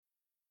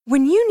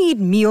When you need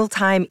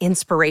mealtime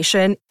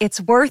inspiration,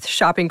 it's worth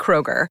shopping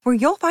Kroger, where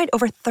you'll find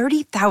over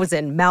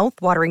 30,000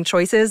 mouth-watering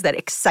choices that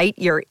excite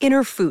your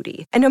inner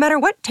foodie. And no matter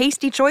what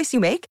tasty choice you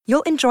make,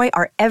 you'll enjoy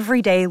our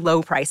everyday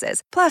low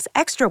prices, plus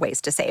extra ways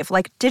to save,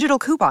 like digital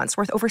coupons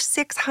worth over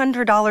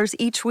 $600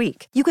 each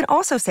week. You can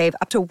also save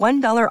up to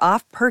 $1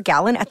 off per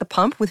gallon at the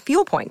pump with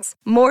fuel points.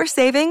 More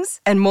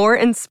savings and more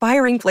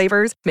inspiring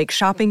flavors make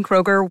shopping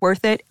Kroger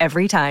worth it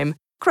every time.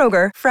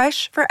 Kroger,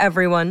 fresh for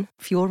everyone.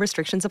 Fuel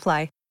restrictions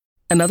apply.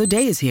 Another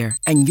day is here,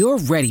 and you're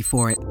ready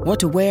for it. What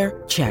to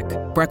wear? Check.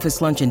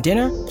 Breakfast, lunch, and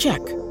dinner? Check.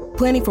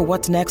 Planning for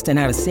what's next and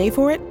how to save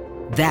for it?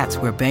 That's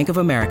where Bank of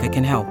America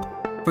can help.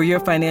 For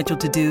your financial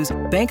to-dos,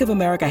 Bank of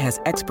America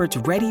has experts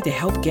ready to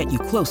help get you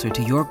closer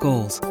to your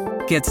goals.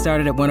 Get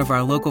started at one of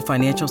our local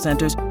financial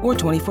centers or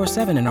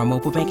 24/7 in our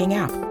mobile banking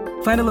app.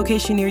 Find a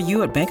location near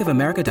you at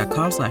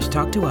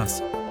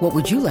bankofamerica.com/talktous. What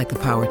would you like the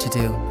power to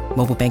do?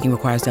 Mobile banking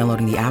requires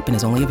downloading the app and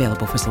is only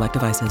available for select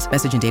devices.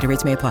 Message and data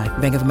rates may apply.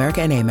 Bank of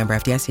America N.A., member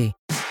FDIC.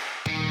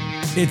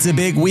 It's a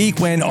big week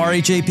when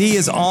RHAP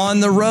is on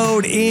the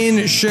road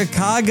in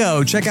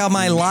Chicago. Check out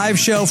my live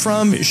show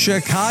from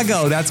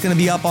Chicago. That's going to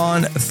be up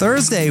on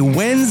Thursday.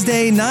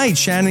 Wednesday night,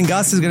 Shannon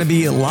Gus is going to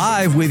be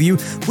live with you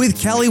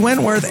with Kelly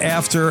Wentworth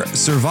after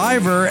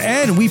Survivor.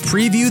 And we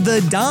preview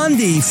the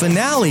Dondi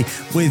finale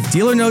with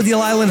Deal or No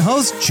Deal Island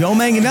host Joe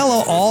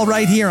Manganiello, all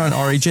right here on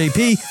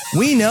RHAP.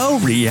 We know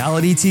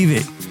reality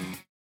TV.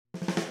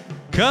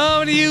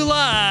 Coming to you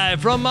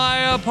live from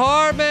my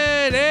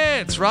apartment,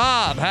 it's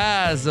Rob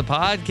Has the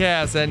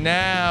Podcast. And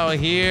now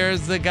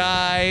here's the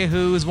guy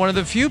who's one of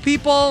the few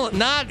people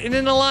not in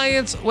an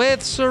alliance with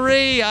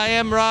Suri. I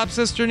am Rob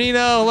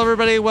Cesternino. Hello,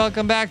 everybody.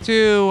 Welcome back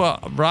to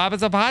Rob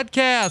Has a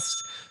Podcast.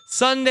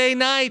 Sunday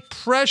night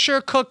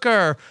pressure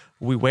cooker.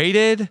 We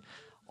waited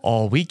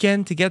all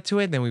weekend to get to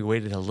it. Then we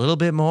waited a little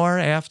bit more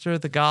after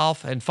the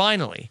golf. And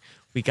finally,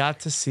 we got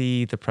to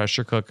see the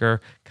pressure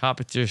cooker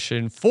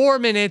competition 4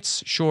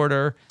 minutes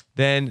shorter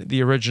than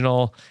the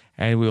original.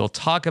 And we will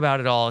talk about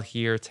it all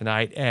here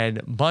tonight and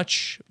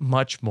much,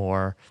 much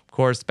more. Of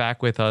course,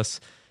 back with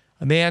us,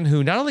 a man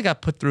who not only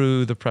got put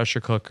through the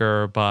pressure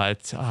cooker,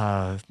 but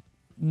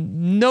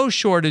no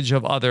shortage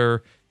of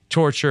other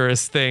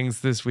torturous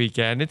things this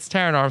weekend. It's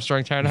Taran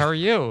Armstrong. Taran, how are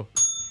you?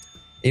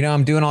 You know,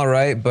 I'm doing all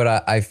right,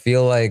 but I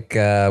feel like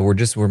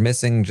we're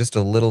missing just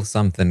a little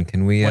something.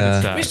 Can we?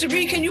 Mr.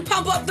 B, can you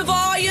pump up the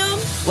volume?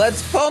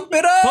 Let's pump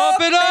it up!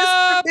 Pump it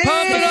up!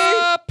 Pump it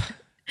up!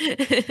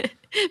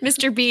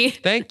 Mr. B.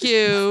 Thank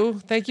you,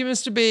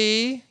 Mr.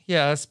 B.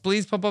 Yes,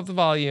 please pump up the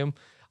volume.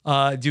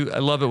 I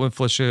love it when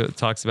Felicia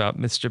talks about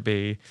Mr.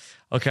 B.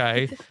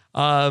 Okay.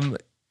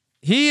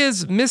 He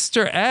is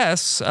Mr.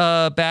 S,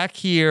 back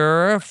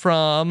here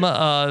from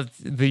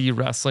the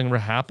Wrestling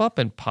Wrap Up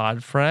and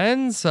Pod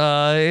Friends.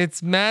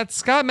 It's Matt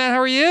Scott. Matt, how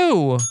are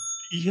you?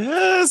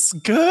 Yes,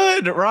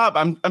 good. Rob,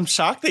 I'm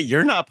shocked that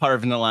you're not part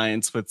of an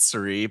alliance with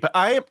Suri, but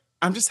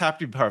I'm just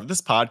happy to be part of this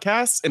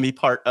podcast and be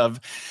part of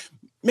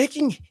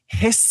making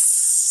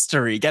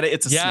history. Get it?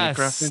 It's a snake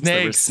reference.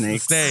 There were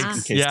snakes.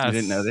 In case you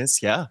didn't know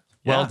this. Yeah.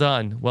 Well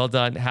done. Well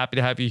done. Happy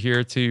to have you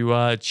here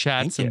to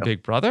chat some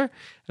Big Brother.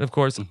 And of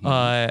course,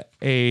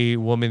 a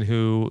woman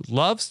who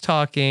loves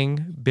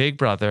talking Big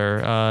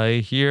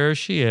Brother. Here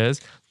she is,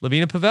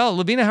 Lavina Pavel.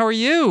 Lavina, how are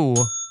you?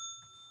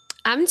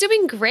 I'm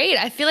doing great.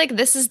 I feel like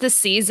this is the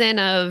season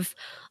of,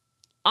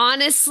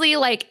 honestly,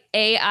 like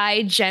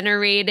AI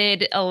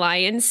generated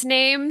alliance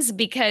names,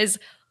 because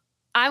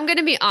I'm going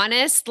to be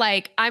honest,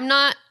 like I'm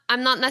not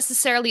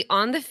necessarily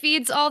on the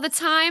feeds all the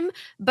time,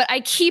 but I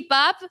keep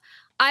up.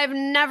 I've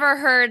never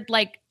heard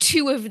like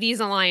 2 of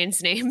these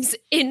alliance names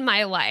in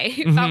my life.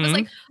 I was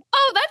like,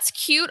 oh, that's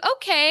cute.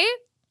 Okay.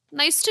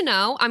 Nice to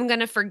know. I'm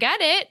going to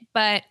forget it,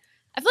 but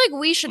I feel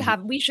like we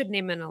should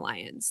name an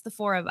alliance, the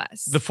 4 of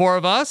us. The 4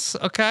 of us?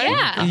 Okay.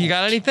 Yeah. You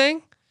got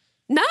anything?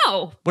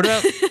 No. What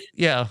about,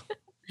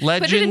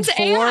 Legend 4?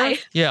 AI.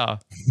 Yeah.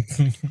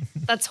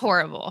 That's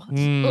horrible.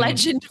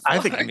 Legend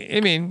 4. I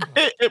mean,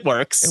 it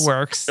works. It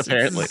works.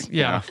 Apparently.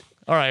 Yeah.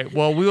 All right.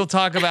 Well, we will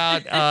talk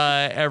about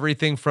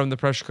everything from the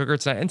pressure cooker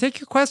tonight and take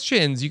your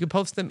questions. You can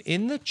post them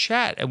in the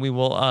chat and we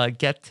will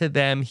get to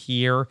them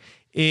here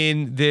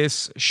in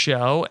this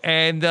show.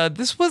 And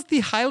this was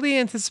the highly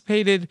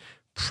anticipated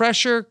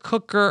pressure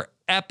cooker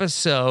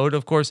episode.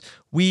 Of course,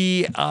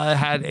 we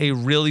had a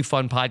really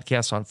fun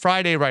podcast on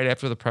Friday right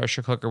after the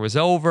pressure cooker was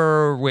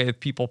over with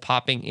people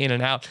popping in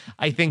and out.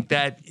 I think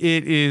that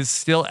it is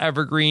still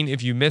evergreen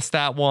if you missed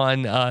that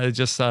one.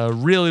 Just a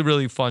really,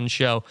 really fun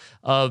show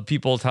of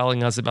people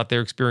telling us about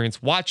their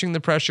experience watching the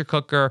pressure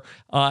cooker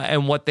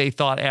and what they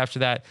thought after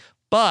that.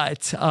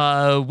 But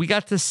we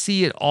got to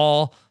see it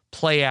all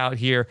play out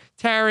here.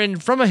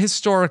 Taran, from a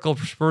historical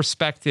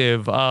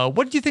perspective,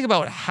 what do you think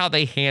about how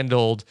they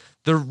handled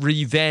the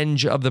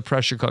revenge of the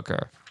pressure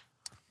cooker?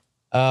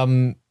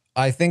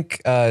 I think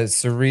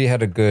Suri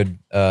had a good,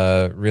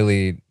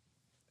 really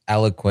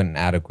eloquent and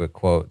adequate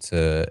quote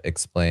to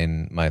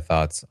explain my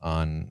thoughts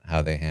on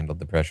how they handled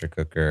the pressure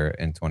cooker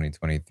in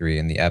 2023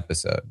 in the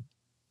episode.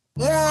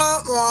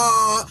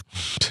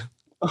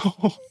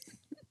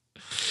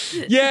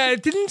 Yeah,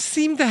 it didn't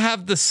seem to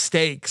have the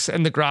stakes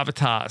and the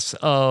gravitas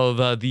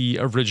of the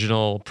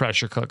original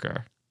pressure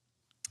cooker.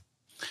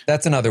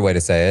 That's another way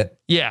to say it.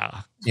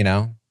 Yeah. You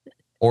know,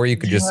 or you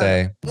could just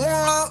say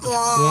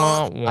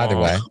either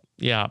way.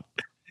 Yeah.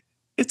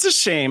 It's a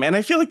shame. And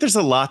I feel like there's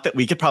a lot that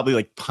we could probably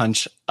like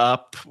punch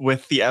up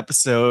with the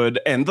episode,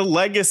 and the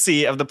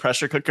legacy of the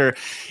pressure cooker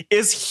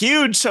is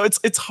huge. So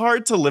it's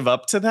hard to live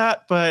up to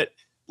that. But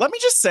let me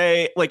just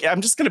say, like,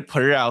 I'm just going to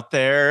put it out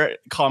there,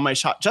 call my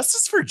shot.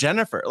 Justice for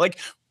Jennifer. Like,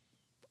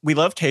 we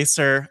love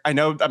Kaser. I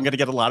know I'm going to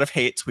get a lot of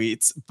hate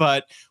tweets,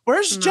 but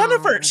where's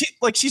Jennifer?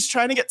 She's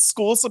trying to get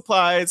school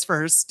supplies for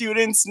her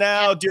students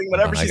now, doing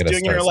whatever she's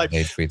doing in her life.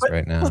 Hate tweets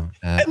right now.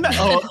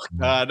 Oh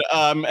God.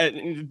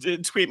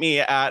 Tweet me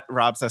at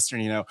Rob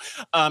Sesternino.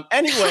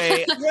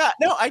 Anyway, yeah,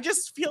 no, I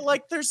just feel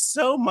like there's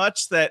so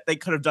much that they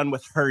could have done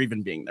with her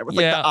even being there, with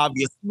like the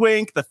obvious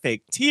wink, the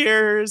fake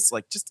tears.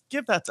 Like, just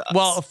give that to us.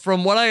 Well,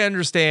 from what I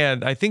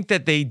understand, I think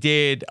that they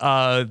did.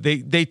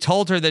 They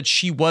told her that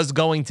she was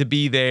going to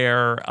be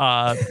there.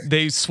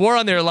 They swore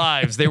on their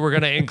lives they were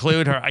going to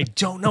include her. I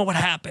don't know what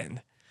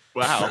happened.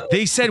 Wow.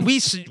 They said we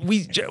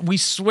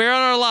swear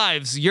on our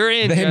lives you're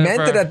in. They Jennifer.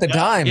 meant it at the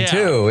time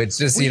too. It's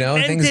just,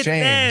 things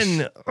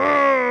change.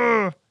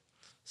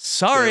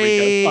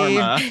 Sorry.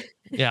 Karma.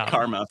 Yeah.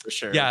 Karma for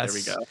sure. Yes.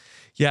 There we go.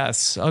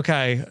 Yes.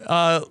 Okay.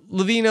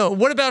 Lavina,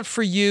 what about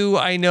for you?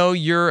 I know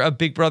you're a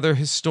Big Brother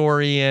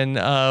historian.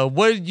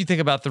 What did you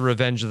think about the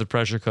Revenge of the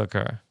Pressure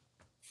Cooker?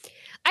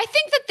 I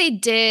think that they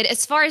did,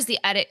 as far as the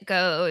edit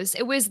goes,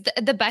 it was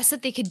the best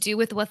that they could do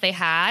with what they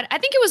had. I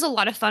think it was a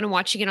lot of fun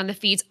watching it on the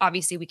feeds.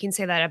 Obviously, we can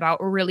say that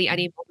about really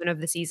any moment of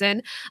the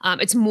season.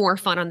 It's more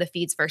fun on the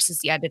feeds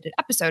versus the edited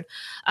episode.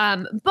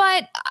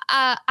 But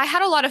I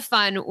had a lot of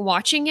fun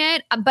watching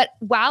it. But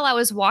while I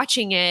was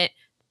watching it,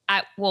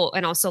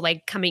 and also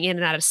like coming in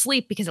and out of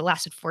sleep because it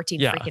lasted 14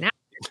 freaking hours.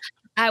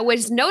 I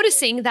was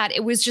noticing that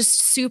it was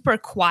just super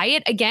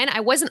quiet. Again,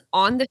 I wasn't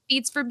on the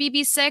feeds for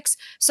BB6,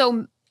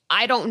 so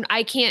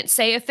I can't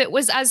say if it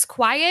was as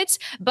quiet,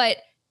 but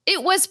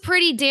it was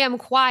pretty damn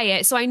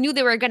quiet. So I knew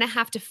they were going to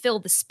have to fill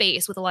the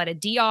space with a lot of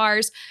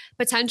DRs,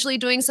 potentially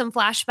doing some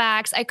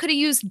flashbacks. I could have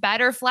used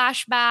better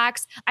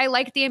flashbacks. I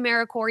like the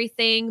AmeriCorey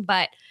thing,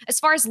 but as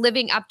far as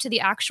living up to the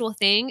actual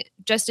thing,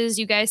 just as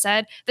you guys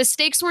said, the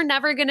stakes were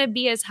never going to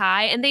be as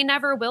high, and they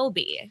never will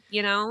be,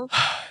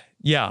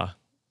 Yeah.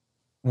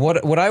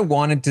 What I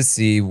wanted to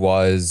see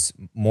was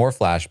more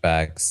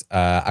flashbacks.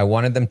 I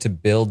wanted them to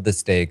build the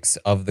stakes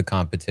of the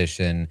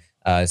competition,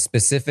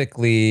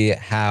 specifically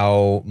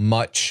how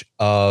much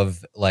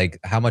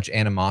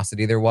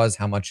animosity there was,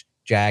 how much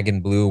Jag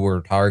and Blue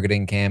were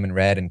targeting Cam and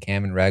Red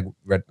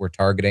were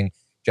targeting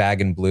Jag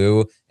and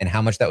Blue, and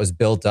how much that was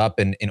built up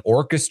and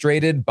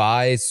orchestrated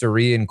by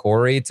Cirie and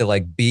Corey to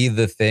like be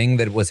the thing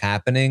that was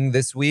happening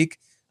this week.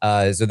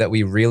 So that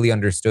we really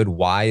understood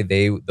why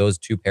those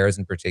two pairs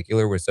in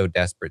particular were so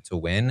desperate to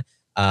win.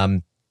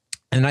 And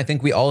I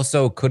think we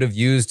also could have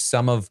used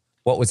some of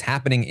what was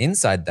happening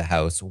inside the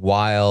house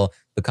while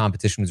the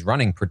competition was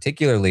running,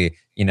 particularly,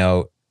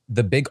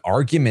 the big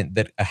argument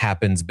that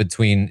happens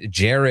between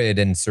Jared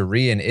and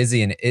Cirie and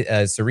Izzy, and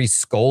Cirie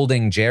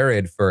scolding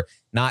Jared for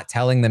not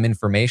telling them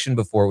information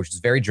before, which is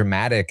very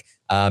dramatic.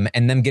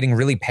 And them getting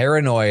really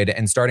paranoid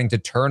and starting to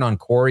turn on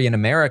Corey in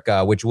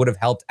America, which would have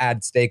helped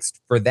add stakes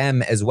for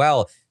them as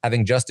well.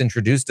 Having just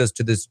introduced us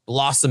to this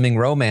blossoming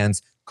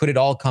romance, could it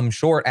all come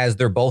short as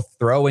they're both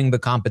throwing the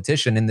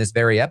competition in this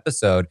very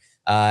episode?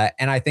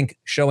 And I think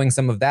showing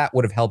some of that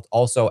would have helped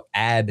also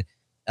add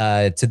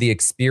to the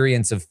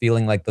experience of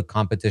feeling like the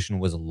competition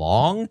was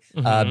long,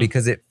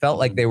 because it felt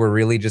like they were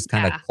really just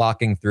kind of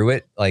clocking through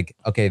it. Like,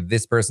 okay,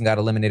 this person got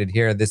eliminated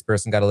here, this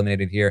person got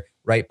eliminated here,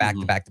 right back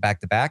to back to back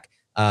to back.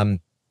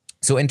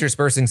 So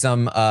interspersing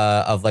some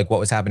of like what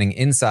was happening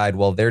inside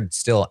while they're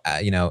still,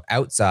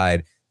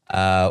 outside,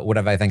 would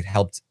have, I think,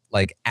 helped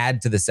like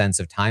add to the sense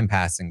of time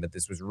passing, that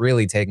this was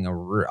really taking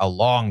a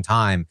long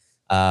time.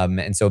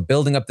 And so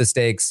building up the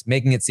stakes,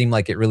 making it seem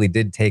like it really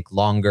did take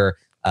longer.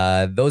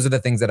 Those are the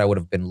things that I would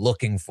have been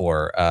looking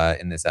for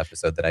in this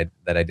episode that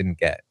I didn't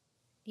get.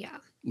 Yeah.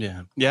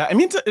 I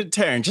mean,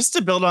 Taryn, just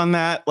to build on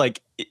that,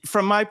 like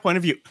from my point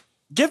of view,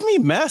 give me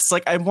mess.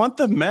 Like, I want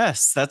the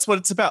mess. That's what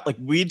it's about. Like,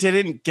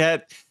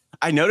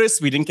 I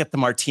noticed we didn't get the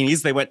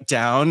martinis. They went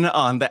down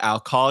on the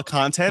alcohol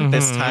content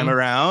this time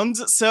around.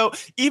 So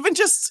even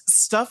just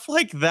stuff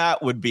like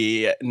that would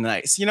be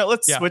nice.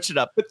 Let's switch it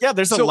up. But yeah,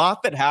 there's a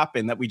lot that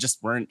happened that we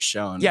just weren't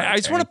shown. Yeah, I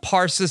just want to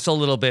parse this a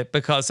little bit,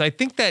 because I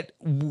think that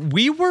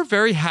we were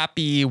very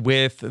happy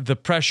with the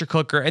pressure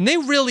cooker, and they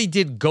really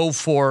did go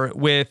for it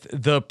with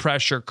the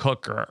pressure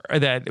cooker.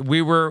 That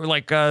we were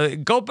like,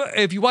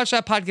 if you watch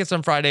that podcast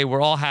on Friday,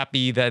 we're all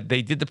happy that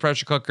they did the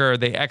pressure cooker,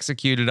 they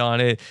executed on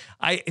it.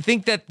 I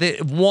think that the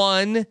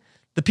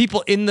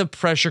people in the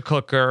pressure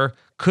cooker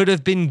could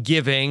have been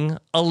giving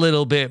a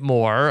little bit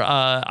more.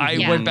 I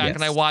went back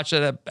and I watched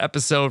that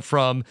episode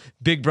from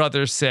Big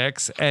Brother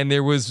 6, and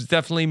there was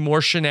definitely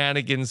more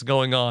shenanigans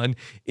going on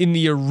in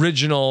the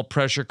original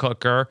pressure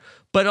cooker.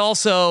 but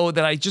also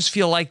that I just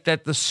feel like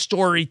that the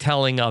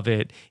storytelling of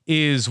it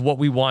is what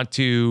we want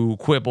to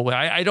quibble with.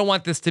 I don't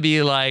want this to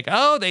be like,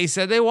 oh, they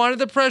said they wanted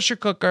the pressure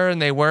cooker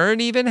and they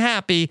weren't even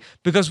happy,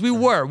 because we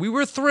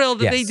were thrilled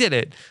that they did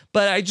it.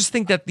 But I just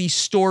think that the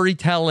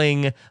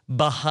storytelling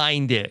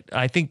behind it,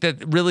 I think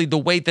that really the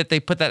way that they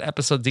put that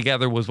episode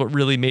together was what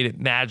really made it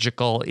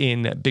magical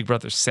in Big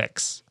Brother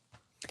 6.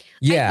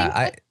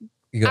 Yeah,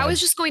 I was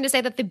just going to say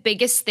that the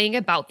biggest thing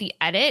about the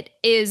edit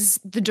is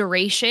the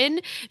duration.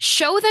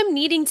 Show them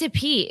needing to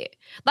pee.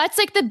 That's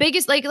like the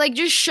biggest, like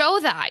just show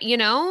that, you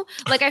know?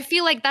 Like, I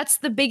feel like that's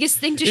the biggest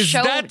thing to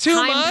show that too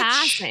time much?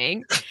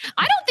 passing.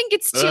 I don't think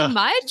it's too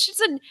much.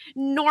 It's a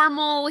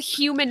normal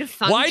human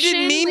function. Why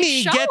did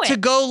Mimi get to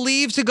go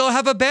leave to go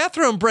have a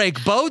bathroom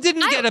break? Bo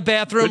didn't get a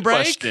bathroom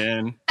break.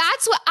 Question.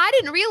 That's what I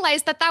didn't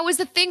realize that was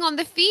the thing on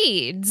the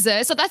feeds.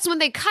 So that's when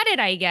they cut it,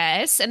 I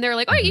guess. And they're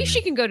like, oh,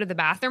 she can go to the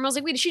bathroom. I was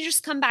like, wait, did she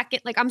just come back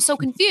in? Like, I'm so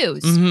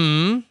confused.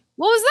 Mm-hmm.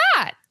 What was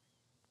that?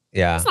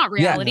 Yeah. It's not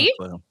reality.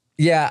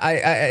 Yeah,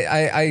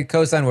 I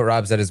co-sign what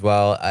Rob said as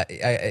well.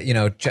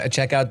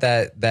 Check out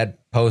that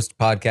post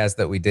podcast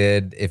that we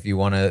did if you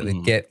want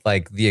to get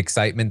like the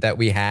excitement that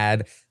we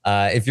had.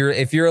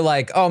 If you're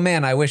like, oh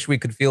man, I wish we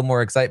could feel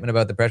more excitement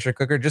about the pressure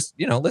cooker, just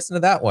listen to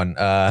that one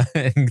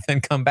and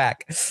then come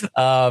back.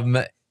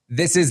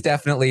 This is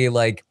definitely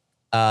like,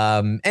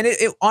 and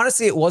it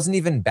honestly, it wasn't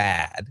even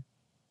bad.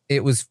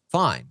 It was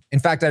fine. In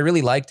fact, I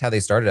really liked how they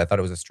started. I thought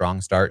it was a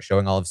strong start,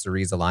 showing all of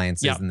Cerie's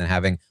alliances and then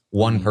having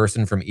one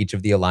person from each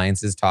of the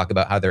alliances talk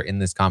about how they're in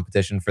this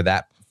competition for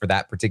that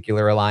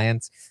particular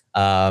alliance.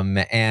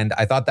 And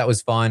I thought that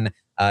was fun.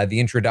 The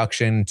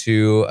introduction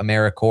to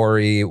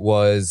AmeriCorey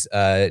was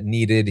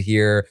needed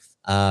here.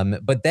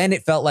 But then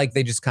it felt like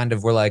they just kind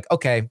of were like,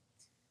 okay,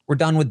 we're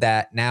done with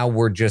that. Now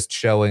we're just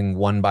showing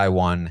one by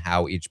one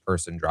how each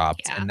person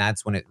dropped. Yeah. And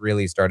that's when it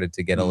really started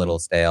to get a little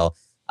stale.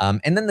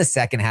 And then the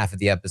second half of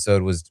the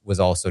episode was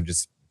also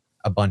just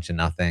a bunch of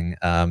nothing.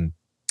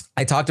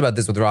 I talked about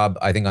this with Rob,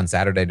 I think on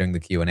Saturday during the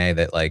Q&A,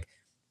 that like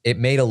it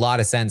made a lot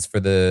of sense for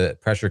the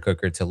pressure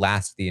cooker to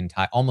last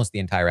almost the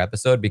entire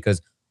episode,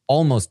 because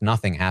almost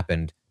nothing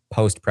happened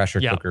post pressure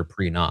cooker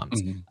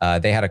pre-noms.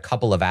 They had a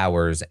couple of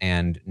hours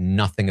and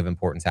nothing of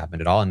importance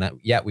happened at all. And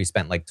yet we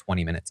spent like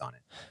 20 minutes on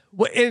it.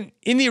 Well,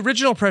 in the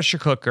original pressure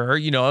cooker,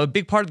 a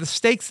big part of the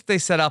stakes that they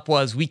set up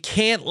was we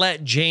can't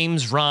let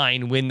James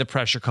Ryan win the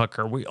pressure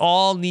cooker. We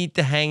all need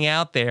to hang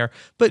out there.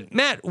 But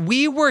Matt,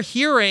 we were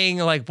hearing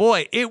like,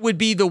 boy, it would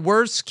be the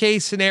worst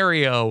case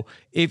scenario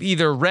if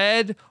either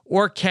Red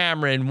or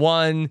Cameron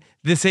won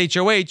this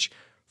HOH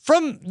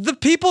from the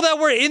people that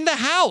were in the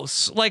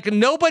house. Like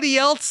nobody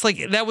else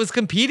that was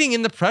competing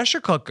in the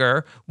pressure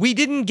cooker. We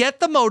didn't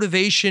get the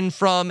motivation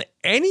from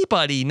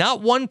anybody,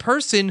 not one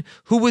person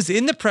who was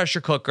in the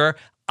pressure cooker.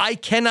 I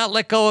cannot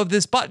let go of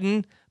this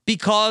button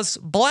because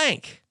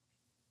blank.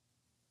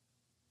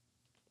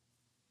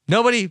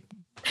 Nobody.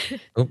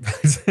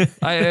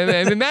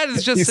 I mean, Matt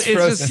is just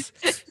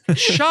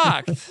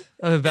shocked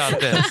about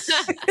this.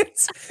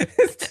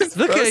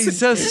 Look at he's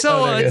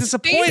so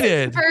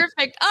disappointed.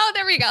 Perfect. Oh,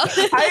 there we go.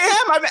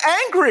 I'm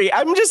angry.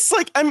 I'm just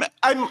like I'm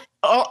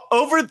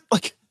over.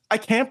 Like I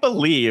can't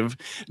believe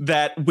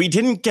that we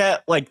didn't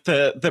get like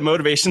the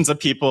motivations of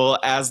people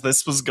as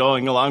this was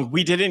going along.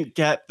 We didn't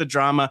get the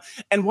drama.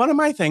 And one of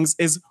my things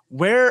is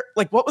what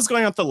was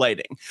going on with the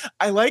lighting.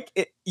 I like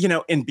it,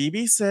 in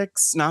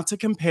BB6, not to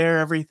compare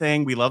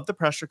everything. We love the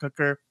pressure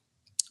cooker,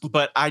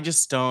 but I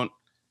don't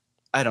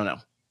know.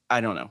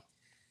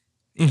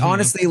 Mm-hmm.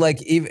 Honestly, like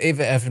if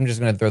I'm just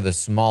gonna throw the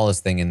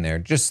smallest thing in there,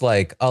 just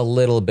like a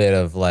little bit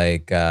of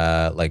like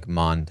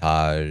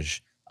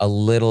montage, a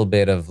little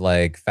bit of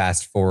like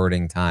fast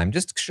forwarding time,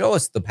 just show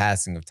us the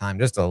passing of time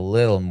just a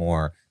little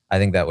more. I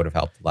think that would have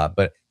helped a lot.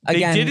 But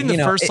again, they did in the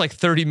first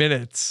 30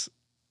 minutes.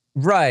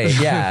 Right.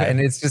 Yeah.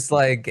 And it's just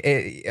like,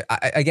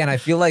 I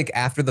feel like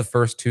after the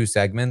first two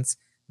segments,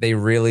 they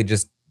really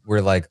just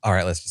were like, all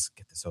right, let's just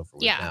get this over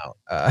with now.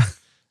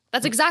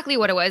 That's exactly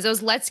what it was. It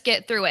was, let's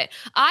get through it.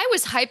 I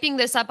was hyping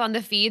this up on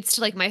the feeds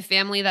to like my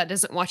family that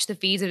doesn't watch the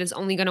feeds and is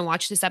only going to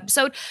watch this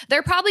episode.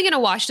 They're probably going to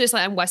watch this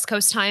on West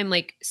Coast time,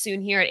 like soon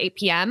here at 8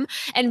 p.m.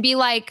 and be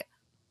like,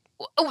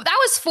 oh, that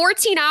was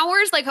 14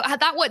 hours. Like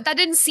that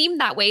didn't seem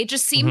that way. It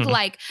just seemed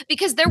like,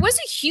 because there was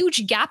a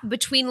huge gap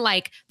between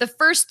like the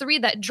first three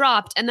that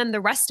dropped and then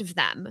the rest of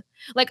them.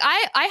 Like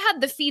I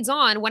had the feeds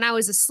on when I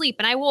was asleep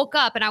and I woke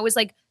up and I was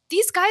like,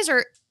 these guys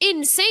are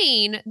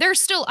insane. They're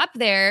still up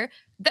there.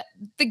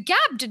 The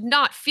gap did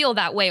not feel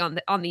that way on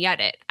the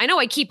edit. I know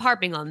I keep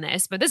harping on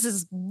this, but this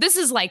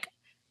is like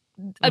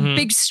a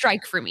big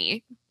strike for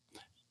me.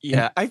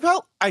 Yeah,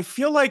 I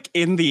feel like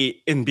in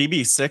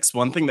BB6,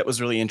 one thing that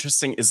was really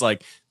interesting is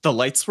like the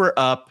lights were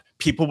up,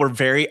 people were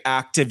very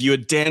active, you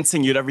had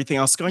dancing, you had everything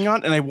else going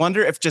on. And I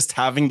wonder if just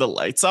having the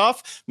lights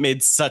off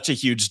made such a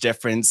huge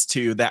difference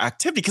to the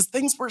activity, because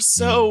things were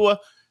so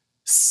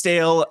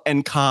stale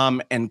and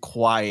calm and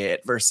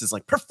quiet versus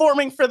like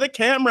performing for the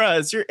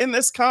cameras. You're in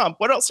this comp.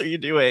 What else are you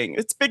doing?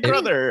 It's Big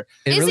Brother.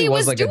 It really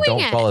was like a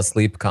don't fall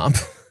asleep comp.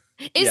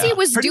 Izzy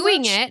was pretty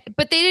doing much. it,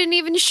 but they didn't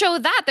even show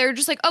that. They were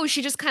just like, oh,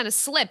 she just kind of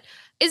slipped.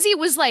 Izzy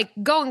was like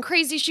going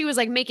crazy. She was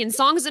like making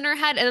songs in her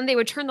head, and then they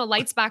would turn the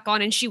lights back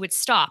on and she would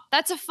stop.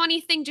 That's a funny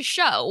thing to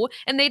show.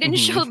 And they didn't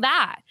show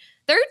that.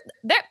 They're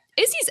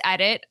Izzy's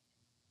edit.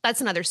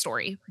 That's another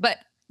story, but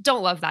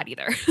don't love that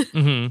either.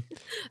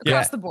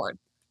 Across the board.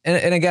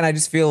 And again, I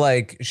just feel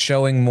like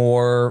showing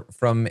more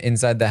from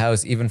inside the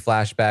house, even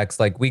flashbacks,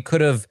 like we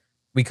could have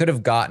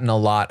gotten a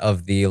lot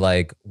of the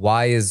like,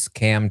 why is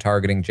Cam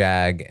targeting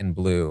Jag and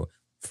Blue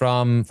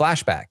from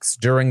flashbacks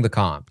during the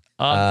comp.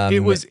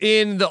 It was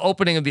in the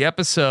opening of the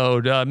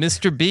episode.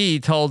 Mr.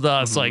 B told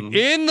us, like,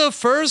 in the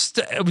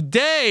first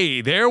day,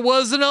 there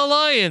was an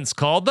alliance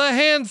called the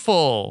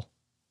Handful.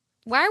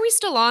 Why are we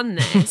still on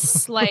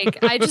this? Like,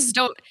 I just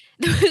don't.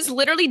 It was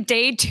literally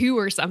day 2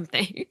 or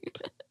something.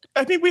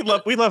 I think we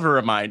love a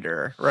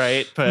reminder,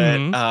 right? But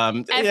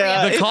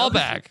the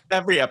callback.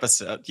 Every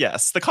episode,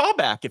 yes, the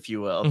callback, if you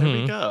will. There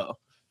we go.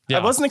 Yeah.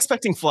 I wasn't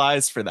expecting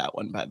flies for that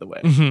one, by the way.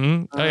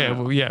 Oh yeah,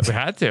 well, yeah, we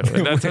had to.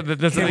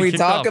 Can we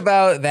talk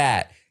about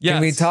that? Yes.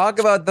 Can we talk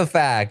about the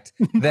fact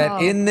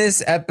that in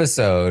this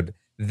episode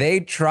they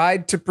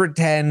tried to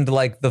pretend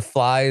like the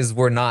flies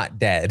were not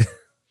dead?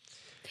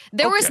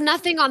 There was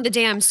nothing on the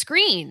damn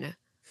screen.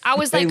 I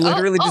was they like,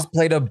 literally just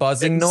played a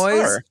buzzing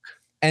noise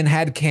and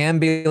had Cam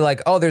be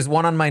like, oh, there's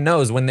one on my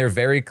nose when there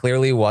very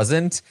clearly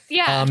wasn't.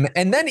 Yeah.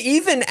 And then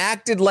even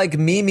acted like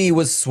Mimi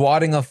was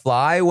swatting a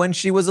fly when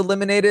she was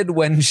eliminated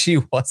when she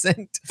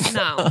wasn't.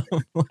 No.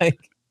 Like,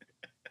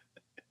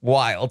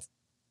 wild.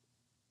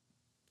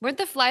 Weren't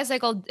the flies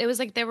like all, it was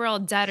like they were all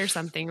dead or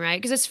something, right?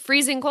 Because it's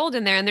freezing cold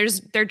in there and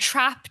they're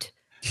trapped.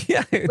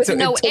 Yeah, with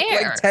no it took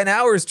air. like 10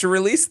 hours to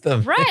release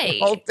them. Right.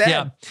 All dead.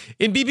 Yeah.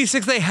 In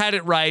BB6, they had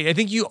it right. I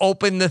think you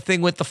open the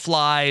thing with the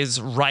flies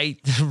right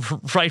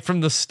from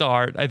the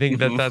start. I think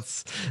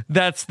that's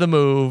the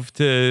move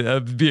to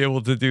be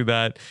able to do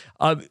that.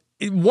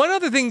 One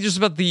other thing just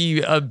about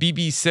the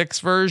BB6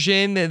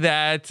 version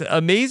that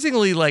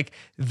amazingly, like,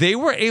 they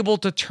were able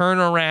to turn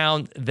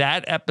around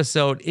that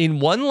episode in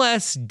one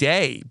less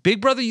day.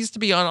 Big Brother used to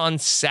be on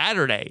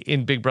Saturday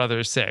in Big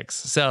Brother 6.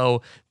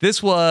 So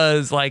this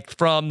was like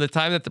from the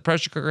time that the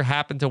pressure cooker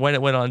happened to when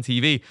it went on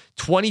TV,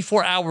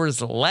 24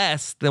 hours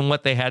less than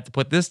what they had to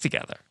put this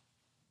together.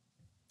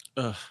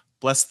 Ugh,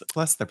 bless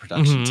the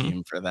production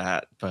team for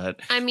that.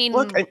 But I mean,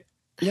 look,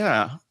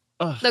 yeah.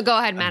 No, go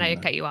ahead, Matt. I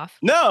cut you off.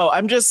 No,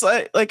 I'm just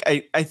like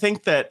I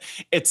think that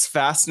it's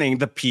fascinating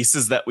the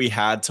pieces that we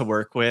had to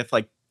work with.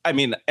 Like, I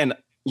mean, and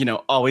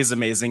always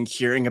amazing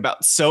hearing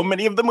about so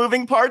many of the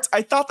moving parts.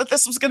 I thought that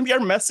this was going to be our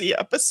messy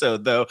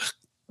episode, though,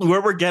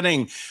 where we're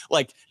getting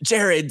like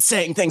Jared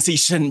saying things he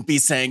shouldn't be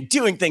saying,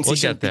 doing things he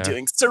shouldn't be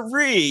doing.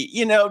 Sari,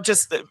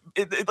 just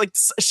like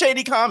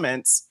shady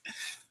comments.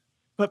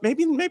 But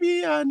maybe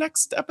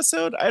next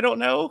episode, I don't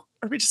know.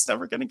 Are we just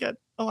never going to get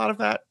a lot of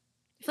that?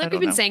 I feel like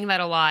we've been saying that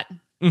a lot.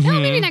 No,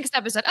 maybe next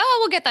episode. Oh,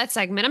 we'll get that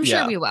segment. I'm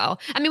sure we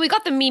will. I mean, we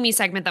got the Mimi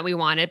segment that we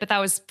wanted, but that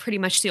was pretty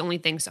much the only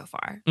thing so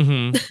far.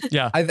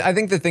 Yeah. I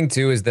think the thing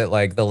too is that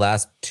like the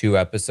last 2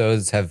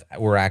 episodes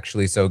were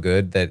actually so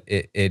good that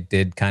it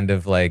did kind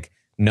of like,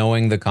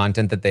 knowing the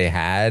content that they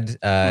had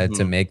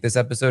to make this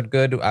episode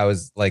good, I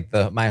was like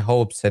my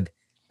hopes had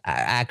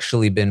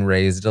actually been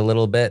raised a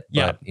little bit,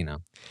 but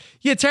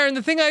Yeah, Taryn,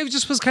 the thing I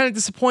just was kind of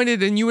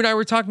disappointed, and you and I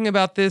were talking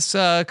about this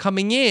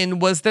coming in,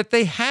 was that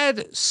they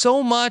had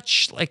so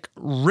much like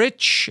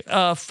rich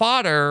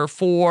fodder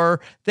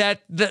for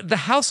that. The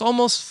house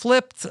almost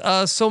flipped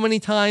so many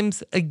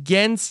times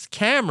against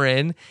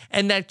Cameron,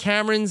 and that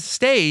Cameron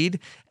stayed.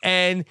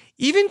 And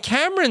even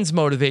Cameron's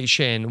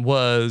motivation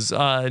was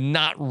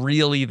not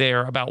really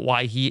there about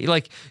why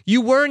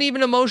you weren't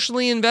even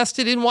emotionally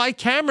invested in why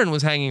Cameron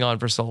was hanging on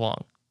for so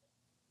long.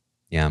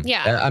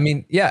 Yeah. I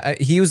mean,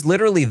 he was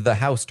literally the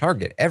house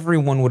target.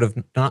 Everyone would have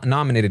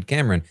nominated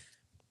Cameron.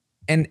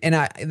 And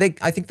I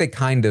think they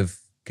kind of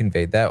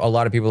conveyed that. A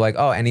lot of people are like,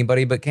 oh,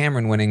 anybody but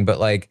Cameron winning. But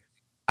like,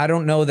 I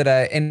don't know that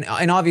and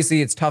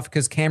obviously it's tough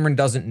because Cameron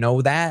doesn't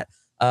know that.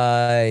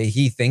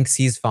 He thinks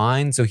he's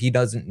fine. So he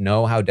doesn't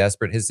know how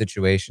desperate his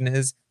situation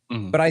is.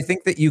 But I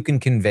think that you can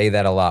convey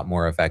that a lot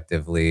more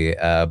effectively.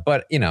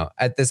 But,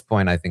 at this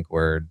point, I think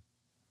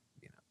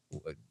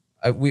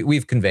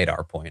we've conveyed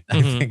our point.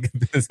 I think.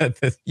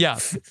 Yeah.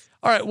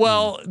 All right.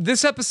 Well,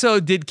 this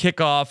episode did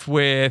kick off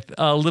with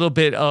a little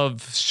bit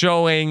of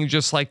showing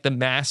just like the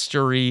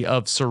mastery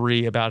of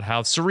Sari about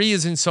how Sari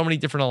is in so many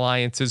different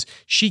alliances.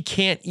 She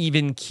can't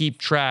even keep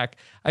track.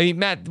 I mean,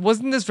 Matt,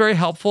 wasn't this very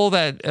helpful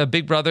that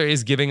Big Brother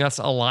is giving us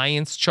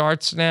alliance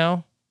charts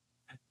now?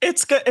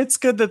 It's good. It's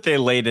good that they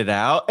laid it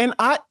out. And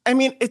I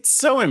mean, it's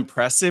so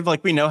impressive.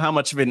 Like, we know how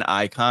much of an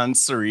icon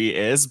Sari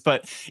is,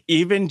 but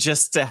even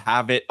just to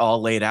have it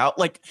all laid out,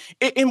 like,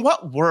 in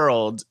what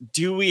world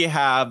do we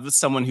have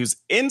someone who's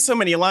in so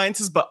many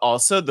alliances, but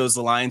also those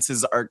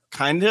alliances are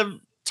kind of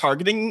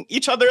targeting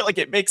each other. Like,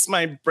 it makes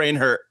my brain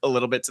hurt a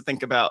little bit to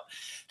think about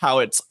how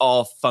it's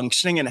all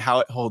functioning and how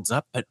it holds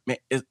up. But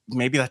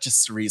maybe that's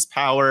just Cerie's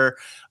power.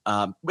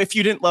 If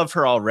you didn't love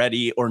her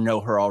already or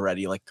know her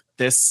already, like,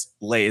 this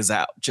lays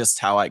out just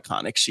how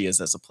iconic she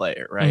is as a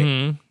player, right?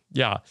 Mm-hmm.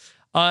 Yeah.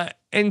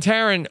 And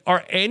Taryn,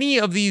 are any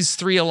of these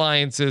 3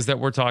 alliances that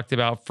we're talked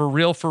about, for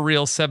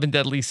real, 7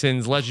 Deadly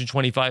Sins, Legend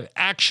 25,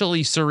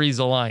 actually Cerie's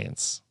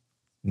alliance?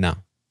 No.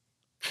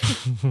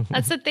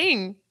 That's the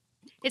thing.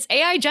 It's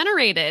AI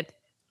generated.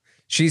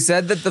 She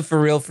said that the For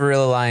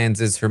Real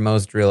Alliance is her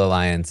most real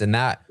alliance, and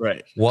that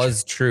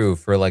was true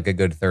for like a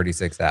good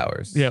 36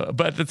 hours. Yeah,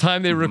 but at the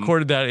time they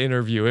recorded that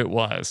interview, it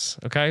was.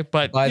 Okay,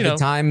 but by the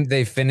time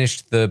they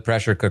finished the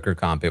pressure cooker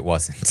comp, it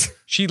wasn't.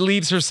 She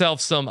leaves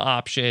herself some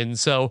options.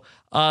 So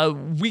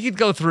we could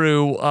go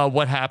through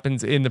what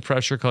happens in the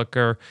pressure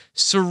cooker.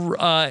 So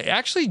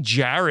actually,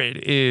 Jared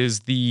is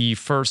the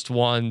first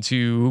one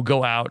to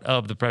go out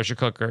of the pressure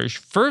cooker.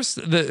 First,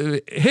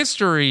 the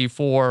history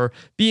for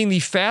being the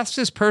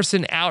fastest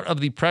person out of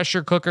the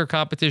pressure cooker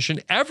competition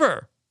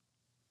ever.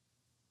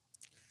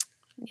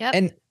 Yep.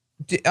 And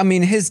I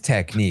mean, his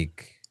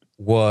technique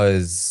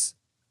was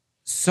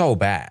so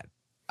bad.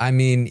 I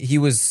mean, he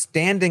was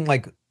standing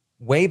like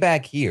way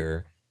back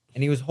here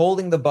and he was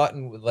holding the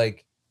button with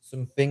like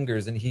some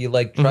fingers and he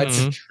like tried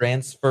to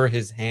transfer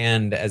his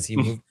hand as he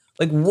moved.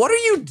 Like, what are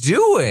you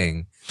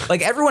doing?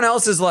 Like, everyone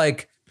else is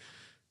like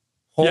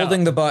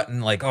holding the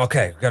button, like,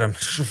 okay, we gotta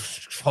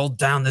hold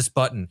down this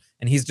button.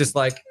 And he's just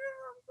like,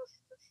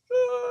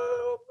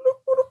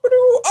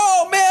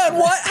 oh man,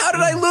 what? How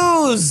did I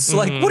lose?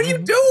 Like, what are you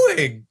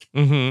doing?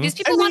 These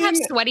people don't have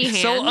sweaty hands.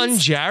 So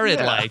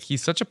un-Jared-like.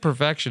 He's such a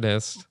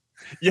perfectionist.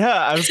 Yeah,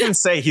 I was gonna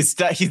say he's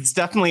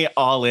definitely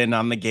all in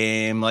on the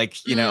game.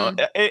 Like, you know,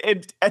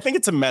 I think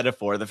it's a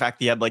metaphor. The fact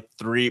that he had like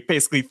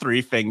basically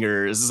three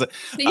fingers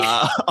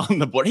on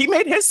the board. He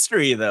made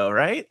history, though,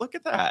 right? Look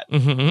at that.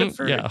 Good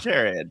for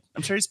Jared.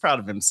 I'm sure he's proud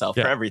of himself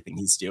for everything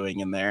he's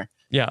doing in there.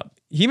 Yeah,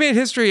 he made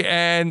history,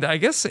 and I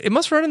guess it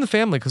must run in the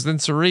family because then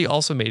Cirie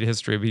also made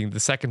history being the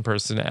second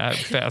person,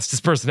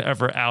 fastest person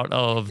ever out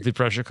of the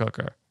pressure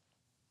cooker.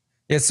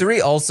 Yeah,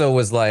 Cirie also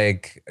was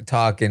like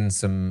talking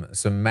some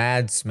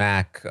mad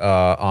smack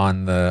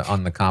on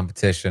the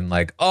competition.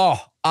 Like, oh,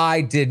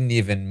 I didn't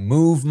even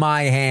move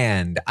my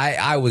hand.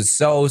 I was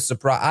so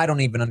surprised. I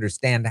don't even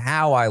understand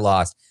how I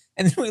lost.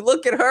 And then we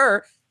look at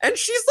her, and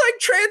she's like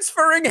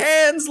transferring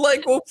hands,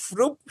 like,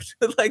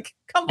 like,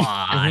 come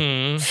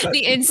on.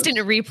 The instant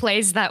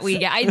replays that we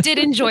get. I did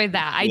enjoy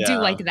that. I do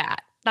like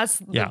that. That's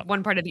the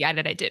one part of the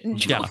edit I did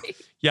enjoy.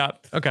 Yeah.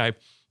 Okay.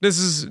 This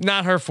is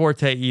not her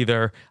forte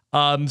either.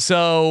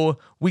 So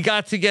we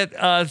got to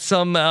get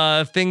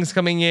some things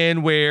coming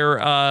in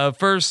where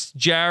first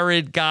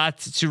Jared got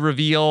to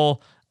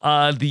reveal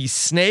the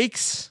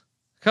snakes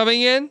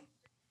coming in.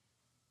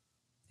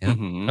 Yeah.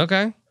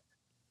 Okay.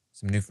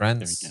 Some new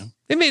friends.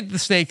 They made the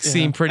snakes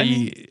seem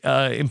pretty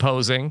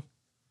imposing.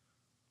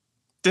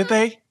 Did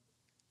they? It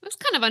was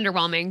kind of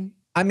underwhelming.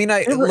 I mean,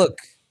 look,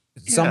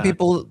 some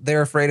people,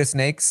 they're afraid of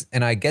snakes,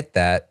 and I get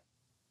that.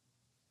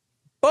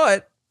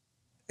 But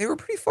they were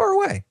pretty far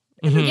away.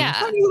 Yeah.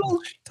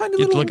 Tiny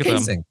little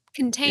casing.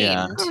 Contained.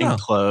 Yeah,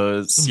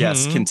 enclosed.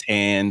 Yes,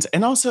 contained.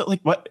 And also,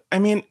 like,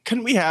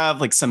 couldn't we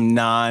have like some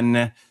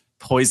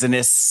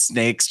non-poisonous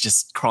snakes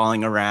just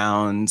crawling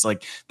around?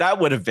 Like, that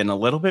would have been a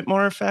little bit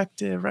more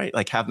effective, right?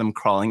 Like, have them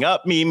crawling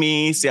up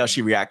Mimi, see how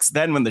she reacts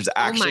then when there's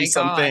actually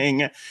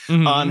something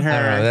on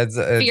her.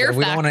 We don't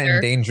want to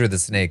endanger the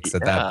snakes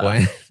at that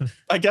point.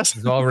 I guess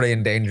he's already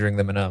endangering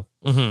them enough.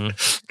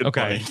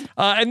 Okay.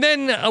 And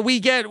then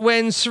we get,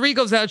 when Cirie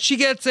goes out, she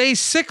gets a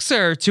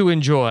sixer to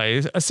enjoy,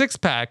 a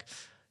 6-pack.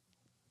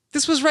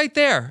 This was right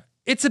there.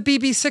 It's a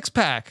BB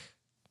 6-pack.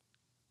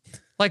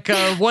 Like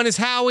one is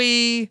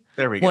Howie.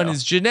 There we go. One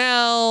is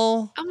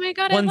Janelle. Oh my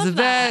God, one's I love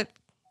Yvette. that.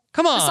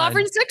 Come on. A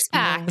Sovereign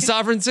 6-pack. A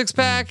Sovereign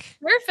 6-pack.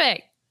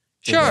 Perfect.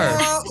 Sure.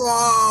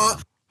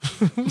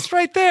 It's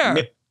right there.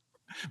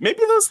 Maybe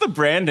that was the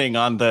branding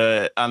on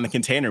the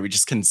container. We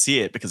just couldn't see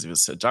it because it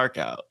was so dark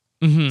out.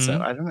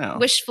 So I don't know.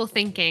 Wishful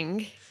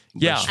thinking.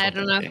 Yeah. I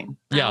don't know.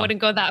 I wouldn't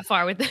go that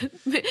far with the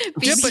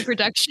BB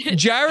production.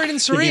 Jared and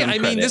Cirie, I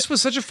mean, this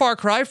was such a far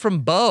cry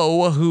from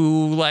Bo,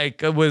 who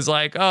was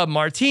like,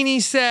 Martini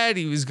said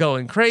he was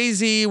going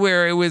crazy,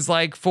 where it was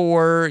like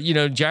for,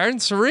 Jared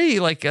and Cirie,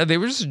 like they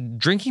were just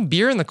drinking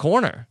beer in the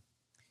corner.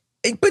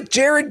 But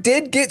Jared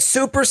did get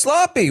super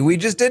sloppy. We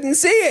just didn't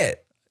see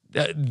it.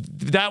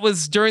 That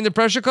was during the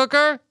pressure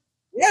cooker?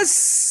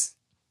 Yes.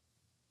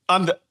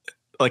 On the,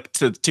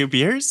 to 2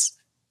 beers?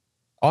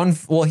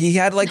 He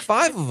had like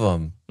 5 of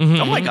them.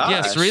 Oh my gosh.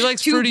 Yeah, Cirie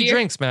likes fruity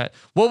drinks, Matt.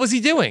 What was he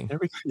doing?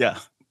 Yeah.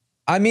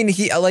 I mean,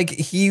 he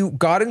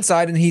got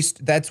inside and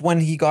that's when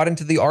he got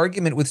into the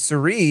argument with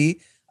Cirie,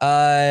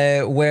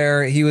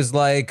 where he was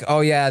like,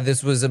 oh yeah,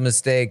 this was a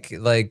mistake.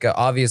 Like,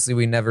 obviously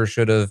we never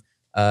should have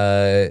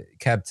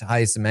kept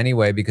Hisam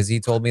anyway, because he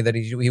told me that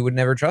he would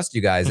never trust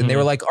you guys. And they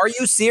were like, are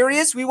you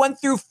serious? We went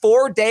through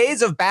 4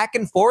 days of back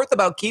and forth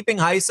about keeping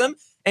Hisam,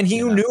 And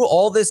he knew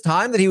all this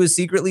time that he was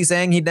secretly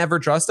saying he'd never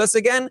trust us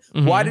again.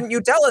 Why didn't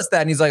you tell us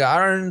that? And he's like,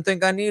 I don't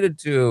think I needed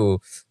to.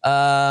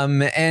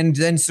 And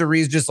then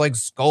Cerie's just like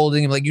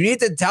scolding him, like, you need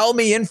to tell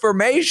me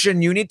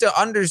information. You need to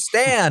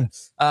understand.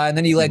 And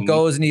then he like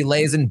goes and he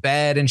lays in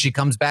bed and she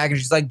comes back and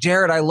she's like,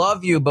 Jared, I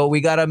love you, but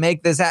we got to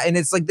make this happen. And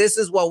it's like, this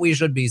is what we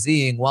should be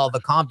seeing while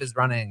the comp is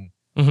running.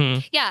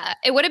 Yeah,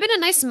 it would have been a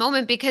nice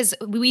moment because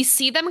we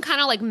see them kind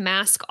of like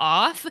mask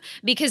off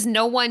because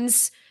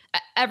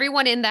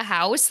everyone in the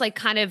house, like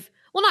kind of,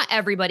 well, not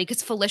everybody,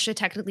 because Felicia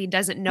technically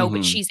doesn't know,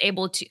 but she's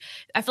able to.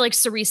 I feel like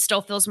Cerise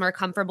still feels more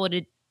comfortable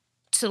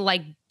to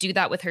like do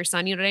that with her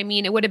son. You know what I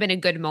mean? It would have been a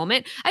good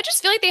moment. I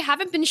just feel like they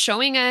haven't been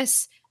showing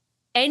us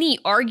any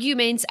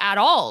arguments at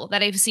all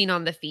that I've seen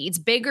on the feeds,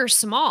 big or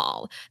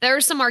small. There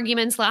were some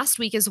arguments last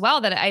week as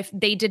well that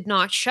they did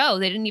not show.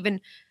 They didn't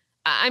even.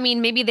 I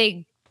mean, maybe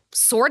they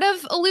sort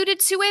of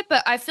alluded to it,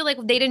 but I feel like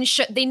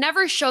they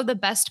never show the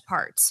best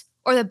parts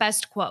or the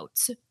best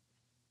quotes.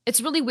 It's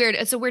really weird.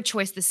 It's a weird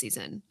choice this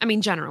season. I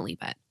mean, generally,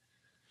 but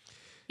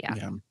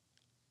yeah.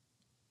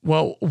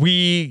 Well,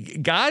 we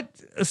got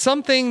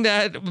something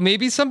that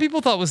maybe some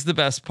people thought was the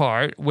best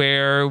part,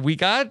 where we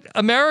got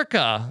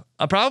America,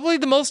 probably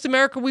the most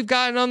America we've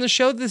gotten on the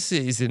show this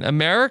season.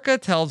 America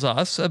tells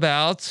us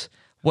about,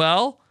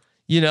 well,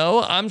 you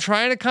know, I'm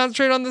trying to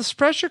concentrate on this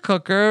pressure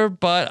cooker,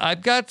 but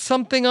I've got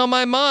something on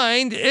my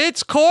mind.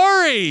 It's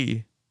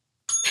Corey.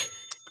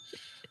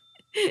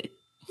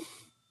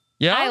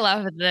 Yeah, I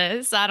love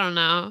this. I don't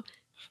know.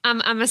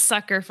 I'm a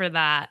sucker for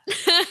that.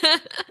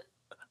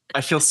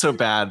 I feel so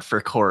bad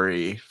for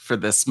Corey for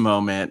this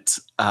moment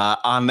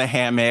on the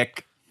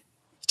hammock.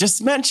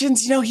 Just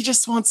mentions, he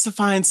just wants to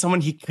find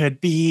someone he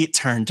could be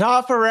turned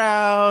off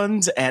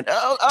around. And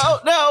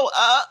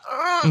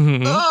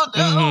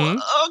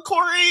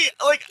Corey,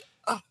 like,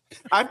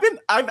 I've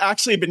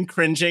actually been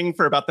cringing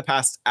for about the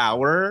past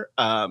hour.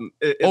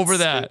 Over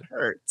that. It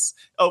hurts.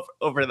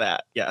 Over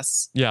that.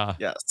 Yes. Yeah.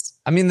 Yes.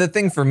 I mean, the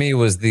thing for me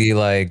was the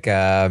like,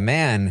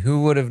 man,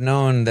 who would have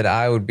known that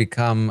I would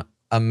become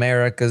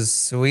America's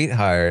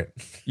sweetheart?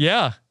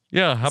 Yeah.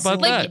 Yeah. How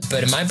about that?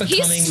 But am I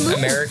becoming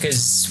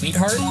America's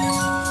sweetheart?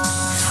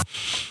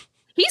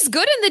 He's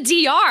good in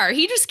the DR.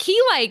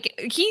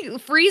 He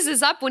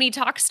freezes up when he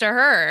talks to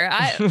her.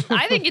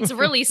 I think it's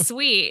really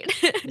sweet.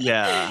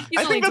 Yeah.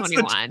 He's only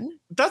 21.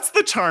 That's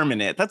the charm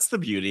in it. That's the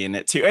beauty in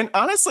it too. And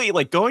honestly,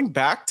 like going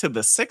back to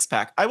the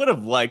 6-pack, I would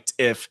have liked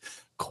if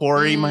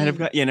Corey might have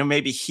got,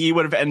 maybe he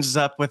would have ended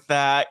up with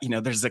that.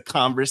 There's a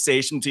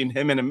conversation between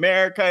him and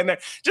America and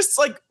just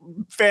like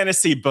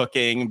fantasy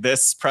booking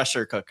this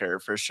pressure cooker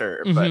for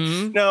sure. But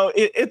no,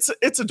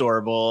 it's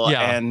adorable.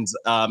 Yeah. And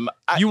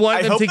you want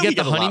I them hope to that get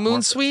the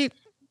honeymoon suite?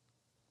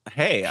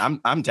 Hey,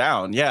 I'm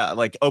down. Yeah.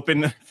 Like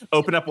open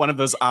up one of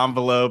those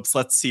envelopes.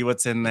 Let's see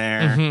what's in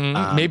there.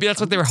 Maybe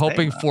that's what they were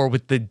hoping for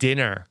with the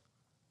dinner.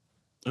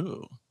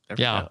 Ooh, there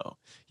we go.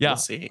 Yeah. We'll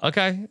see.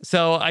 Okay.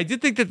 So I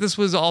did think that this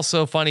was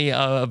also funny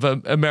of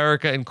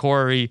America and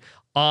Corey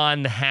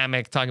on the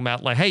hammock talking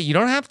about like, hey, you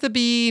don't have to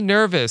be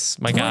nervous,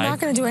 my guy. We're not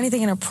going to do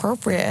anything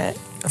inappropriate.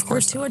 Of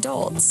course, we're 2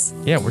 adults.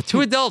 Yeah, we're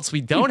 2 adults.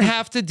 We don't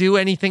have to do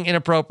anything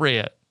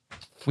inappropriate.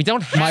 We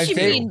don't have What do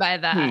you mean by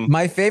that?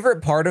 My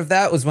favorite part of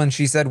that was when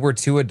she said we're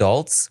 2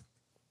 adults.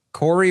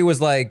 Corey was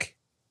like,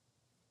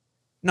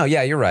 no,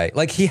 yeah, you're right.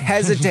 Like he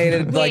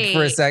hesitated like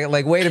for a second.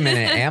 Like, wait a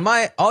minute. Am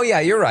I? Oh, yeah,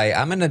 you're right.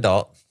 I'm an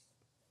adult.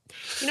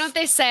 You know what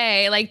they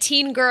say? Like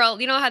teen girl,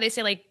 you know how they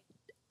say like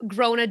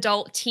grown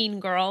adult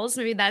teen girls?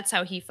 Maybe that's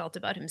how he felt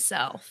about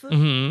himself.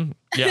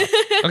 Yeah.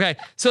 Okay.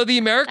 So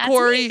the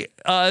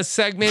AmeriCorey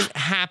segment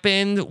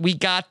happened. We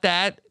got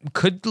that.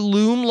 Could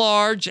loom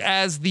large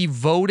as the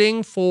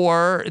voting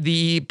for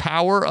the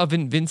power of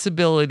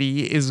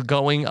invincibility is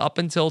going up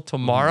until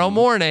tomorrow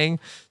morning.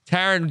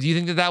 Taryn, do you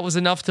think that was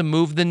enough to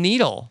move the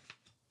needle?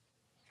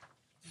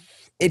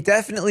 It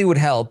definitely would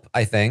help,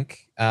 I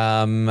think.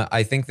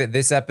 I think that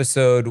this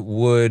episode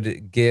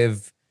would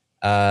give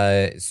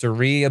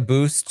Cirie a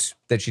boost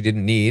that she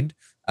didn't need.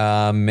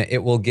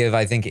 It will give,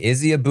 I think,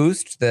 Izzy a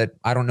boost that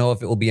I don't know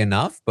if it will be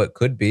enough, but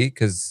could be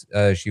because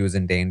she was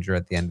in danger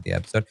at the end of the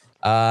episode.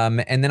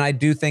 And then I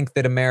do think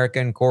that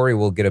America and Corey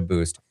will get a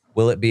boost.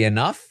 Will it be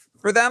enough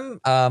for them?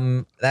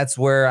 That's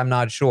where I'm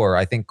not sure.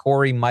 I think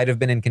Corey might have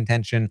been in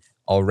contention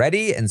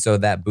already, and so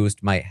that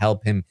boost might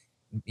help him,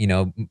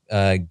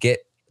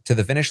 get to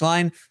the finish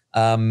line.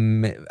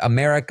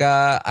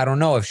 America, I don't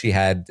know if she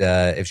had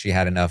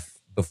enough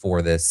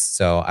before this,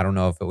 so I don't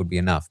know if it would be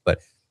enough. But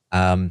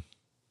I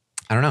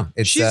don't know.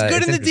 She's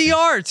good in the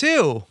DR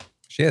too.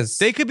 She is.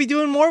 They could be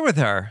doing more with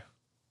her.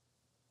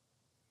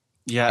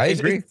 Yeah, I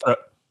agree.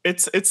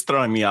 It's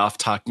throwing me off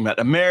talking about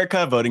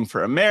America, voting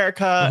for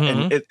America,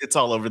 and it's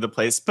all over the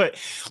place. But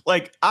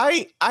like,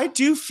 I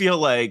do feel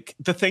like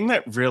the thing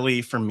that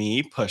really, for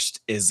me,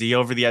 pushed Izzy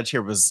over the edge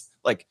here was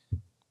like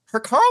her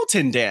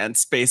Carlton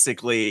dance,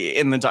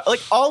 basically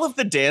like all of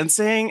the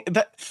dancing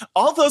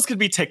all those could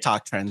be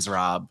TikTok trends,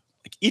 Rob.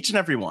 Like each and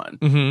every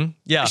one.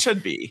 Yeah. It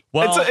should be.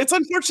 Well, it's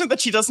unfortunate that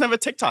she doesn't have a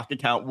TikTok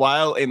account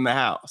while in the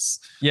house.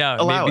 Yeah,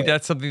 maybe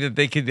that's something that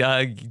they could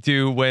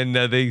do when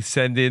they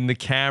send in the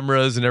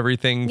cameras and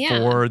everything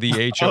for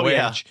the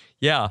HOH.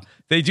 Yeah,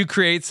 they do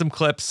create some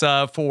clips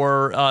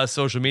for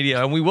social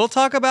media. And we will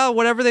talk about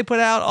whatever they put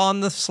out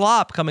on the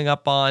slop coming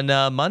up on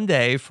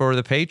Monday for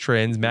the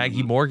patrons.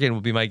 Maggie Morgan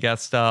will be my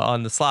guest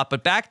on the slop.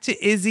 But back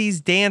to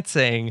Izzy's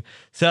dancing.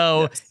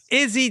 So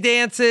Izzy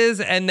dances,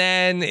 and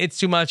then it's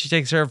too much. She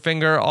takes her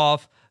finger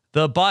off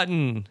the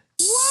button.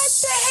 What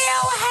the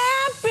hell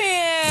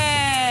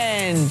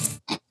happened?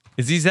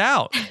 Izzy's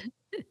out.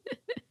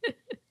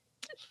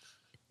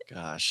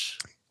 Gosh.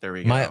 There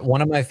we go.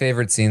 One of my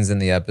favorite scenes in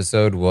the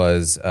episode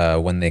was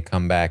when they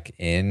come back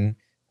in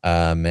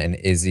and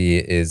Izzy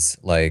is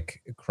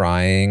like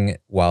crying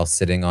while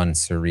sitting on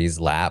Cerie's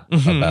lap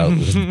about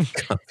losing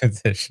the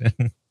competition.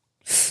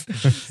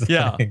 It's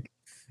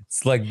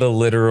like the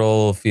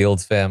literal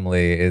Fields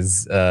family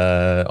is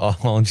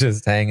all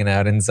just hanging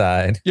out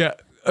inside. Yeah.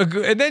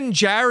 And then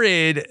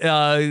Jared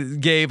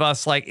gave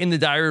us like in the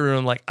diary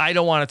room, like, I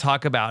don't want to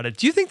talk about it.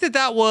 Do you think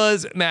that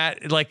was,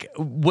 Matt, like,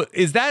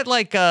 is that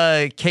like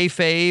a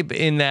kayfabe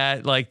in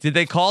that, like, did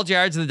they call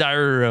Jared to the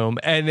diary room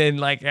and then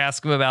like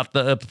ask him about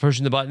the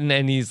pushing the button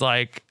and he's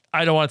like,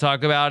 I don't want to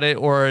talk about it?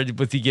 Or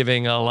was he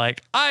giving a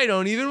like, I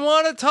don't even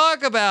want to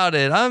talk about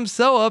it, I'm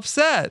so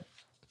upset?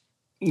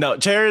 No,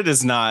 Jared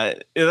is not.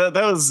 That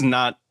was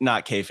not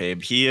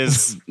kayfabe. He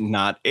is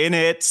not in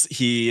it.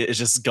 He is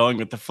just going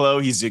with the flow.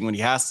 He's doing what he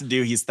has to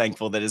do. He's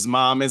thankful that his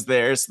mom is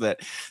there so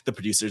that the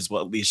producers will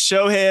at least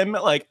show him.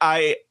 Like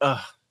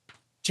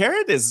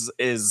Jared is.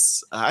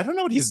 I don't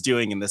know what he's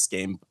doing in this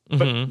game,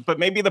 but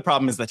maybe the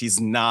problem is that he's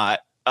not.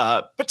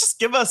 But just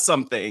give us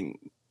something.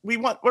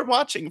 We're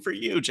watching for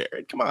you,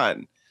 Jared. Come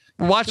on,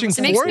 we're watching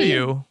for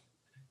you.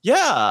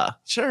 Yeah,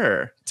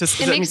 sure. To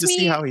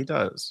see how he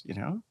does. You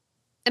know.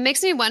 It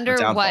makes me wonder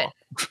what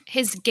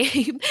his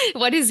game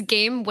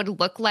would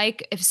look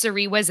like if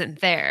Cirie wasn't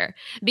there,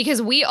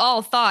 because we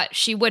all thought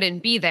she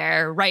wouldn't be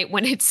there right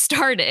when it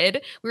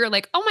started. We were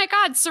like, oh my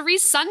God,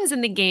 Cirie's son's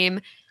in the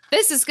game.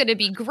 This is going to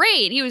be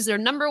great. He was their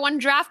number one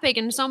draft pick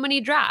in so many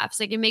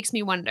drafts. Like, it makes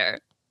me wonder.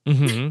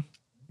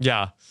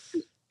 Yeah.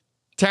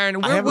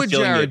 Taryn, where would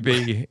Jared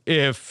be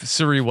if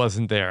Cirie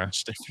wasn't there?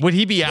 Would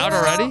he be out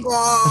already?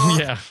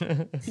 Yeah.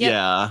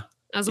 Yeah.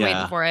 I was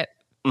waiting for it.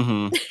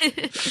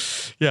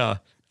 Yeah.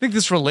 I think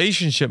this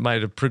relationship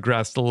might have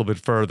progressed a little bit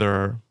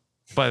further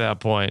by that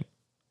point.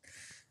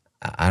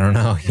 I don't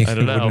know. I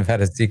don't know. Wouldn't have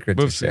had a secret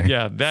to share.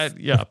 Yeah.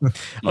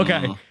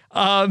 Okay.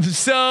 All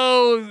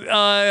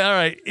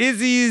right.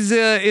 Izzy's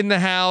in the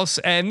house.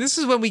 And this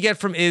is when we get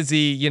from Izzy,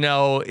 you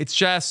know, it's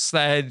just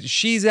that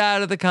she's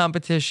out of the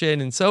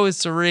competition. And so is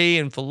Cirie.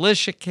 And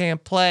Felicia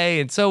can't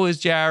play. And so is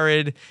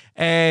Jared.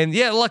 And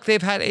yeah, look,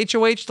 they've had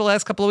HOH the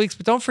last couple of weeks.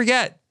 But don't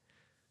forget,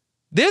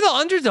 they're the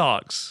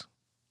underdogs.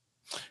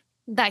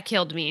 That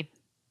killed me.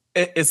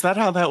 Is that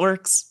how that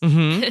works?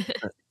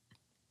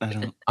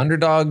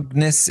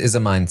 Underdogness is a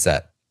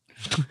mindset.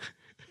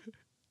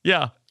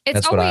 Yeah.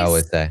 That's what I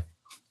always say.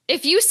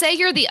 If you say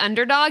you're the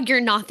underdog,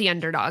 you're not the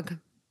underdog.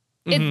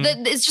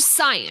 It's just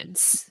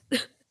science.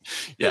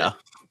 Yeah.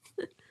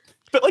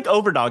 But like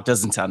overdog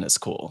doesn't sound as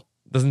cool.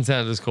 Doesn't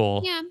sound as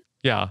cool. Yeah.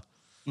 Yeah.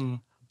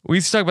 We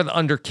used to talk about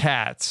the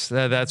undercats.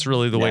 That's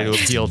really the way to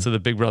appeal to the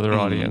Big Brother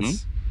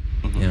audience.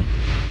 Yeah.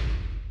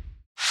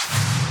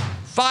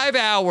 5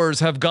 hours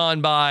have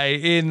gone by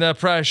in the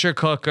pressure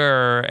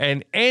cooker,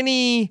 and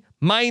any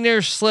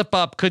minor slip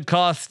up could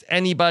cost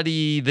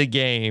anybody the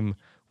game.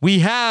 We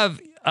have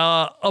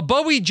a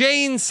Bowie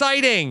Jane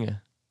sighting.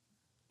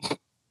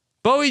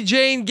 Bowie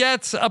Jane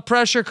gets a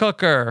pressure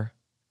cooker.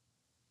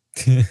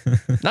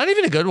 Not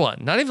even a good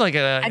one. Not even like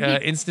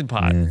an Instant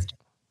Pot. Yeah.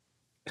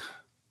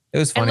 It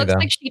was funny, it looks though.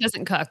 like she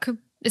doesn't cook.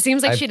 It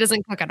seems like she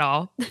doesn't cook at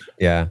all.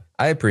 Yeah,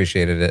 I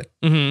appreciated it.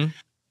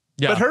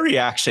 Yeah. But her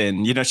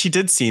reaction, you know, she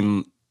did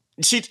seem,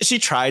 she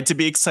tried to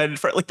be excited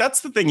for it. Like, that's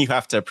the thing you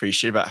have to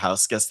appreciate about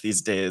house guests these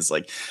days,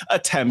 like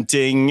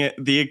attempting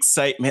the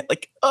excitement,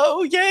 like,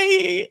 oh,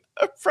 yay,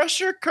 a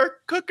pressure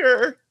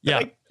cooker. Yeah.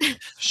 Like,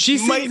 she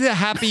seemed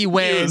happy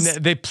when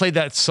they played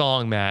that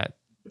song, Matt.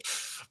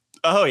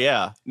 Oh,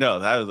 yeah. No,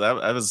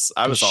 I was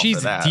all she's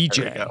for that. a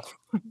DJ.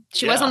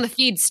 She was on the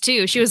feeds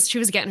too. She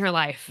was getting her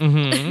life.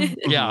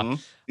 Yeah.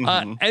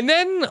 And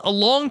then a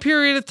long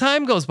period of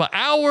time goes by.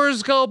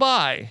 Hours go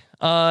by.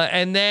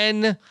 And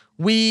then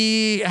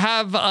we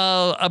have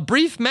a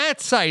brief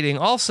Matt sighting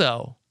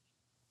also.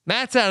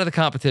 Matt's out of the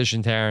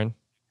competition, Taryn.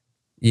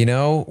 You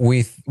know,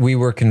 we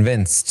were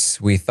convinced.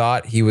 We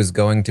thought he was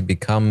going to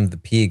become the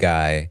P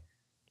guy.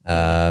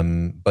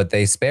 But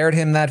they spared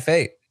him that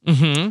fate.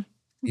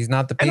 He's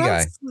not the P guy.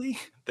 Honestly,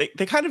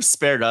 they kind of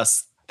spared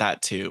us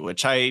that too,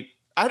 which I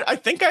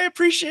think I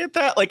appreciate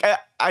that. Like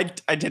I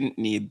didn't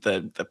need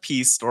the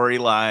P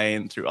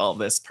storyline through all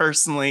this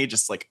personally,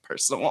 just like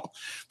personal.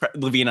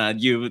 Lavina,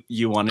 you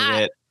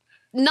wanted it.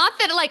 Not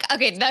that like,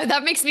 okay,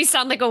 that makes me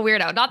sound like a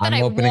weirdo. Not that I'm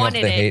I opening up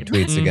wanted the hate it.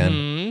 tweets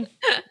again.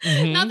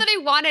 Not that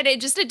I wanted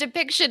it, just a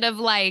depiction of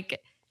like,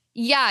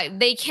 yeah,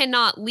 they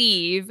cannot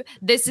leave.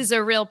 This is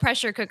a real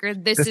pressure cooker.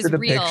 This Just is a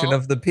depiction real.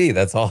 of the pee.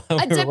 That's all A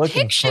we're looking for.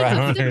 depiction I of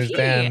don't the pee.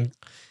 understand.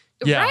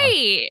 Yeah.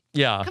 Right.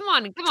 Yeah. Come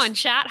on,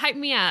 chat. Hype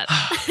me up.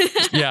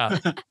 Yeah.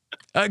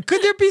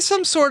 Could there be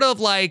some sort of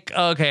like,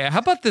 okay, how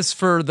about this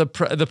for the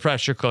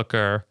pressure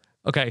cooker?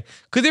 Okay.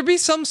 Could there be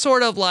some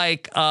sort of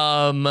like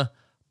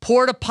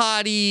porta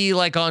potty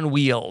like on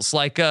wheels?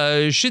 Like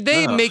should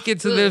they make it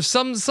to there's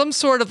some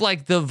sort of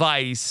like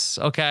device,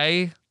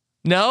 okay?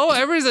 No?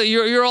 Everybody's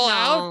you're all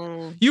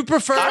out? You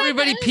prefer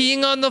everybody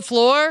peeing on the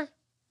floor?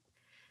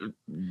 I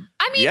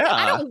mean, Yeah.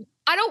 I don't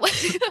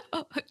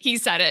he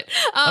said it.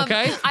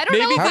 Okay. I don't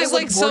Maybe know if there's I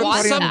like would some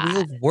want How that. do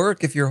wheels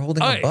work if you're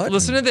holding All a right, button?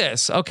 listen to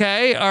this.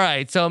 Okay. All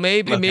right. So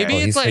maybe Okay. Well,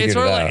 it's he's like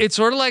figured it's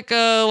sort of like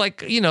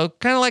you know,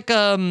 kind of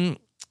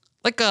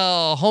like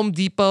a Home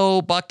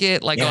Depot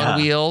bucket, like on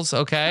wheels,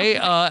 okay?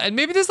 And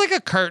maybe there's like a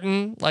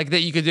curtain, like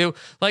that you could do.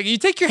 Like you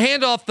take your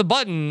hand off the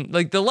button,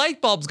 like the light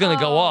bulb's gonna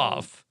go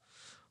off.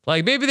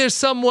 Like maybe there's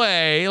some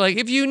way, like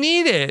if you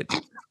need it.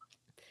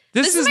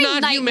 This is my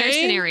not nightmare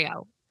humane.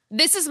 Scenario.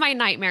 This is my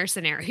nightmare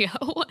scenario.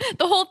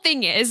 The whole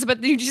thing is,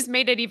 but you just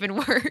made it even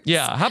worse.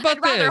 Yeah. How about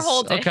I'd rather this?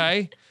 hold it.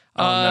 Okay.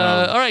 no.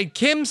 All right.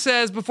 Kim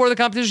says before the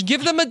competition,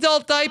 give them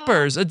adult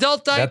diapers.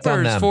 Adult That's on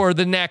diapers them. for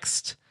the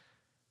next.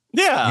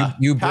 Yeah.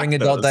 You pack bring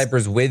adult those.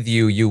 diapers with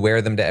you. You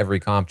wear them to every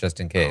comp just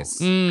in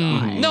case.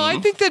 No, I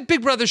think that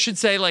Big Brother should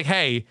say like,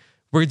 "Hey,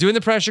 we're doing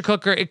the pressure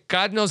cooker.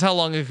 God knows how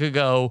long it could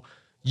go.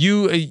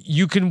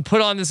 You can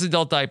put on this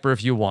adult diaper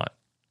if you want."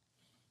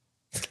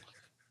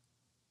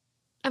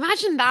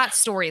 Imagine that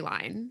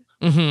storyline.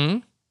 Mm-hmm.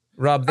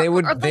 Rob, they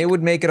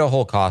would make it a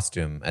whole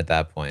costume at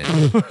that point.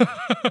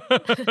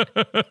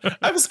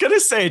 I was gonna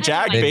say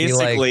Jack They'd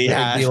basically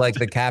it'd be like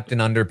the Captain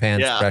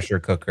Underpants pressure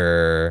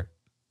cooker.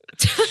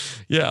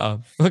 Yeah.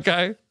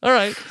 Okay. All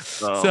right.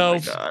 Oh so my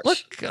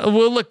gosh.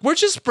 look, we're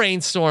just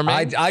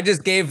brainstorming. I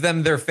just gave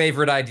them their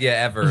favorite idea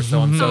ever, so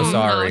I'm so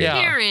sorry. No,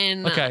 Yeah.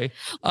 Karen. Okay.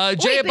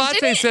 Jay Wait, but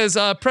Abate says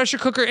pressure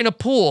cooker in a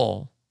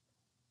pool.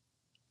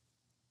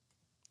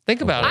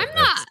 Think about it. I'm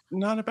not.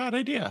 Not a bad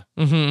idea.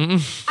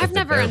 Mm-hmm. I've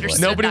never bear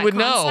understood Nobody that would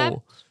concept.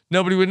 know.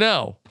 Nobody would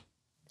know.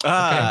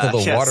 Until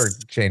the Yes. water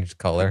changed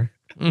color.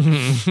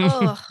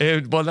 Ugh.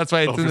 Well, that's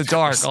why it's in the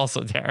dark,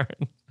 also,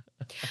 Darren.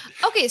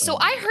 Okay, so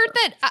I heard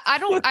that I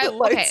don't. I, the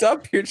lights okay.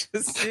 up, you're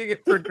just seeing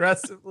it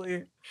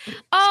progressively.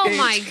 Oh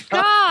my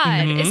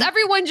God! Mhm. Is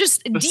everyone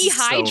just This is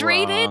so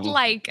dehydrated? wrong.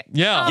 Like,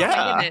 Yeah. oh my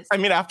Yeah. goodness. I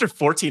mean, after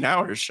 14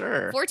 hours,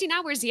 sure. 14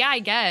 hours, yeah, I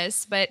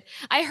guess. But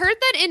I heard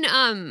that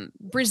in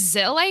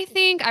Brazil, I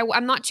think,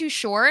 I'm not too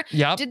sure.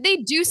 Yep. Did they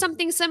do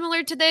something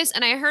similar to this?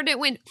 And I heard it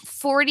went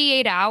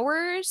 48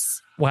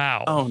 hours.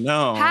 Wow. Oh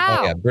no. How?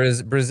 Oh, yeah,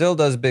 Brazil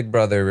does Big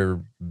Brother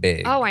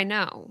big. Oh, I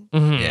know.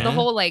 Mhm. Yeah. The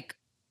whole like,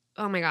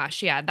 oh my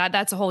gosh, yeah,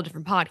 that's a whole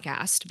different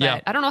podcast. But Yeah.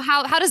 I don't know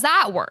how does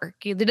that work?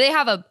 Do they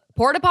have a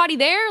porta potty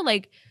there?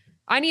 Like,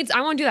 I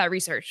want to do that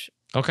research.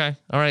 Okay.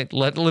 All right.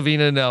 Let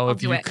Lavina know I'll if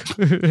do you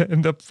it.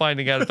 end up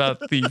finding out about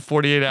the My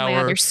 48-hour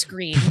other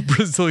screen.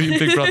 Brazilian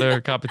Big Brother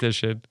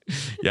competition.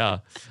 Yeah.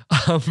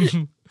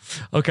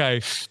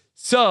 Okay.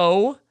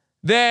 So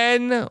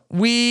then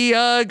we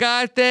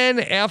got then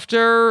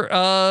after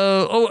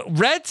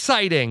Red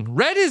sighting.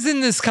 Red is in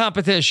this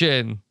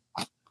competition.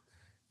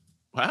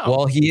 Wow.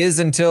 Well, he is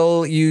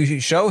until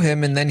you show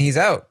him, and then he's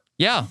out.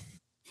 Yeah.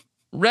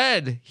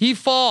 Red, he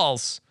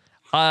falls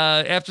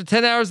after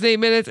 10 hours and 8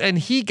 minutes, and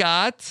he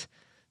got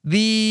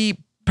the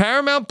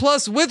Paramount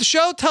Plus with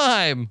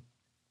Showtime.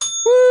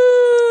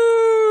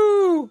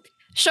 Woo!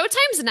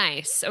 Showtime's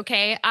nice,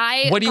 okay?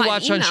 What do you got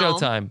watch an on email.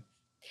 Showtime?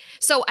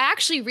 So I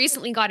actually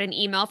recently got an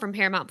email from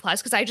Paramount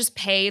Plus because I just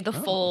pay the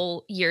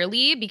full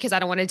yearly because I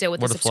don't want to deal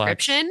with the What a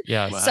flex. subscription.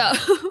 Yeah. So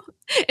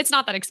it's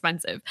not that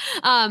expensive.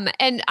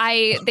 And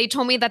they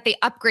told me that they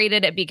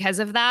upgraded it because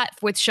of that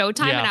with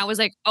Showtime. Yeah. And I was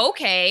like,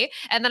 okay.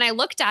 And then I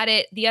looked at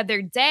it the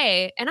other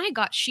day and I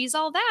got She's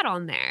All That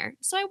on there.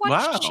 So I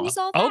watched Wow. She's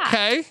All That.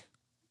 Okay.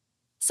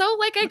 So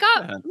like I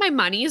got my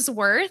money's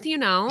worth, you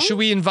know. Should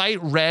we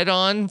invite Red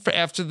on for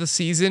after the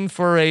season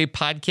for a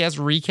podcast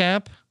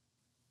recap?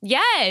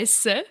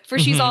 Yes. For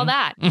She's All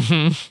That.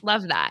 Mm-hmm.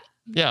 Love that.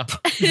 Yeah.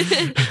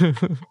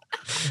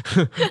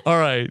 All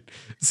right.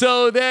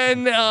 So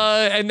then,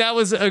 and that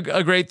was a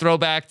great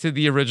throwback to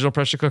the original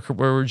pressure cooker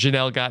where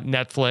Janelle got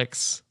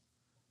Netflix.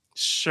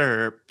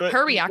 Sure. But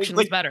Her reaction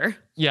was better.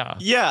 Yeah.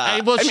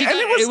 Yeah. Well, I she mean, and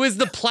got, it was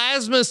the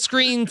plasma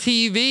screen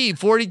TV,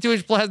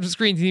 42-inch plasma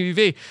screen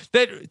TV.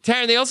 That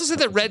Taryn, they also said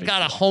that Red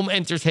got a home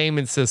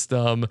entertainment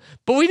system,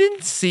 but we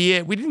didn't see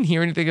it. We didn't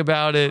hear anything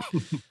about it.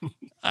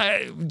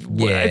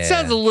 It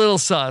sounds a little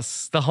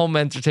sus, the home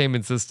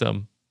entertainment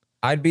system.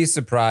 I'd be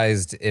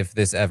surprised if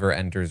this ever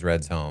enters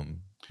Red's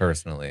home,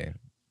 personally.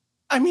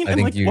 I mean, I and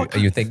think like,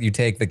 you think you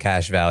take the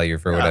cash value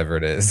for whatever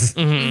it is.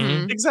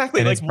 Mm-hmm. exactly.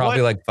 And Like, it's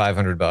probably like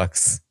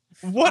 $500.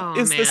 what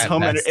is this man.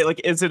 home? That's-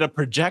 Like, is it a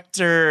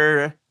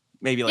projector?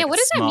 Maybe like Yeah, what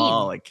a does that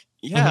small, mean? like,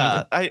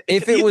 yeah.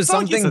 If it you was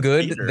thought he's something a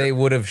good, theater. they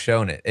would have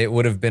shown it. It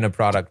would have been a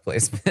product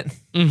placement.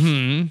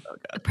 Mm-hmm.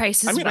 The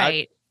price is I mean,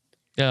 right.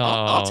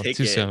 I'll take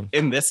too it. Soon.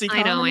 In this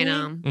economy. I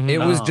know. Mhm. It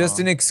was just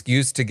an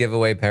excuse to give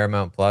away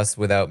Paramount Plus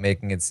without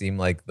making it seem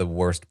like the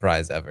worst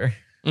prize ever.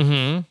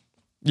 Mm-hmm.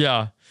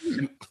 Yeah.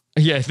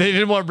 Yeah, they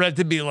didn't want Brett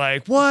to be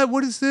like, what?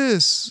 What is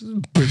this?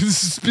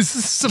 This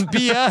is some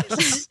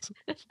BS.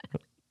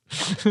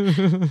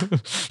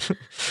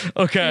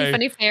 Okay. It'd be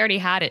funny if they already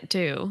had it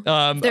too.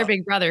 They're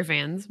Big Brother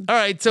fans. All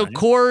right, so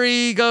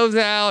Corey goes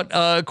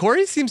out.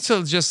 Corey seems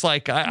to just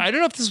like, I don't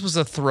know if this was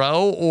a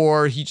throw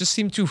or he just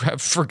seemed to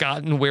have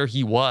forgotten where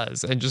he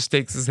was and just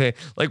takes his hand,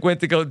 like went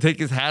to go take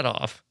his hat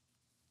off.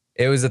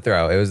 It was a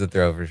throw. It was a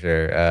throw for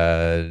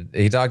sure.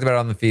 He talked about it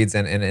on the feeds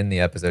and in the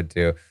episode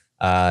too.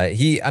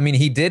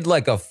 He did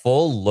like a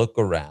full look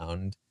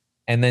around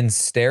and then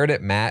stared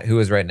at Matt, who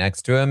was right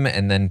next to him,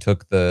 and then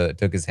took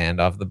his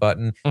hand off the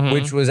button,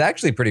 which was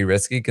actually pretty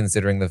risky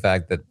considering the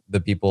fact that the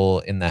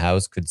people in the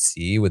house could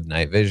see with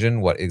night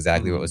vision what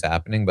was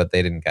happening, but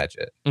they didn't catch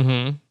it.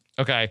 Mm-hmm.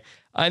 Okay.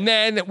 And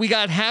then we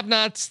got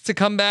Have-Nots to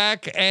come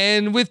back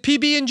and with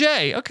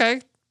PB&J.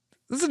 Okay.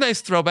 This is a nice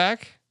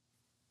throwback.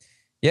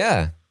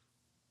 Yeah.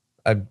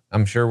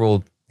 I'm sure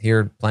we'll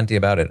hear plenty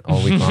about it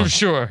all week long.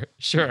 Sure.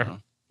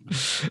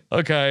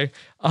 Okay.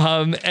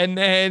 And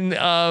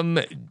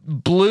then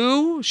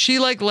Blue, she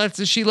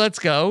lets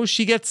go.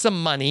 She gets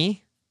some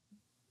money.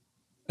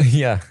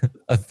 Yeah.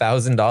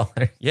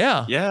 $1,000.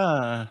 Yeah.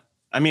 Yeah.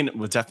 I mean, it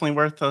was definitely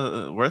worth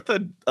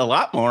a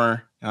lot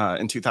more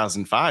in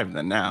 2005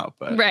 than now.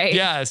 But Right.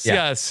 Yes. Do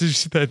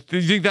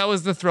you think that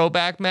was the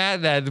throwback,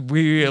 Matt? That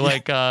we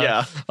like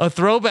a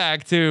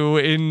throwback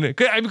to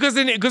because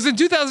in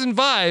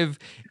 2005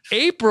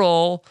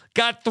 April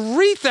got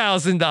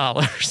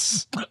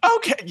 $3,000.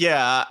 Okay,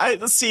 yeah.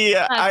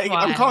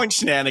 I'm calling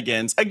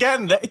shenanigans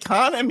again. The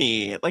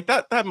economy, like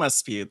that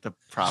must be the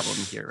problem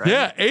here, right?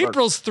 Yeah,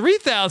 April's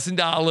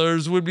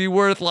 $3,000 would be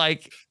worth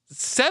like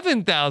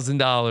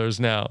 $7,000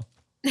 now.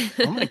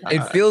 Oh my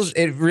God.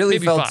 It really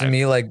Maybe felt 5. to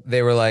me like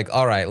they were like,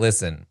 all right,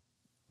 listen,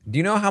 do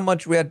you know how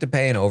much we had to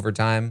pay in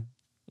overtime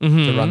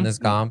to run this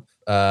comp?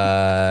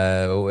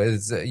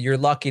 You're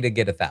lucky to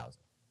get 1,000.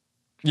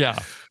 Yeah.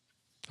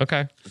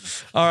 Okay.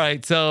 All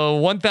right. So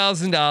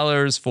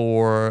 $1,000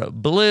 for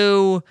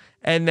Blue.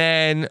 And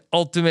then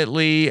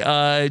ultimately,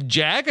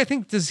 Jag, I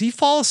think, does he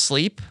fall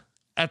asleep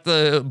at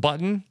the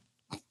button?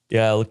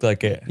 Yeah, it looked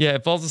like it. Yeah,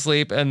 it falls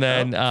asleep. And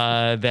then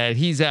that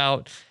he's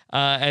out.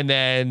 And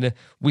then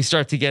we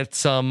start to get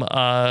some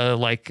we're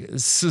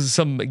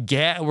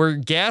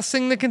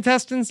gassing the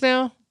contestants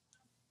now.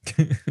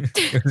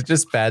 It was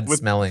just bad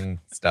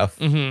smelling stuff.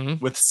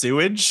 Mm-hmm. With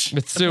sewage.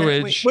 Which,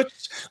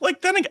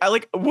 like, then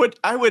I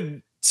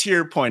would, to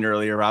your point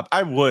earlier, Rob,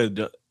 I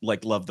would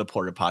like love the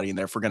porta potty in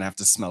there if we're gonna have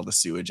to smell the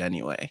sewage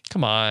anyway.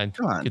 Come on.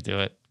 You could do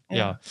it.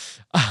 Yeah.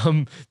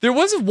 There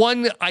was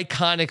one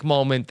iconic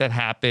moment that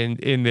happened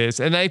in this,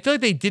 and I feel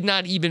like they did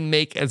not even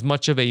make as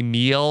much of a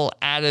meal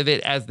out of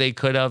it as they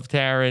could have,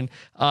 Taryn.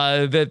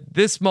 That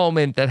this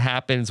moment that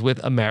happens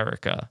with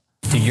America.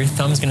 Dude, your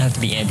thumb's gonna have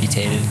to be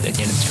amputated at the end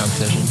of this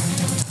competition.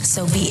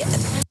 So be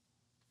it.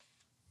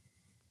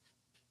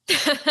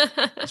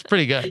 It's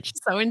pretty good.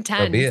 So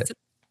intense. So be it.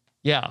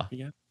 Yeah.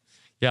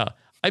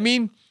 I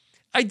mean,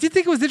 I did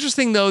think it was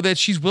interesting, though, that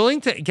she's willing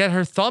to get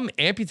her thumb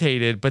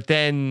amputated, but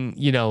then,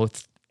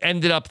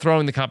 ended up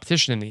throwing the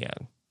competition in the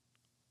end.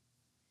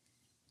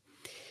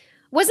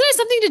 Wasn't it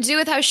something to do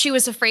with how she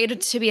was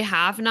afraid to be a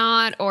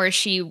have-not, or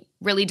she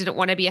really didn't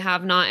want to be a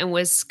have-not and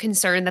was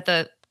concerned that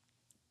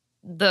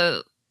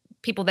the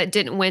people that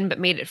didn't win but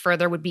made it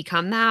further would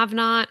become the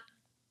have-not?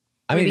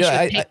 I mean,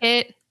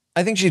 I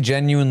think she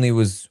genuinely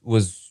was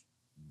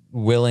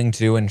willing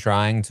to and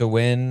trying to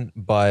win,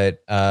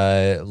 but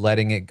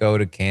letting it go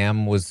to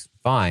Cam was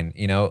fine.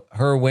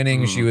 Her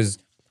winning, she was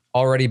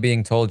already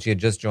being told she had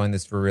just joined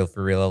this For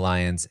Real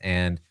Alliance,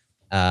 and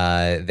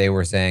they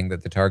were saying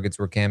that the targets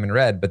were Cam and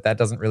Red, but that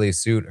doesn't really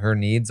suit her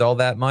needs all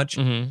that much.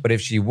 But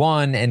if she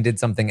won and did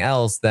something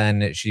else,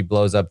 then she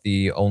blows up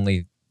the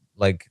only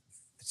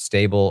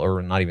stable,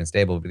 or not even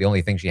stable, but the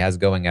only thing she has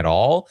going at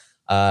all.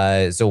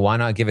 So why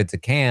not give it to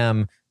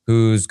Cam,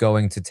 who's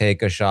going to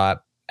take a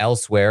shot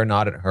elsewhere,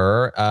 not at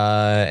her,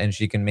 and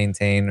she can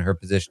maintain her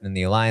position in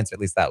the alliance. At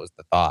least that was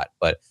the thought,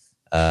 but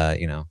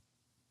didn't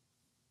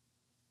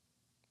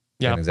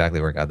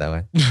exactly work out that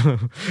way.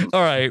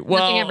 All right,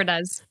 well, nothing ever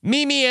does.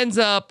 Mimi ends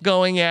up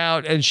going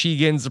out, and she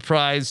gets the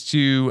prize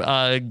to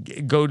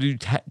go to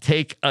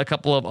take a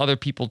couple of other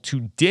people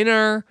to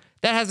dinner.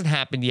 That hasn't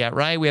happened yet,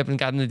 right? We haven't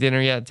gotten to dinner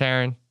yet,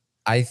 Taryn.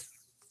 I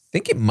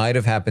think it might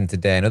have happened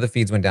today. I know the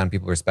feeds went down.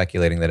 People were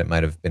speculating that it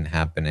might have been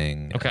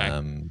happening. Okay.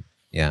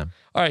 Yeah.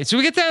 All right, so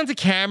we get down to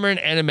Cameron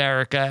and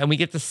America, and we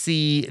get to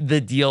see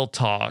the deal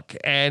talk.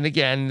 And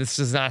again, this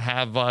does not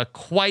have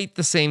quite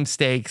the same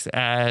stakes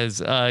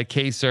as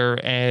Kaser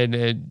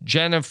and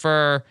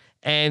Jennifer.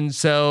 And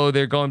so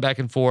they're going back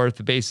and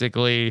forth,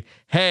 basically,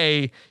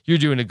 hey, you're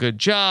doing a good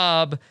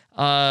job,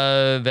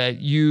 that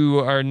you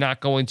are not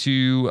going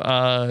to,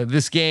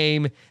 this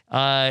game,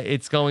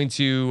 it's going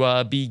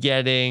to be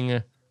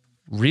getting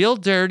real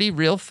dirty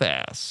real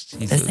fast.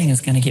 This thing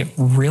is going to get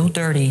real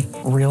dirty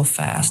real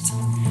fast.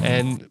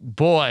 And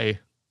boy,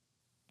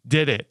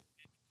 did it.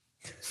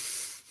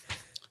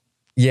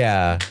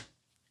 Yeah.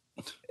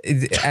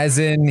 As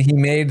in, he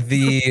made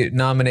the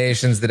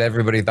nominations that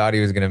everybody thought he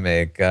was going to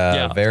make.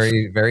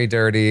 Very, very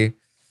dirty.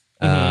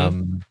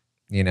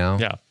 You know?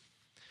 Yeah.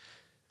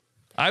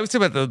 I was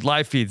talking about the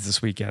live feeds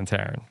this weekend,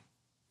 Taryn.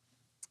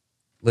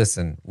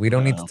 Listen, we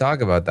don't need to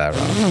talk about that,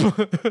 Rob.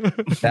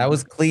 That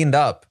was cleaned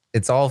up.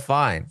 It's all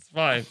fine. It's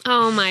fine.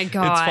 Oh my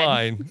God. It's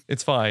fine.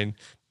 It's fine.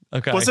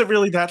 Okay. Was it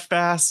really that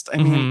fast? I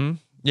mean,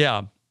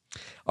 yeah.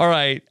 All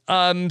right.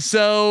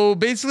 So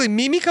basically,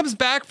 Mimi comes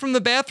back from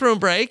the bathroom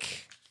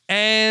break,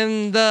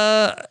 and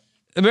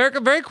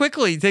America very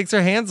quickly takes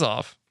her hands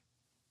off.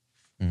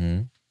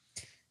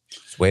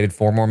 Just waited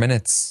 4 more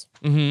minutes.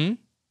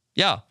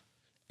 Yeah.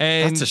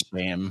 And that's a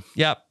shame.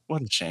 Yep.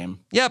 What a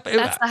shame. Yep.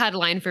 That's the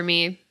headline for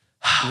me.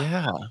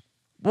 Yeah.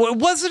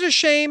 Was it a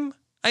shame?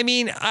 I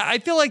mean, I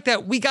feel like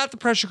that we got the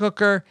pressure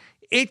cooker.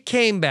 It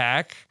came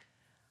back.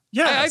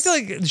 Yeah. I feel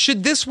like,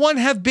 should this one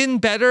have been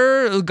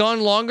better,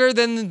 gone longer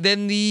than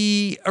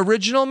the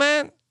original,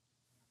 Matt?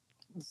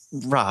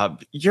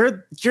 Rob,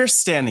 you're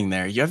standing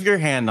there. You have your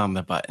hand on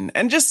the button,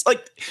 and just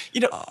like,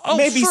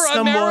 maybe for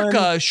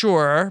America,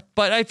 sure,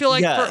 but I feel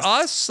like Yes. for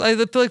us, I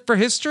feel like for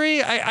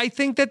history, I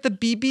think that the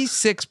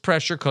BB6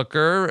 pressure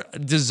cooker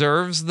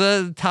deserves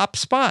the top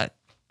spot.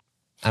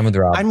 I'm with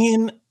Rob. I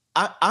mean,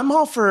 I'm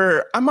all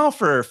for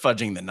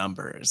fudging the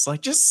numbers.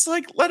 Like, just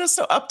like let us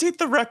know, update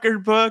the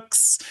record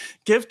books,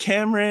 give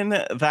Cameron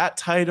that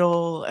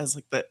title as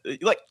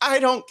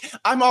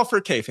I'm all for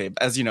kayfabe,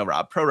 as you know,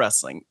 Rob, pro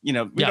wrestling. We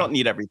don't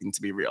need everything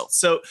to be real.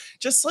 So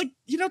just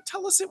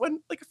tell us it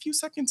went like a few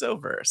seconds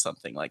over or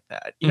something like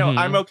that.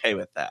 I'm okay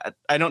with that.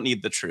 I don't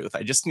need the truth.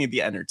 I just need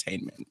the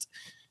entertainment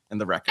and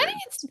the record. I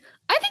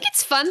think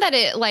it's fun that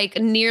it like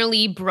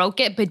nearly broke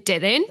it but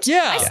didn't.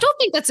 Yeah. I still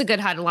think that's a good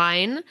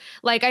headline.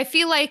 Like, I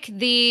feel like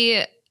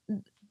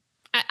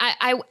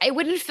I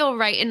wouldn't feel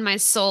right in my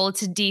soul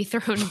to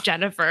dethrone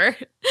Jennifer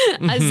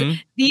as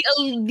the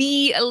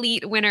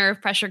elite winner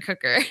of pressure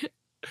cooker.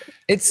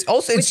 It's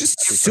just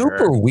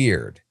super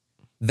weird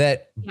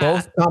that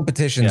both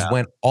competitions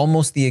went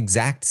almost the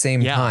exact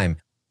same time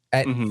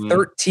at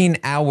 13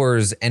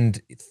 hours and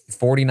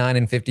 49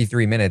 and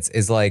 53 minutes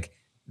is like,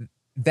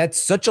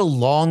 that's such a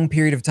long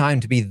period of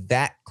time to be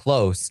that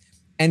close.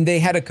 And they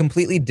had a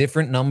completely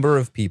different number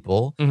of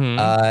people.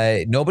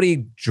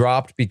 Nobody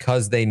dropped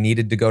because they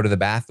needed to go to the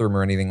bathroom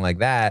or anything like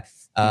that.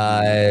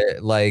 They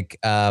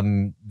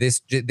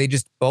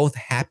just both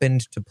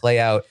happened to play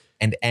out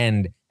and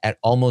end at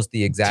almost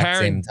the exact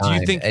same time. Do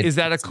you think, is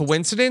that a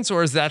coincidence,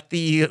 or is that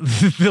the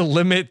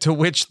limit to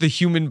which the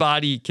human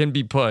body can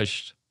be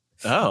pushed?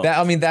 Oh,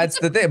 that's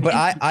the thing. But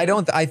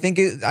I think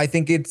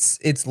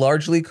it's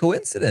largely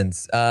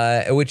coincidence,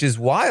 which is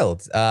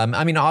wild.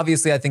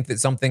 Obviously, I think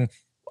that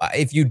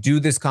if you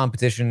do this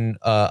competition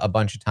a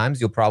bunch of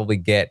times, you'll probably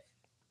get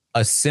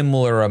a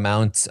similar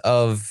amount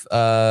of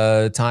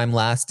time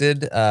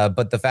lasted.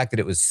 But the fact that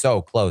it was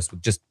so close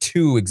with just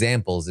 2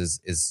 examples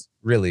is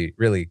really,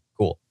 really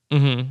cool.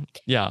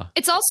 Yeah.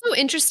 It's also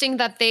interesting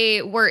that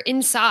they were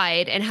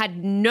inside and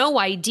had no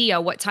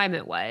idea what time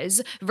it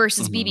was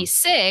versus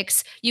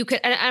BB6.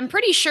 And I'm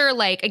pretty sure,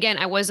 like, again,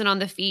 I wasn't on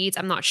the feeds.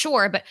 I'm not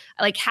sure, but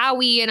like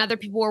Howie and other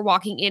people were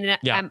walking in. And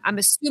I'm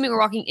assuming we're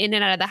walking in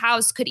and out of the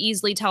house, could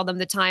easily tell them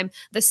the time.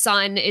 The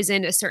sun is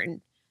in a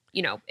certain,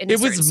 in a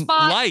certain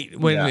spot. Light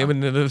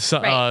when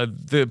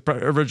the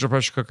original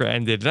pressure cooker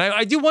ended. And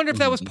I do wonder if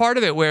that was part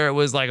of it, where it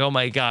was like, oh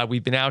my God,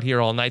 we've been out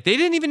here all night. They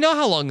didn't even know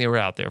how long they were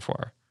out there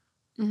for.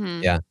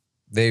 Yeah,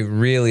 they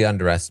really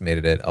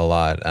underestimated it a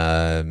lot.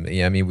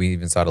 We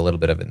even saw it a little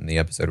bit of it in the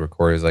episode where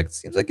Corey was like, it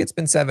seems like it's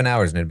been 7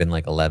 hours and it had been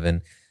like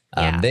 11.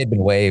 They'd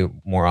been way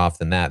more off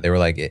than that. They were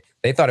like,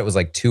 they thought it was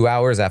like 2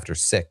 hours after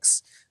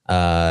 6.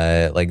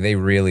 They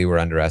really were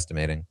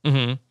underestimating.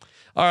 All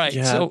right.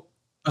 Yeah. So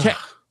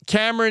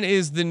Cameron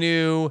is the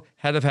new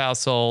head of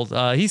household.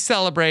 He's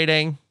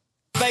celebrating.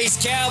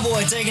 Space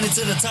cowboy taking it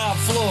to the top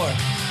floor.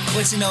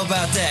 What you know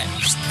about that?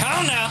 I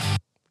don't know.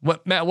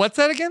 What, Matt, what's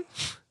that again?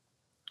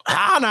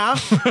 I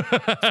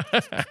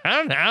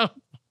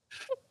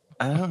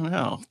don't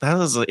know. That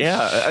was, look,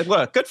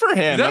 good for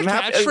him. Is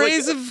that a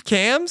catchphrase of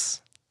Cam's?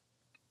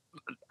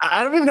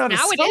 I don't even know how to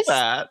spell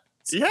that.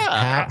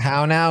 Yeah.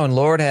 How now and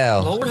Lord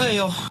Hell. Lord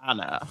Hell. How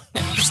now.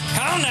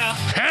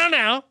 How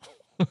now.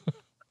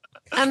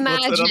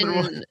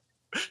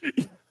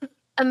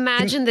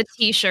 Imagine the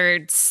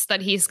t-shirts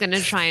that he's going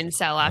to try and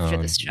sell after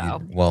this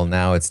show. Well,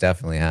 now it's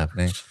definitely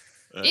happening.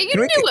 You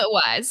knew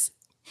it was.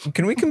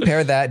 Can we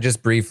compare that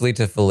just briefly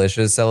to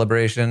Felicia's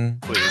celebration?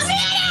 Please.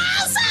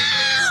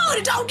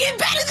 It don't get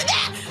better than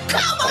that.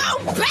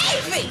 Come on,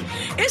 baby.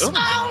 It's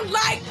on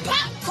like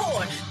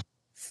popcorn.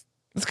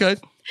 That's good.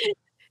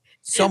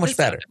 So much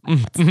better.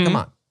 Come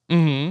on.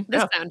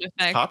 The sound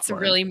effects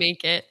really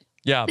make it.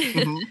 Yeah.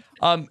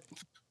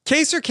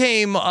 Kaser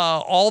came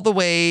all the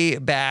way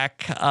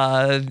back.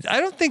 I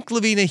don't think,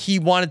 Lavina, he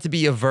wanted to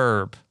be a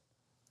verb.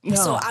 No.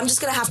 So I'm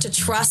just going to have to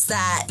trust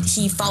that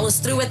he follows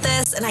through with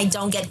this and I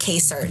don't get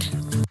casered.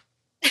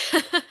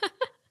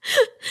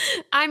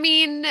 I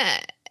mean,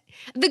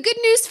 the good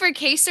news for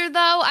Kaser,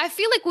 though, I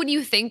feel like when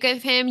you think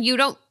of him, you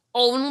don't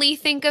only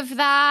think of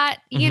that,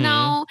 you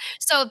know?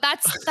 So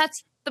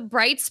that's the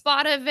bright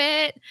spot of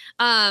it.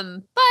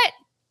 But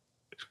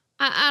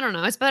I don't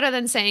know. It's better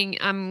than saying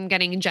I'm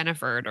getting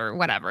Jennifer'd or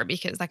whatever,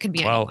 because that could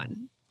be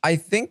anyone. I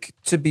think,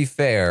 to be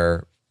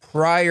fair,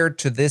 prior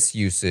to this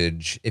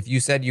usage, if you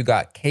said you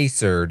got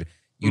Kasered,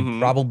 you'd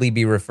probably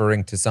be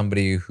referring to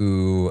somebody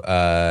who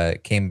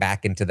came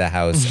back into the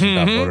house and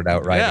got voted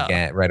out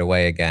right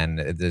away again.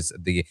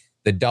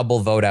 The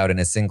double vote out in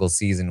a single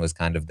season was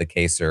kind of the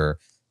Kaser.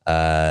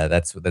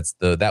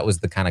 That was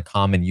the kind of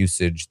common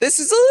usage. This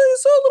is a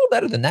little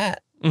better than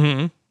that.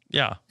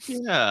 Yeah.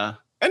 Yeah.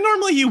 And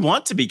normally you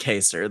want to be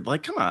Kasered.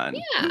 Like, come on.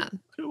 Yeah.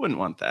 Who wouldn't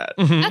want that?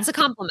 That's a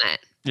compliment.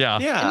 Yeah.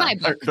 Yeah. In my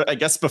book. But I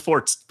guess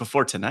before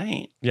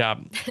tonight. Yeah.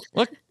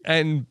 Look,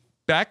 and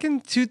back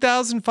in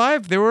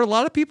 2005, there were a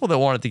lot of people that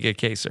wanted to get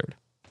Kasered.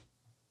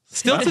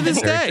 Still to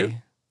this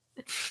day.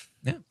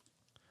 Yeah.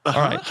 All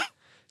right.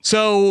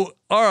 So,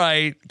 all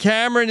right,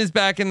 Cameron is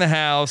back in the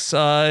house.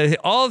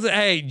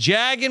 Hey,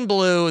 Jag and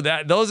Blue,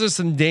 those are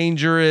some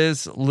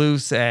dangerous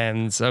loose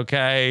ends,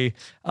 okay?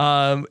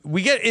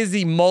 We get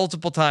Izzy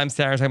multiple times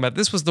talking about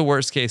this was the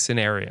worst case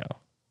scenario.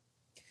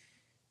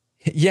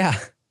 Yeah,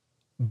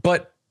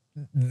 but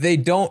they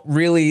don't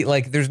really,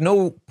 like, there's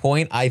no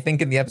point, I think,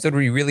 in the episode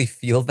where you really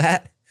feel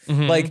that.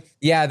 Like,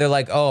 yeah, they're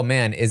like, oh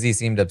man, Izzy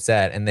seemed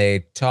upset, and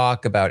they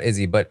talk about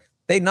Izzy, but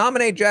they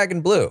nominate Jag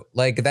and Blue.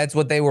 Like, that's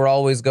what they were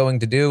always going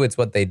to do. It's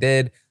what they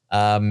did.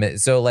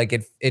 So like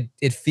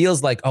it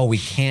feels like, oh, we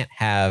can't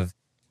have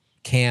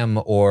Cam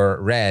or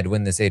Red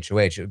win this HOH.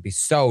 It would be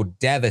so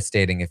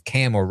devastating if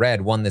Cam or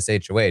Red won this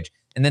HOH.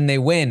 And then they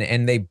win,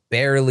 and they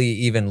barely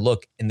even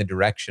look in the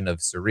direction of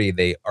Suri.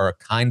 They are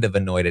kind of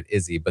annoyed at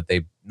Izzy, but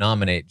they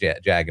nominate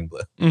Jag and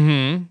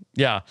Blue.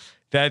 Yeah.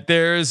 That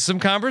there's some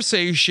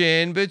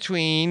conversation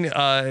between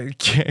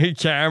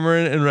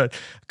Cameron and Red.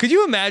 Could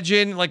you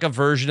imagine like a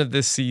version of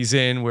this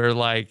season where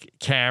like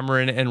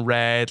Cameron and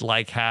Red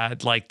like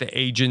had like the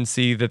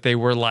agency that they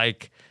were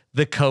like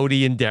the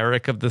Cody and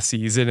Derek of the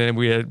season, and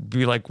we'd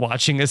be like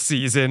watching a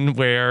season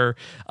where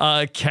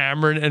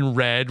Cameron and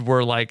Red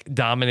were like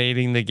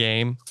dominating the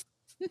game?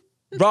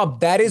 Rob,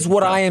 that is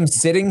what I am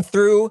sitting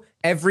through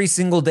every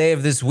single day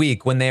of this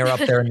week when they are up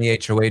there in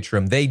the HOH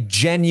room. They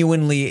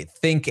genuinely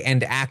think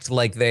and act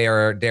like they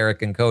are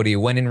Derek and Cody,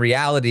 when in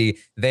reality,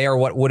 they are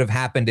what would have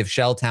happened if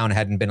Shelltown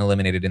hadn't been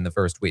eliminated in the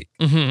first week.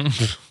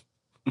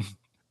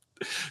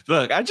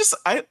 Look, I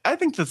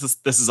think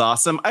this is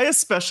awesome. I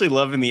especially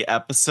love in the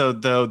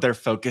episode, though, their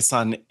focus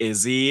on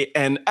Izzy.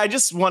 And I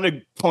just want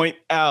to point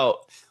out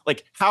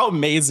like how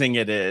amazing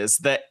it is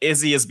that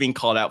Izzy is being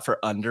called out for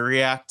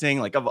underreacting,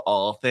 like of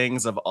all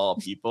things, of all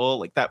people.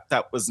 Like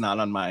that was not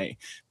on my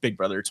Big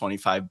Brother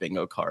 25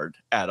 bingo card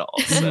at all.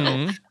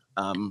 So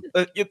and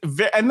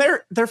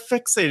they're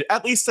fixated,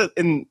 at least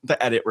in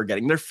the edit we're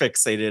getting, they're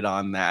fixated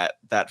on that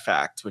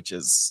fact, which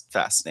is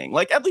fascinating.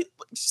 Like, at least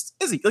just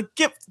Izzy, like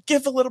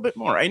give a little bit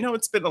more. I know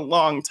it's been a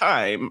long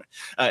time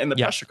in the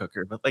pressure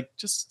cooker, but like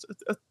just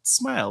a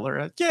smile or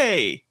a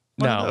yay.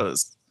 One of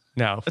those.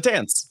 No. A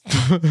dance.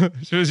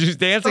 She was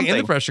dancing in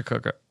the pressure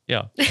cooker.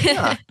 Yeah.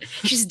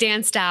 She's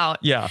danced out.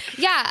 Yeah.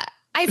 Yeah.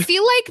 I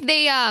feel like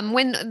they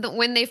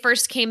when they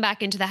first came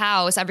back into the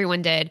house,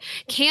 everyone did.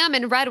 Cam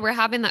and Red were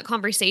having that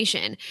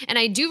conversation, and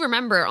I do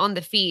remember on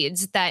the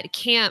feeds that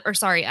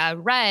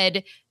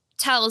Red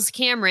tells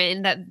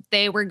Cameron that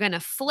they were gonna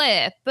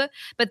flip, but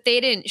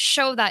they didn't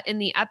show that in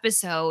the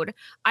episode.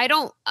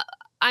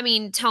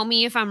 Tell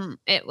me if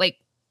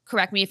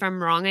correct me if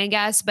I'm wrong, I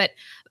guess, but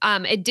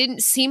it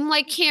didn't seem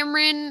like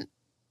Cameron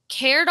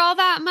cared all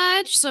that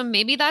much, so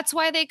maybe that's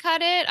why they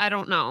cut it. I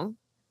don't know.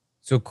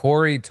 So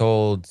Corey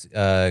told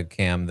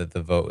Cam that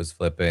the vote was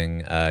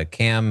flipping.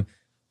 Cam,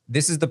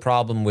 this is the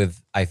problem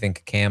with, I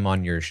think, Cam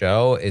on your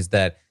show, is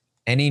that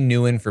any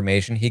new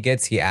information he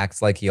gets, he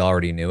acts like he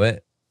already knew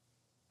it.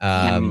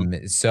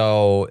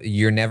 So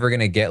you're never going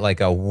to get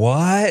like a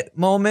what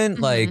moment.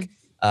 Like,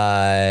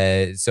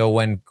 so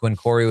when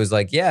Corey was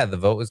like, yeah, the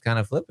vote was kind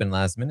of flipping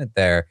last minute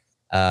there.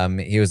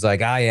 He was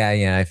like,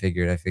 yeah, I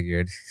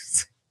figured.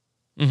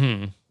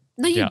 No,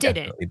 you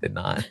didn't. He did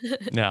not.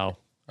 No.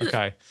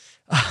 Okay.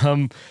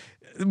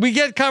 We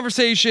get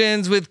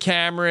conversations with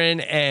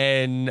Cameron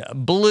and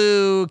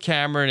Blue,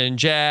 Cameron and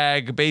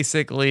Jag,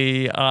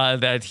 basically,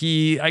 that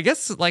he, I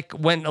guess, like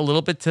went a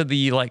little bit to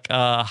the like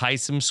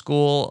Heisem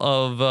school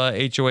of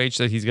HOH,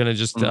 that he's going to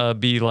just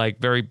be like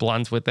very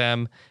blunt with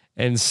them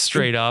and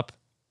straight up.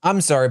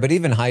 I'm sorry, but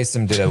even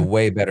Heisem did a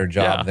way better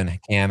job than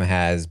Cam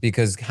has,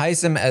 because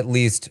Heisem at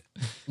least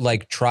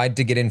like tried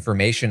to get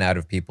information out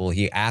of people.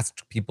 He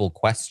asked people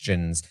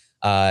questions.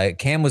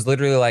 Cam was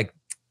literally like,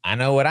 I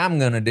know what I'm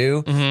going to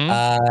do.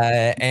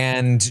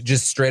 And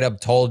just straight up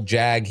told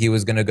Jag he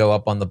was going to go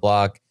up on the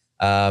block.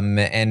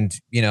 And,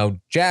 you know,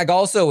 Jag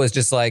also was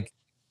just like,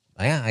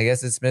 yeah, I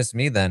guess it's missed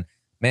me then.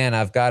 Man,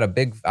 I've got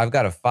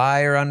a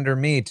fire under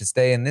me to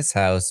stay in this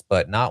house,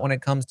 but not when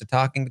it comes to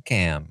talking to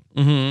Cam.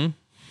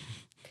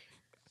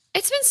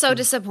 It's been so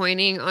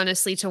disappointing,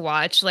 honestly, to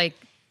watch. Like,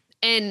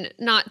 and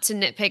not to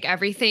nitpick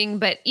everything,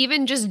 but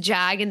even just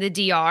Jag in the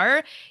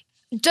DR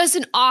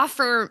doesn't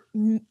offer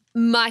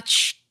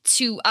much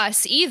to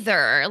us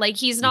either. Like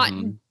he's not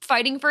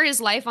fighting for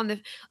his life on the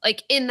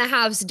in the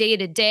house day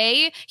to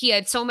day. He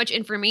had so much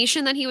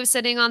information that he was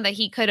sitting on that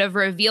he could have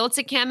revealed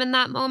to Cam in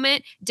that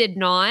moment, did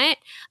not.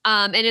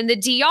 And in the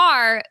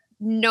DR,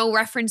 no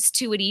reference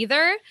to it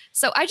either.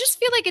 So I just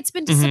feel like it's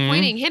been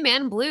disappointing, him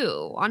and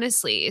Blue,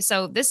 honestly.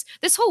 So this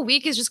whole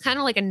week is just kind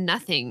of like a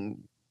nothing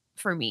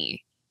for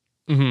me.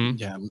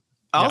 Yeah.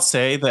 I'll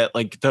say that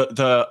like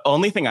the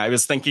only thing I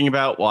was thinking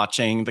about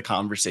watching the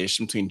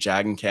conversation between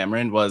Jag and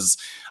Cameron was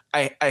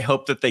I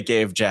hope that they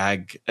gave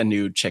Jag a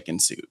new chicken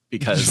suit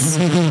because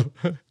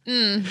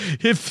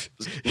if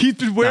he's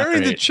been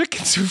wearing the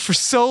chicken suit for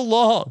so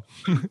long.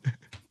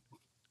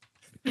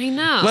 I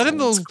know. Let him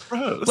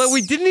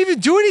we didn't even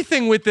do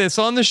anything with this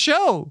on the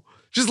show.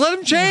 Just let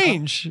him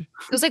change. It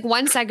was like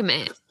one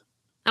segment.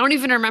 I don't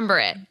even remember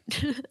it.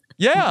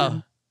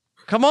 Yeah.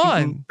 Come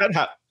on.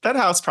 That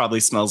house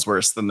probably smells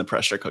worse than the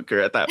pressure cooker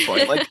at that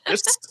point. Like,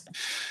 just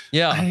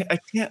I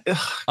can't.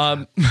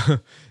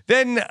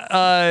 Then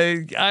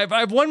I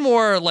have one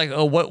more. Like,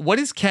 what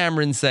is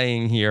Cameron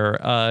saying here?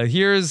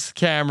 Here's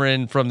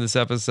Cameron from this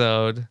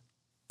episode.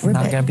 We're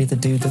not gonna be the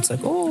dude that's like,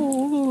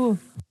 oh.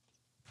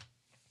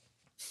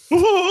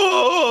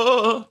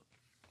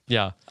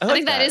 Yeah, I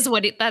think that is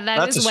what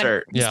That's is what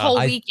shirt. this whole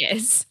week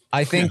is.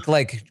 I think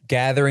like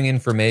gathering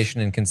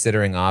information and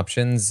considering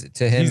options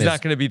to him he's is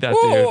not going to be that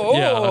dude.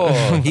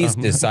 Yeah, he's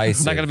decisive.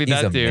 He's not going to be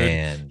He's that a dude.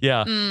 Man.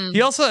 Yeah.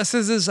 He also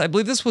says this. I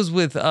believe this was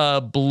with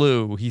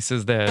Blue. He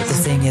says The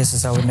this. thing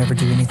is I would never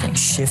do anything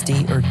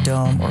shifty or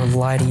dumb or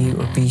lie to you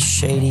or be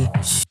shady.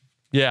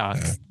 Yeah,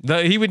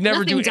 he would never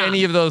Nothing do dumb.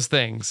 any of those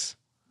things.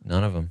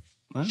 None of them.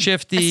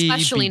 Shifty,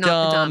 Especially be not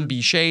the dumb, dumb.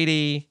 be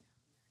shady.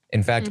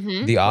 In fact,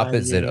 the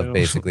opposite of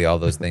basically all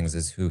those things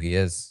is who he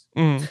is.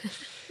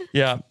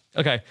 Yeah.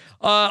 Okay.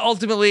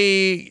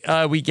 Ultimately,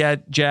 we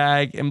get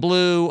Jag and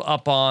Blue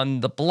up on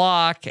the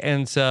block.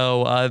 And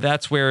so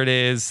that's where it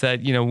is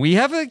that, we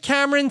have a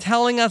Cameron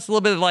telling us a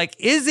little bit like,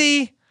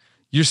 Izzy,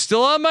 you're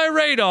still on my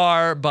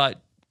radar, but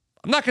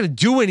I'm not going to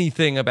do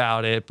anything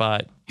about it.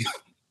 But,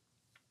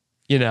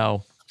 I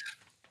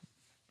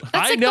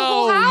like the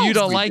whole know you house.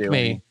 don't like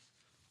me.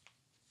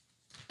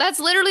 That's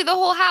literally the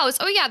whole house.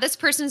 Oh yeah, this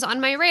person's on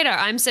my radar.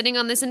 I'm sitting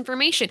on this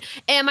information.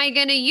 Am I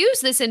going to use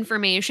this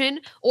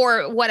information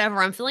or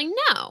whatever I'm feeling?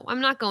 No, I'm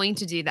not going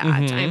to do that.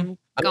 I'm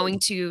going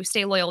to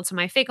stay loyal to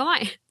my fake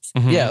alliance.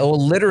 Yeah,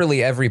 well,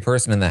 literally every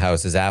person in the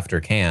house is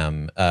after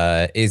Cam.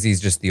 Izzy's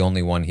just the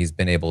only one he's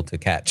been able to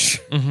catch.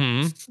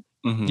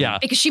 Yeah.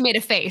 Because she made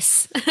a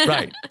face.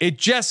 Right. It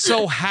just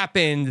so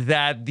happened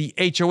that the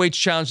HOH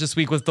challenge this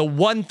week was the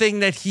one thing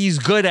that he's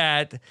good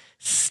at,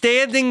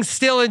 standing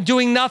still and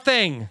doing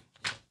nothing.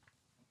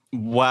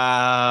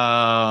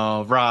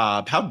 Wow,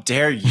 Rob, how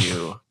dare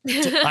you?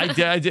 I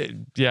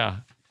did. Yeah,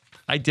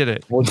 I did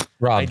it. Well,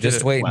 Rob,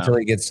 just wait Wow. until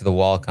he gets to the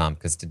wall comp,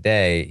 because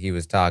today he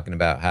was talking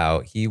about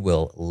how he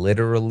will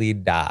literally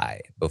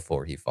die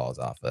before he falls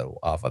off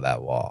of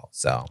that wall.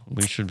 So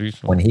We should be.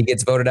 when he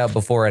gets voted out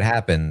before it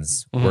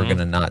happens, we're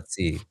gonna not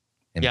see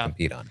him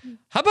compete on.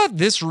 How about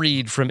this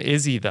read from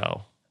Izzy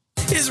though?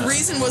 His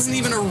reason wasn't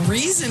even a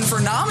reason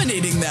for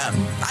nominating them.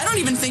 I don't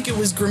even think it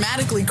was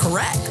grammatically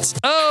correct.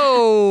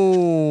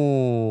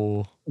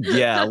 Oh,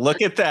 Yeah,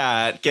 look at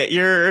that. Get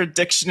your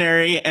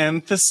dictionary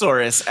and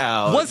thesaurus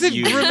out. was it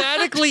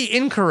grammatically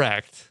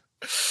incorrect?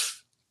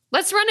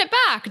 Let's run it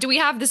back. Do we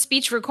have the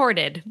speech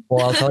recorded?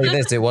 Well, I'll tell you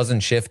this: it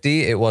wasn't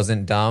shifty, it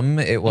wasn't dumb,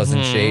 it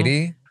wasn't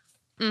shady.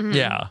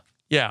 Yeah.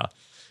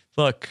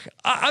 Look,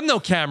 I'm no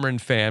Cameron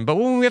fan, but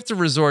when we have to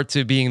resort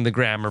to being the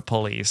grammar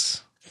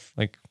police,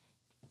 like.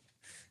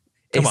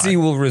 Come Izzy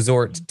on. will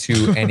resort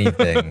to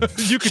anything.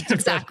 You could do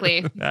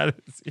Exactly. that.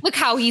 Look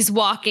how he's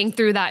walking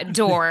through that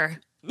door.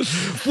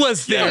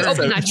 Was there?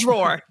 Open that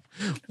drawer.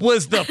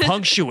 Was the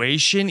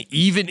punctuation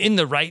even in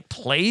the right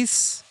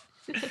place?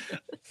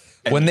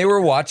 When they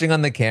were watching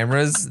on the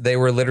cameras, they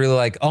were literally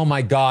like, "Oh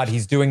my God,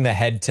 he's doing the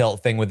head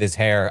tilt thing with his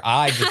hair.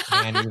 I just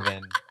can't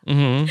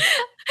even."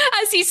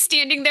 As he's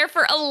standing there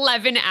for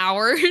 11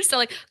 hours. So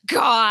like,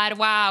 God,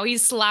 wow,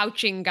 he's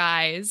slouching,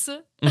 guys.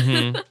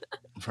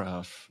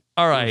 Rough.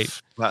 All right.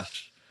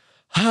 Rough.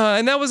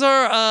 And that was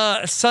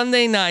our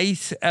Sunday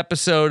night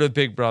episode of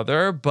Big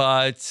Brother,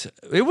 but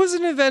it was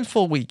an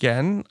eventful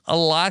weekend. A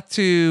lot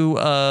to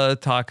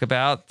talk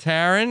about.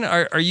 Taryn,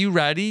 are you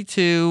ready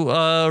to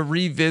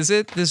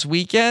revisit this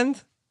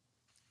weekend?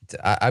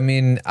 I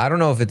mean, I don't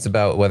know if it's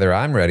about whether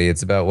I'm ready.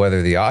 It's about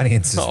whether the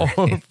audience is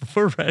ready.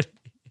 We're ready.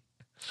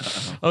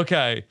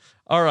 Okay.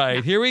 All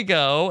right, here we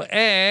go.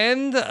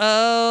 And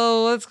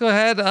let's go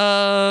ahead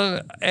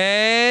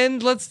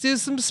and let's do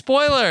some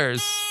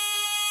spoilers.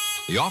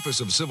 The Office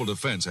of Civil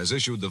Defense has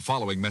issued the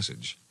following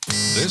message.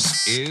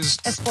 This is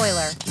a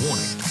spoiler.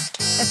 Warning.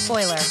 A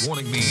spoiler.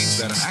 Warning means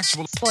that an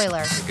actual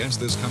Spoiler. against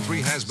this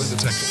country has been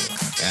detected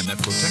and that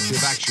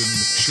protective action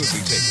should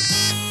be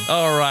taken.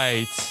 All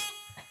right.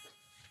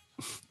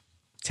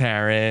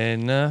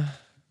 Taryn,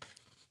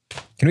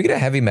 Can we get a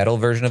heavy metal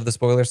version of the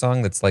spoiler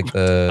song? That's like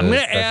the. I'm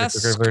gonna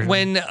ask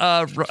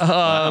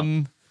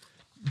when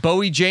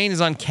Bowie Jane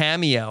is on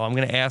Cameo. I'm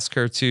gonna ask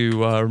her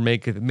to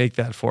make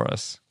that for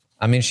us.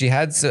 I mean, she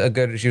had a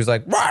good. She was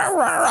like, rah,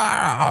 rah,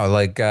 rah,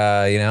 like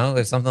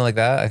there's something like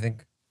that. I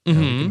think we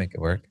can make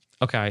it work.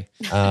 Okay.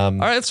 All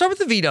right. Let's start with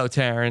the veto,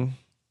 Taryn.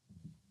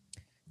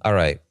 All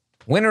right.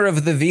 Winner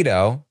of the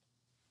veto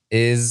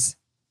is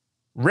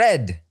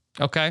Red.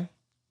 Okay.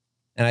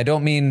 And I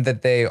don't mean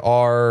that they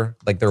are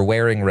like they're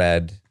wearing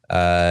red.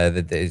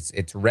 That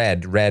it's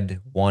Red.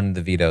 Red won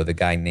the veto. The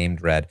guy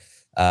named Red.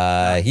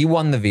 He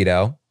won the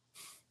veto.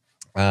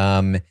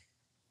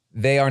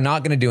 They are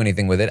not going to do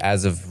anything with it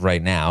as of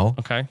right now.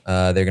 Okay.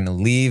 They're going to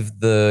leave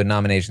the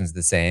nominations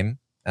the same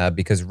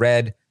because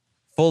Red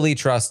fully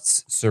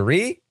trusts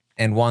Suri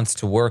and wants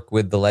to work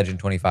with the Legend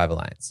 25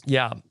 Alliance.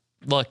 Yeah.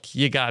 Look,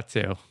 you got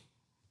to.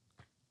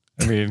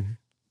 I mean.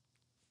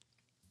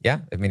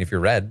 Yeah, I mean, if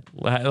you're Red.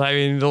 I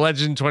mean, the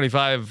Legend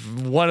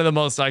 25, one of the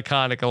most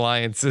iconic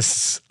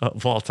alliances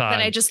of all time.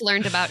 That I just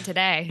learned about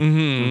today.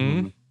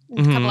 Mm-hmm.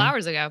 A couple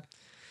hours ago.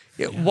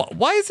 Yeah,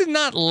 why is it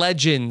not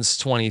Legends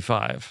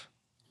 25?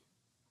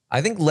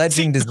 I think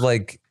Legend is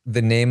like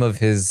the name of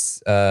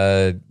his,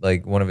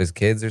 like one of his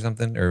kids or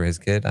something, or his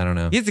kid. I don't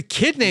know. He has a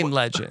kid named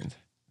Legend.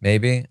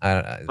 Maybe.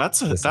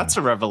 That's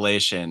a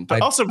revelation.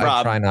 But also, Rob,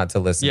 I try not to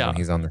listen when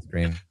he's on the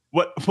screen.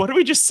 What do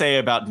we just say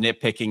about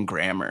nitpicking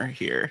grammar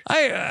here?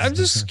 I'm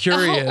just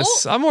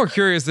curious. I'm more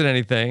curious than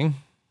anything.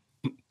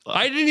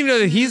 I didn't even know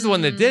that he's the one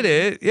that did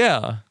it.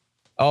 Yeah.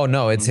 Oh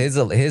no, it's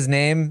his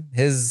name,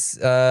 his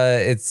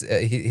alliance.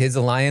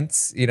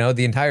 You know,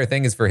 the entire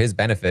thing is for his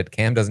benefit.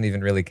 Cam doesn't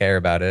even really care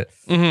about it.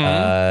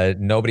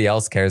 Nobody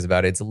else cares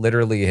about it. It's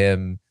literally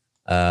him,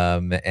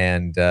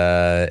 and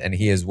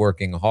he is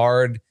working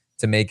hard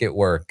to make it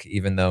work,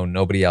 even though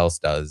nobody else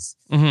does.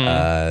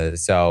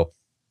 So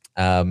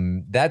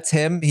that's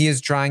him. He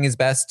is trying his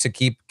best to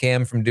keep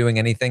Cam from doing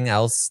anything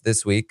else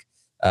this week.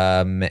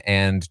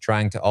 And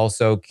trying to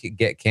also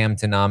get Cam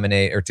to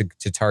nominate or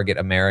to target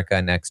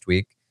America next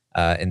week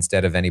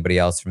instead of anybody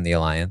else from the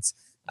alliance.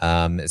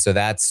 So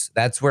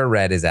that's where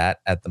Red is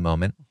at the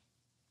moment.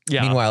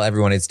 Yeah. Meanwhile,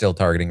 everyone is still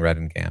targeting Red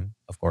and Cam,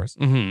 of course.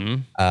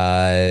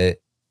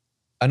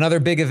 Another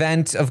big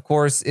event, of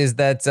course, is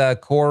that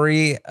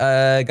Corey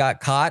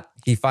got caught.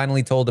 He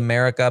finally told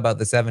America about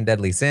the 7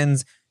 deadly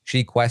sins.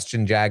 She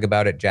questioned Jag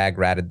about it. Jag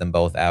ratted them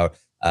both out.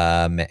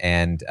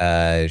 And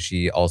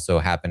she also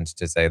happened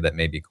to say that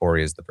maybe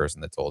Corey is the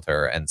person that told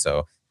her. And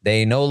so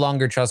they no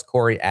longer trust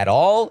Corey at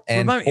all.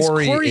 And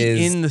Corey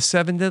is in the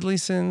 7 deadly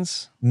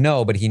sins?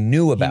 No, but he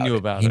knew about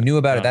it. He knew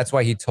about Yeah. it. That's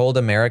why he told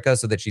America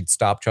so that she'd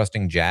stop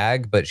trusting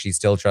Jag, but she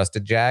still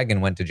trusted Jag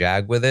and went to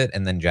Jag with it.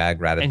 And then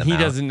Jag ratted them out. And he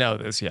doesn't know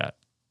this yet.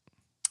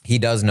 He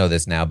does know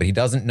this now, but he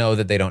doesn't know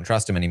that they don't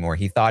trust him anymore.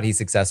 He thought he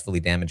successfully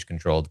damage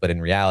controlled, but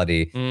in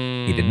reality,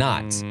 he did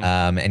not.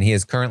 And he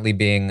is currently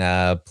being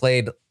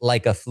played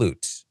like a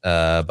flute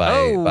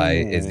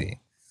by Izzy.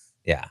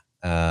 Yeah.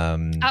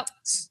 I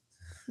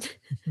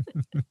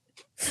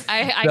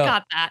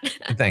caught that.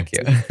 Thank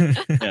you.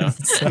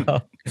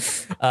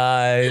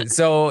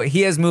 So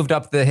he has moved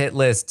up the hit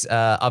list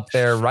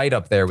right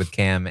up there with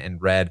Cam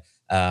and Red.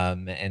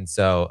 And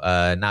so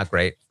not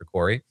great for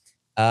Corey.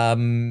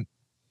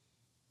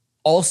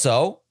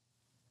 Also,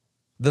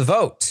 the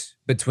vote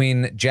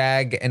between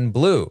Jag and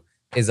Blue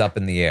is up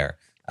in the air.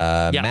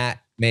 Matt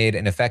made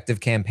an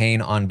effective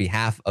campaign on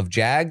behalf of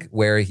Jag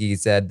where he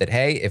said that,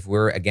 hey, if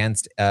we're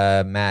against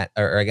Matt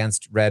or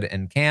against Red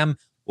and Cam,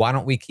 why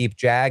don't we keep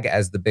Jag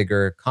as the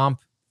bigger comp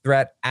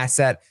threat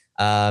asset?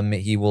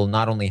 He will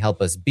not only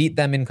help us beat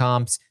them in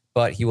comps,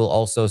 but he will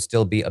also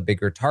still be a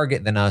bigger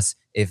target than us.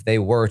 If they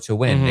were to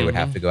win, they would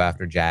have to go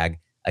after Jag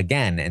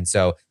again. And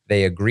so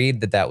they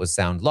agreed that that was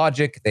sound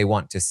logic. They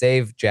want to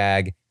save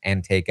Jag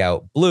and take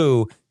out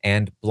Blue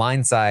and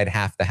blindside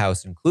half the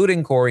house,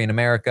 including Corey in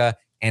America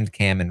and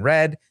Cam and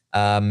Red.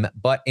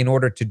 But in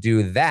order to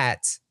do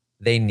that,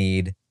 they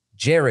need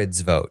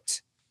Jared's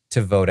vote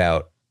to vote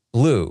out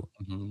Blue,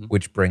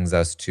 which brings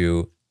us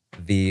to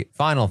the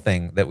final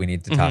thing that we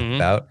need to talk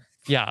about,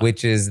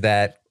 which is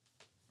that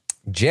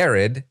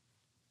Jared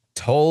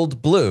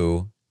told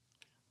Blue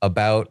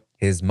about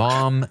his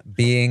mom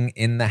being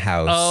in the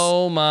house.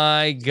 Oh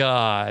my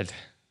God.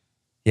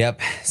 Yep.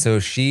 So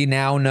she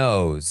now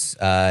knows.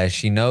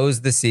 She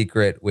knows the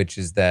secret, which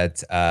is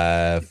that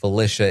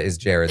Felicia is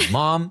Jared's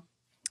mom.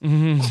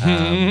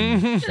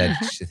 That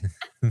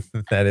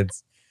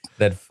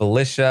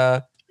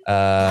Felicia.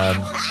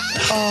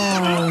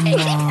 Oh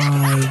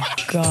my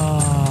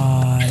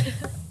God.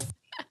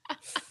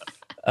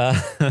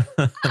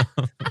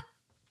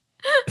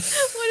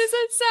 What is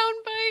that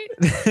soundbite?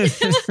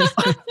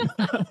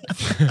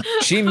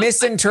 She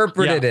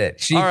misinterpreted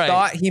it. She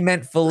thought he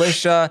meant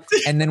Felicia,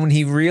 and then when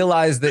he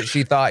realized that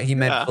she thought he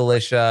meant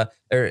Felicia,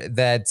 or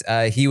that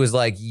he was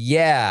like,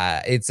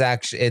 "Yeah,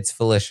 it's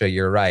Felicia.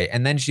 You're right."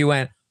 And then she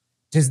went,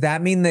 "Does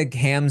that mean that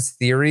Cam's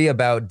theory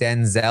about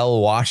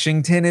Denzel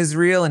Washington is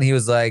real?" And he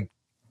was like,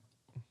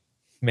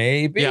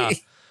 "Maybe." Yeah.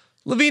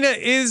 Lavina,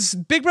 is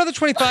Big Brother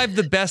 25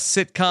 the best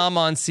sitcom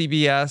on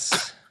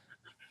CBS?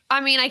 I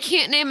mean, I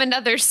can't name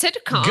another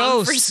sitcom for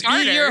Ghosts,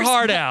 starters. eat your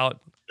heart out.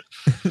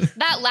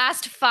 That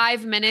last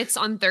 5 minutes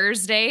on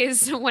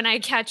Thursdays when I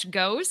catch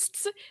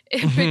ghosts,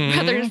 Big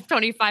Brother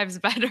 25 is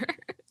better.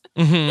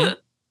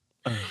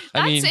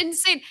 That's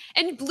insane.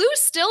 And Blue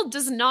still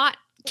does not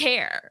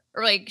care.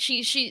 Or like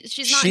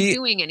she's not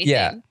doing anything.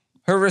 Yeah.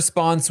 Her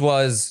response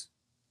was,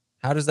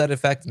 how does that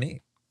affect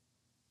me?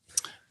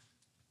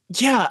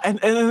 Yeah,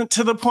 and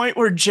to the point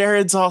where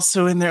Jared's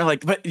also in there,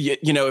 like, but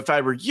if I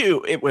were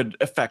you, it would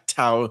affect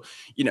how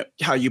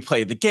you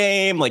play the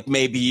game. Like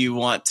maybe you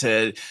want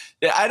to,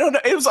 I don't know.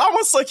 It was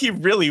almost like he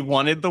really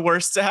wanted the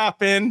worst to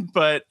happen,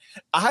 but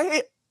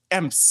I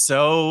am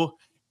so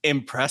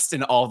impressed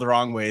in all the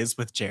wrong ways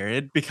with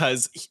Jared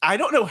because I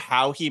don't know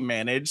how he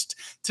managed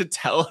to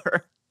tell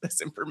her this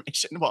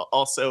information while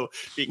also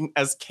being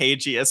as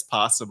cagey as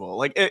possible.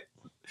 Like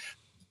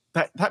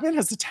that man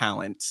has a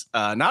talent,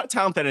 not a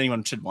talent that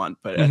anyone should want,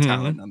 but a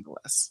talent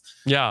nonetheless.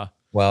 Yeah.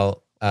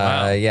 Well,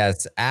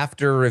 yes.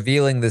 After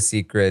revealing the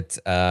secret,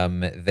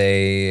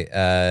 they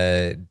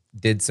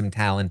did some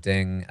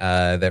talenting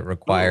that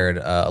required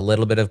a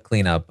little bit of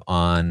cleanup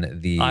on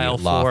the Aisle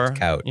loft 4.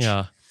 couch.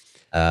 Yeah.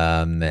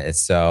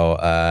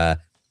 So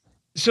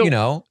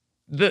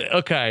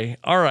okay.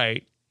 All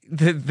right.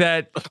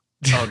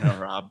 Oh no,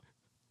 Rob.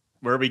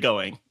 Where are we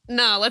going?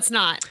 No, let's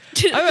not.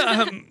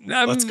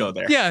 Let's go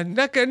there. Yeah,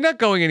 not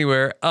going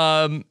anywhere.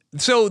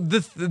 So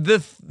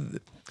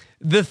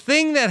the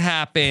thing that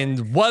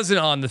happened wasn't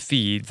on the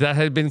feeds. That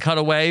had been cut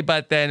away,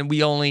 but then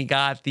we only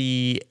got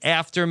the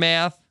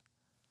aftermath.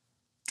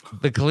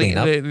 The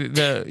cleanup.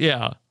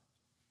 Yeah.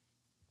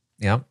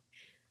 Yeah.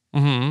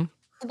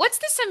 What's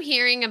this I'm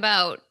hearing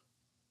about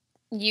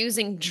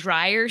using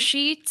dryer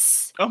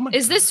sheets? Oh my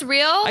Is this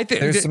real? I think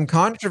There's some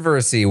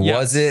controversy.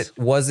 Yes.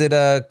 Was it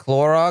a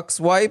Clorox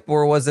wipe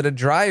or was it a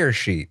dryer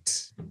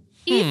sheet?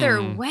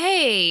 Either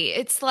way,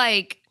 it's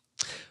like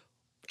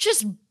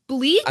just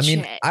bleach I mean,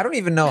 it. I don't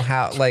even know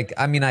how. Like,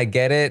 I mean, I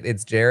get it.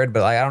 It's Jared,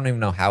 but I don't even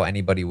know how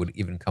anybody would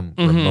even come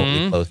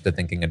remotely close to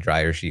thinking a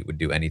dryer sheet would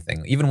do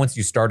anything. Even once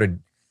you started.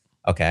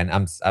 Okay, and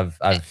I've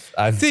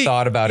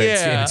thought about it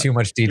in too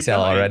much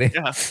detail already.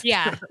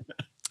 Yeah.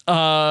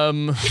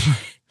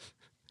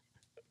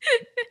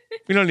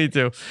 We don't need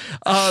to.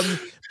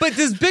 But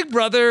does Big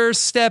Brother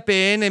step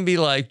in and be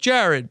like,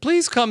 Jared,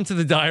 please come to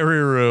the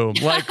diary room?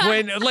 Like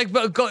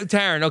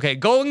Taryn, okay,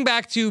 going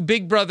back to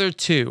Big Brother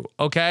 2,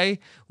 okay?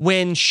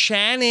 When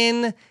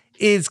Shannon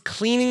is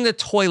cleaning the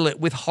toilet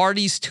with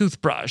Hardy's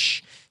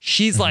toothbrush,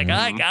 she's like,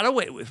 I got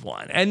away with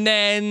one. And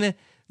then,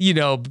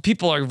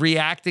 people are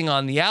reacting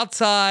on the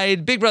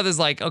outside. Big Brother's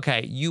like,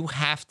 okay, you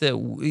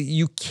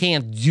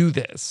can't do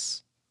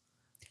this.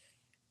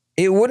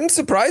 It wouldn't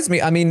surprise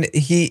me. I mean,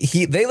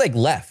 they like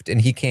left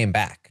and he came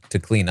back to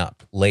clean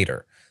up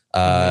later.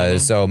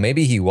 So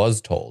maybe he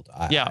was told.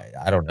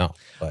 I don't know.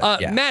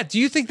 But, Matt, do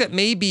you think that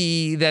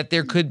maybe that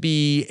there could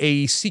be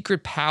a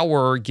secret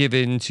power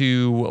given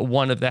to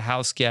one of the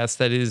house guests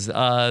that is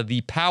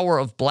the power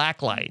of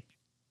blacklight?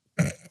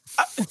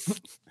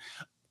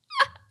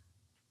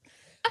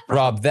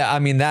 Rob,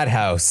 that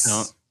house.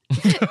 No.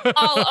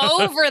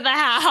 All over the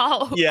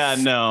house. Yeah,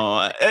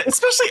 no,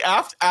 especially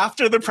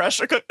after the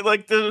pressure cook.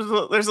 Like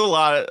there's a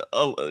lot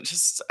of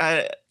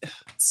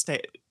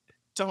stay.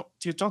 Don't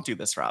do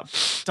this, Rob.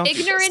 Don't.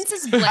 Ignorance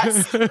is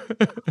bliss.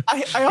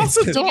 I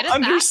also don't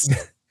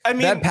understand. I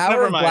mean, that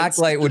power of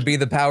blacklight would be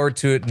the power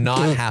to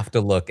not have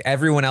to look.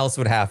 Everyone else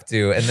would have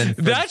to, and then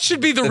that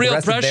should be the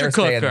real pressure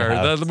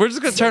cooker. We're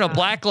just gonna turn a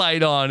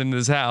blacklight on in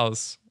this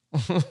house.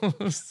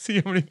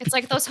 See how many. It's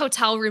like those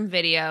hotel room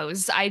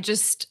videos.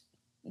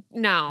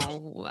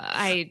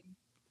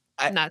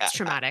 That's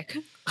traumatic.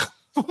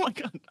 Oh my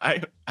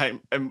god,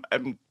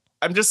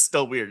 I'm just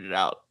still weirded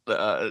out.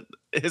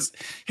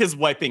 His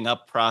wiping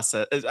up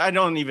process. I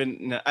don't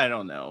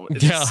know.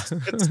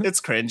 It's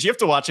cringe. You have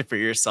to watch it for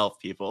yourself,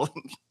 people.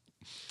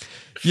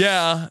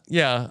 Yeah.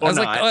 I was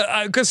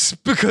like,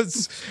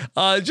 because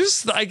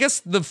just I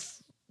guess the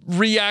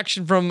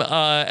reaction from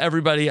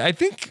everybody. I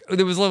think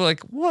there was a little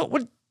like,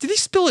 what? Did he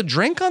spill a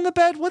drink on the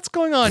bed? What's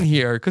going on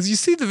here? Because you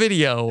see the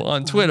video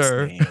on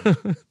Twitter.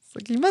 It's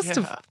like he must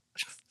have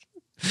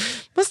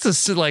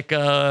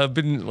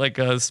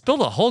been spilled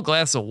a whole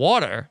glass of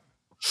water.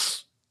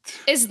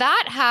 Is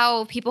that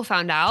how people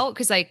found out?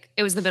 Because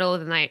it was the middle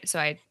of the night, so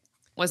I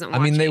wasn't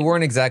watching. I mean, they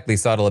weren't exactly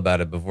subtle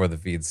about it before the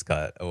feeds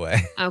cut away.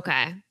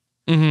 Okay.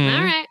 All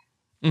right.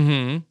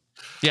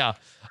 Yeah.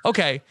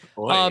 Okay.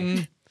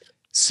 Boy.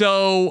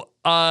 So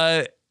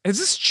has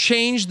this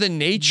changed the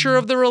nature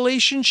of the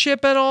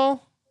relationship at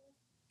all?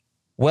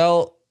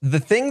 Well, the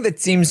thing that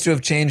seems to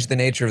have changed the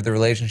nature of the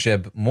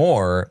relationship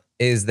more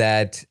is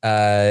that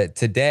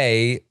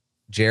today,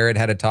 Jared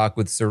had a talk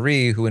with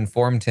Suri, who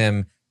informed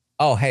him,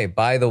 oh, hey,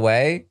 by the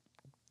way,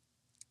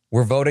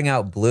 we're voting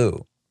out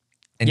Blue.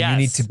 and you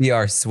need Yes. to be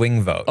our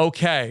swing vote.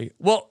 Okay.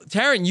 Well,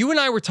 Taryn, you and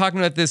I were talking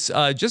about this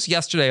just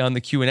yesterday on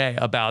the Q&A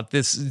about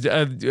this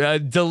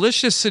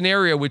delicious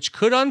scenario which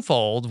could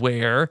unfold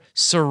where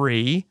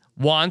Suri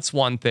wants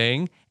one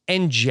thing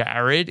and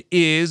Jared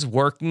is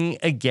working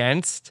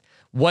against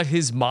what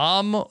his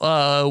mom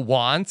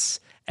wants,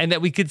 and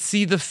that we could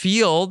see the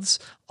fields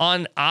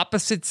on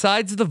opposite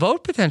sides of the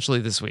vote potentially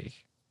this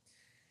week.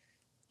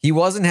 He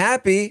wasn't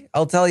happy,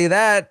 I'll tell you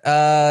that.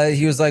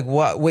 He was like,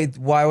 "What? Wait,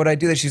 why would I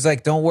do this?" She's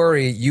like, "Don't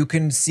worry, you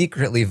can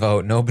secretly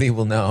vote. Nobody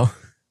will know."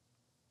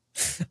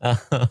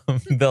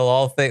 They'll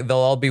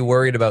all be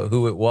worried about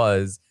who it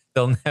was.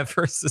 They'll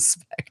never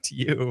suspect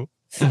you.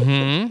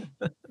 Mm-hmm.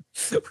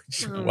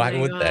 Why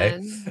would they?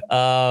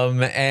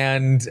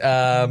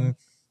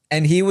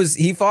 And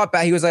he fought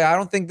back. He was like, "I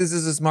don't think this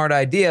is a smart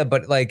idea,"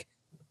 but like,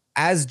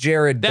 as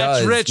Jared That's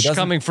does, rich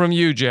coming from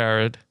you,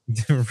 Jared.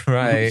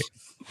 Right.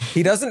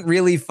 He doesn't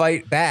really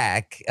fight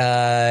back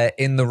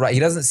in the right. He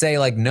doesn't say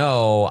like,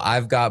 "No,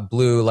 I've got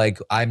blue. Like,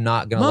 I'm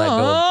not gonna let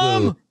go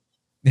of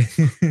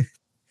blue."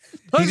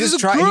 He just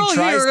tries. Here,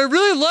 and I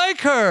really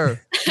like her.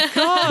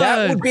 God.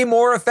 That would be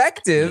more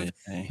effective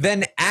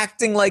than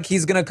acting like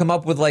he's gonna come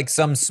up with like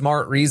some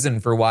smart reason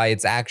for why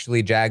it's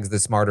actually Jag's the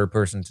smarter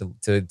person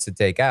to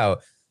take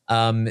out.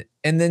 And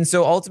then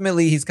so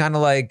ultimately he's kind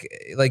of like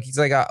he's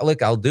like,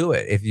 "Look, I'll do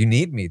it if you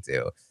need me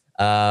to."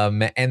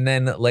 And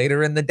then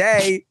later in the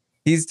day,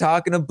 he's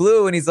talking to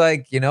Blue and he's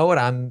like, "You know what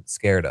I'm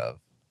scared of?"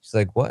 She's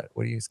like, "What?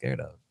 What are you scared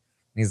of?"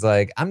 And he's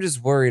like, "I'm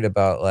just worried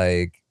about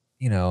like,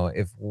 you know,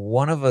 if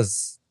one of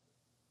us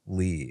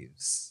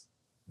leaves,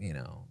 you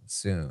know,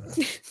 soon."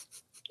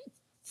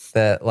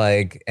 That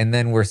like, and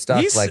then we're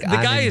stuck. Like, the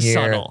I'm guy in is here.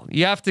 subtle.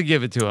 You have to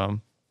give it to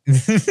him.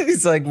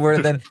 He's like,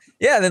 then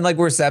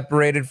we're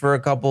separated for a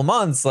couple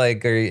months.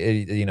 Like,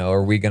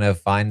 are we gonna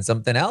find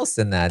something else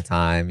in that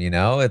time? You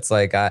know, it's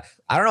like I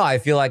don't know. I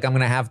feel like I'm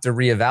gonna have to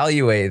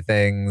reevaluate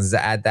things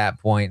at that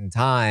point in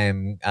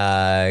time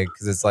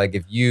because it's like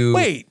if you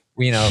wait.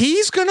 You know,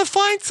 he's gonna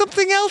find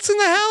something else in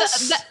the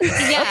house.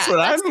 That's what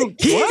I'm.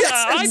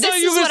 I thought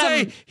you were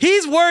gonna say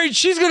he's worried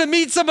she's gonna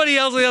meet somebody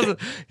else.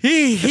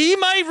 He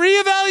might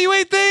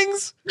reevaluate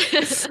things.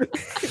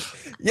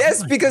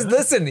 Yes, because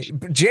listen,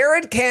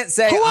 Jared can't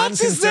say, "I'm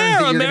concerned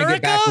that you're going to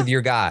get back with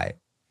your guy."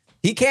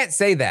 He can't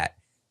say that.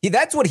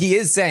 That's what he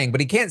is saying,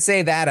 but he can't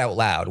say that out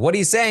loud. What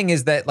he's saying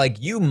is that, like,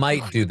 you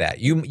might do that.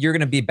 You're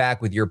going to be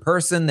back with your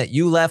person that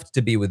you left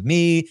to be with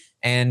me,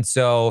 and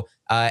so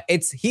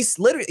he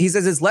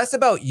says it's less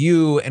about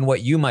you and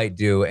what you might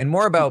do, and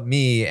more about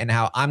me and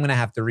how I'm going to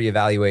have to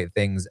reevaluate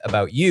things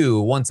about you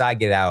once I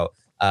get out,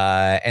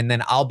 and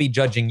then I'll be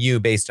judging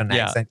you based on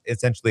that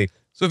essentially.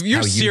 So if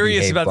you're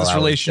serious about this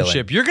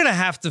relationship, you're going to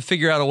have to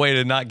figure out a way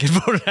to not get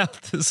voted out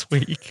this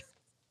week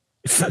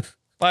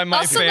by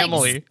my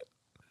family. Like,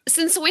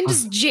 since when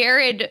does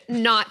Jared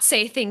not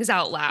say things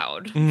out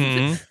loud?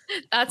 Mm-hmm.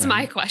 That's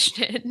my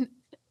question.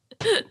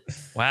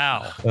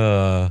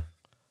 Wow.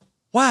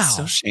 Wow.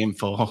 So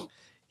shameful.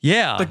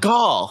 Yeah. The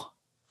gall.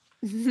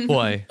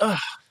 Boy.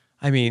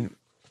 I mean,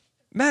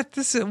 Matt,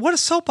 what a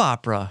soap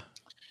opera.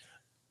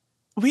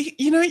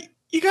 You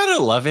gotta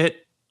love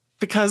it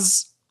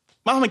because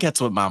Mama gets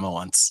what Mama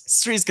wants.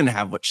 Sri's gonna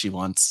have what she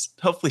wants.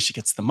 Hopefully she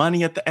gets the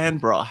money at the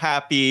end. We're all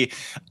happy.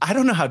 I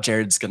don't know how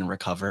Jared's gonna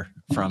recover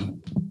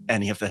from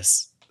any of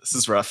this. This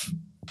is rough.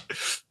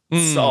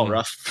 It's all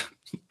rough.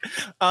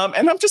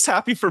 And I'm just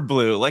happy for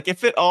Blue. Like,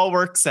 if it all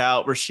works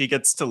out where she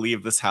gets to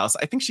leave this house,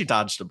 I think she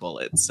dodged a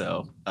bullet.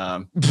 So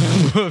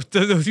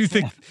do you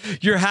think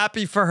you're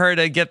happy for her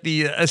to get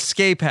the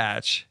escape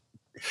hatch?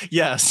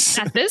 Yes.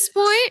 At this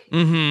point?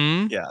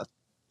 Mm-hmm. Yeah.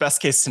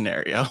 Best case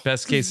scenario.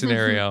 Best case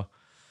scenario.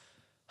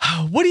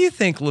 What do you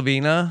think,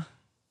 Lavina?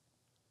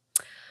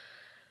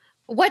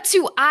 What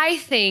do I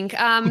think?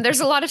 There's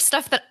a lot of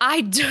stuff that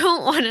I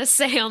don't want to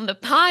say on the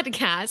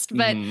podcast,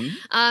 but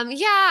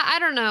I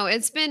don't know.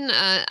 It's been,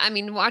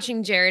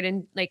 watching Jared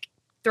and like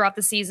throughout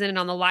the season and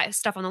on the live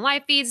stuff on the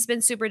live feeds has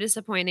been super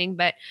disappointing.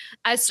 But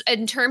as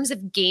in terms of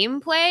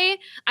gameplay,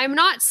 I'm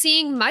not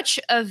seeing much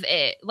of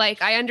it.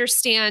 Like, I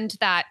understand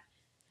that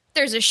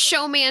there's a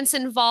showmance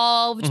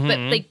involved, but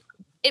like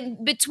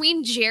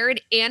between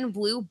Jared and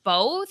Blue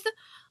both,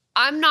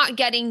 I'm not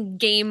getting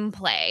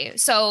gameplay.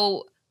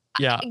 So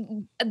yeah,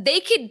 they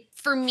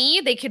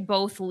could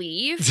both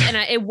leave and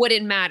it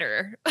wouldn't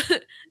matter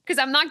because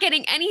I'm not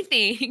getting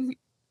anything.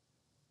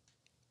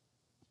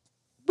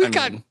 We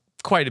got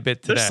quite a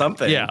bit today. There's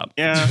something. Yeah.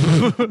 Yeah.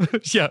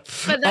 Yeah.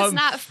 But that's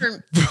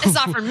it's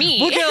not for me.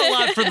 We'll get a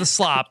lot for the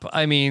slop.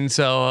 I mean,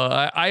 so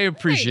I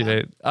appreciate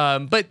it.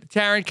 But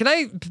Taryn, can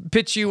I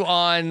pitch you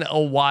on a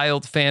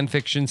wild fan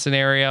fiction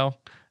scenario?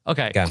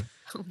 Okay.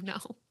 Oh no.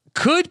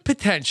 Could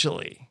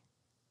potentially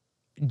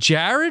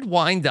Jared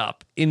wind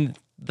up in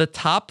the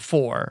top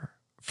 4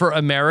 for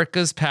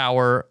America's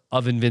power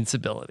of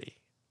invincibility?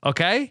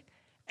 Okay.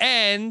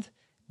 And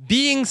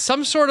being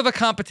some sort of a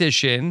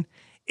competition,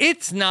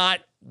 it's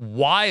not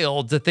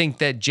wild to think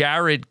that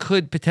Jared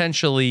could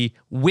potentially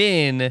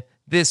win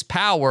this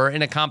power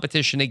in a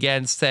competition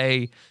against,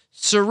 say,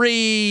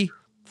 Suri,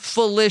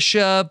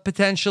 Felicia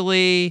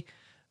potentially,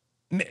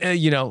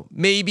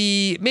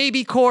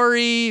 maybe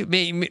Corey,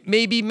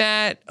 maybe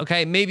Matt.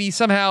 Okay, maybe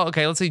somehow.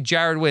 Okay, let's say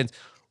Jared wins.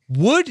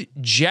 Would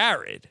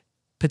Jared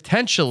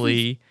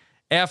potentially,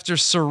 after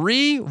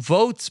Sari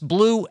votes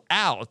Blue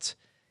out,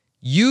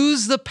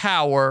 use the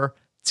power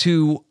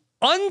to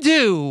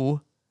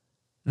undo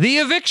the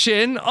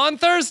eviction on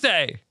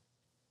Thursday?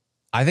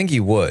 I think he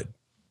would,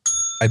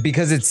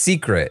 because it's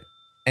secret.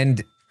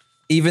 And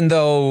even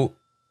though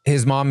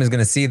his mom is going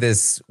to see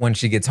this when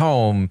she gets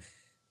home,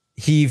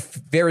 he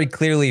very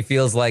clearly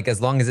feels like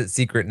as long as it's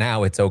secret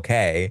now, it's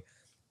okay.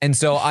 And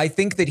so I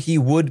think that he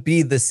would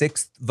be the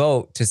sixth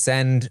vote to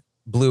send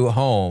Blue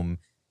home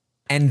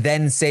and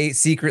then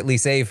secretly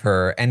save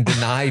her and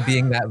deny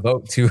being that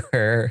vote to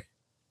her.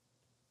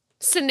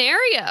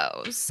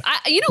 Scenarios.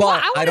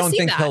 I don't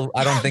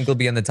think he'll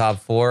be in the top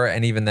 4,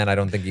 and even then, I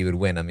don't think he would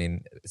win. I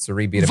mean,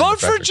 Sari beat him. Vote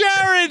for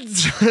Jared.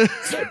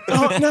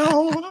 Oh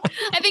no!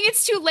 I think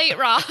it's too late,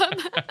 Rob.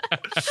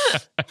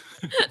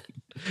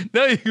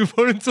 No, you can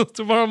vote until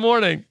tomorrow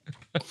morning.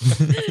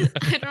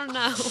 I don't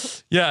know.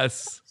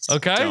 Yes.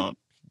 Okay. Don't.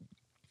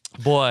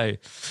 Boy,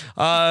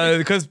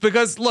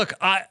 because look,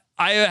 I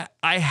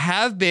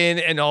have been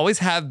and always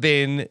have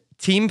been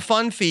Team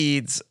Fun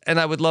Feeds, and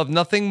I would love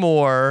nothing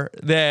more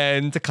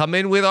than to come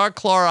in with our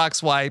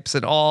Clorox wipes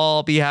and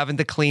all be having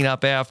to clean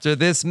up after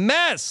this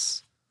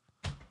mess.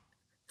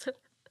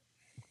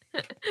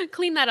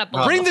 Clean that up.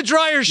 Bring the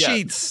dryer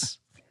sheets.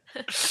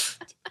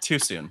 Too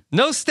soon.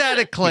 No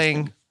static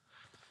cling.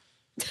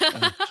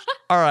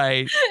 All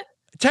right.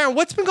 Taryn,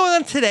 what's been going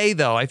on today,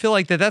 though? I feel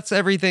like that's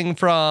everything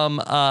from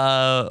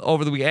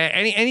over the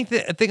weekend.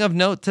 Anything of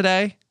note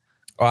today?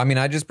 Oh, I mean,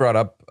 I just brought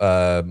up,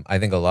 I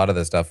think a lot of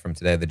the stuff from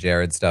today, the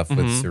Jared stuff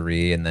with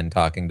Sari and then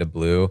talking to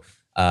Blue.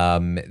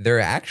 There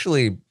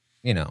actually,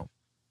 to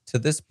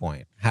this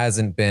point,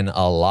 hasn't been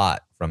a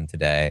lot from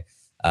today.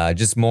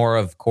 Just more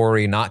of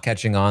Corey not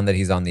catching on that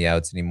he's on the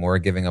outs anymore,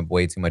 giving up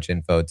way too much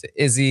info to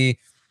Izzy.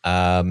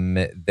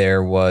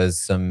 There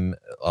was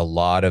a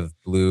lot of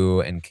Blue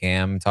and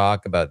Cam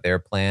talk about their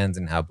plans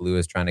and how Blue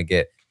is trying to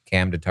get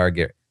Cam to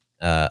target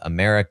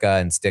America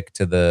and stick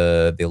to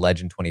the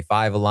Legend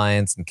 25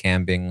 alliance, and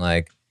Cam being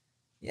like,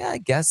 yeah, I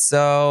guess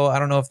so. I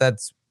don't know if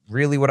that's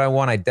really what I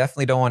want. I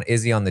definitely don't want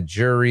Izzy on the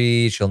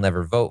jury. She'll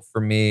never vote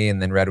for me.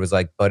 And then Red was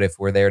like, but if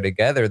we're there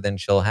together, then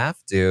she'll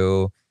have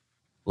to.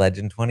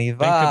 Legend 25.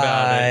 Think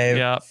about it.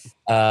 Yeah.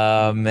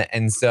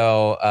 And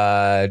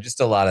so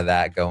just a lot of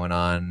that going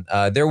on.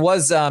 There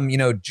was,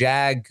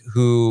 Jag,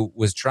 who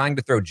was trying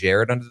to throw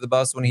Jared under the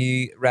bus when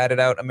he ratted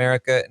out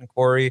America and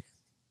Corey,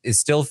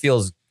 still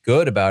feels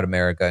good about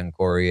America and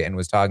Corey, and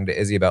was talking to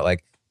Izzy about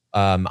like,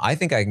 I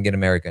think I can get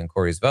America and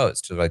Corey's votes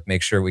to like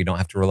make sure we don't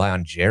have to rely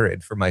on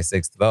Jared for my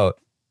sixth vote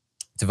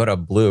to vote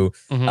out Blue.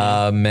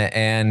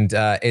 And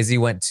Izzy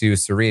went to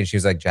Sari and she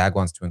was like, Jag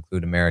wants to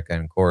include America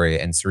and Corey.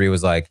 And Sari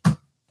was like,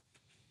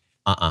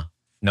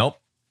 nope.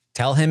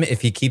 Tell him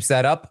if he keeps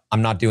that up,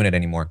 I'm not doing it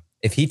anymore.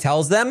 If he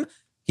tells them,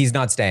 he's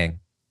not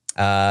staying.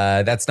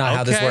 That's not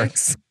how this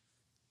works.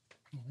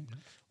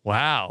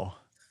 Wow.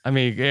 I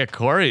mean, yeah,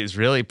 Corey is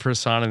really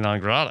persona non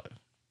grata.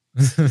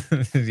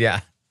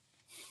 Yeah.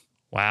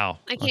 Wow.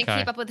 I can't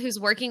keep up with who's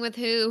working with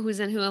who's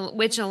in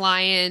which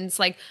alliance.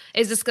 Like,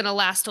 is this going to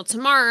last till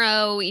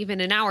tomorrow, even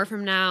an hour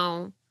from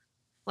now?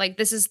 Like,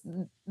 this is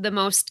the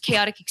most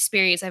chaotic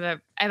experience I've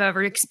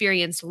ever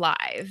experienced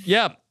live.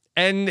 Yeah.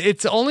 And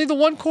it's only the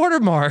 1 quarter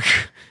mark.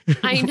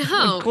 I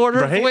know.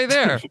 1/4 of the way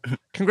there.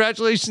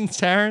 Congratulations,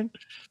 Taryn.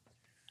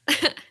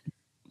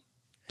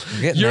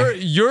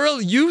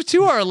 You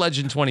too are a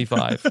Legend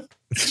 25.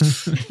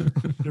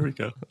 There we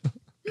go.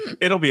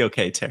 It'll be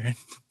okay, Taryn.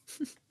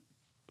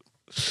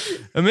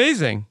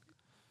 Amazing.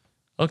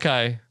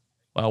 Okay.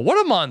 Wow, what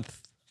a month.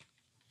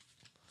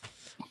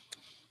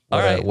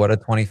 What a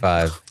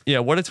 25. Yeah,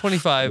 what a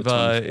 25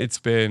 it's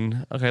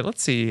been. Okay,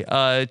 let's see.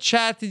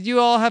 Chat, did you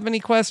all have any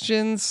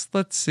questions?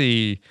 Let's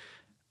see.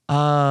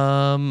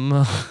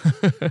 Let's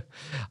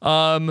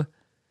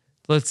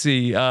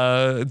see.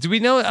 Do we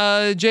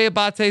know, Jay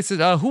Abate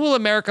said, who will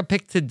America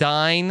pick to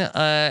dine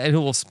and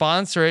who will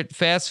sponsor it?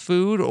 Fast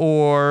food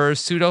or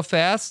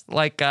pseudo-fast,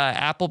 like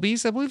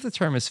Applebee's? I believe the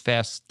term is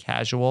fast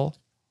casual.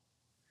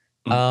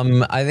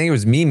 I think it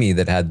was Mimi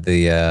that had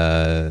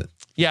the...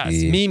 Yes,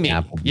 Mimi.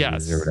 Applebee's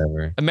yes, or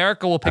whatever.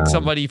 America will pick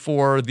somebody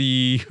for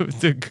the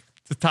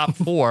top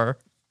 4,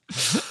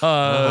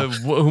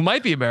 who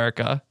might be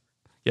America.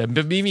 Yeah,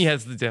 but Mimi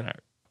has the dinner.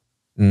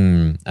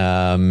 And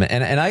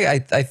I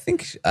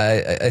think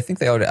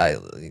they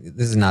already.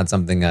 This is not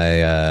something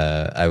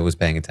I was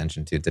paying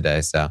attention to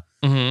today, so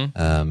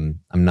I'm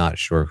not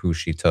sure who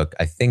she took.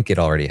 I think it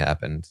already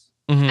happened.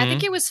 I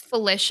think it was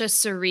Felicia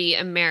Sari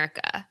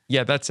America.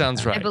 Yeah, that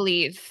sounds right. I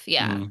believe.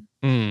 Yeah.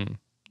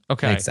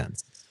 Okay, makes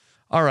sense.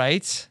 All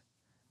right.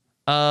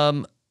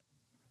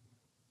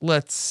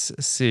 Let's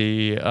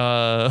see.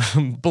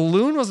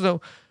 Balloon was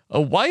no.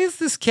 Why is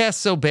this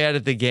cast so bad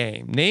at the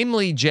game?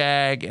 Namely,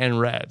 Jag and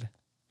Red.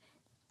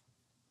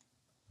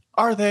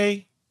 Are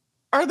they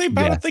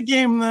bad at the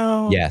game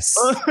though? Yes.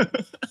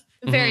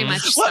 Very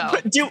much so.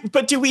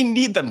 But do we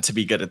need them to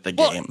be good at the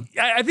game?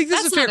 I think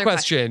this is a fair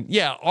question.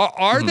 Yeah.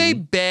 Are they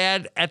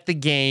bad at the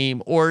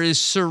game, or is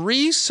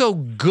Cerie so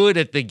good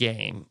at the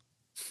game?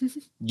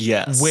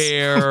 Yes.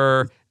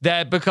 Where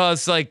that,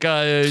 because like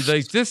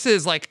this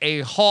is like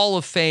a Hall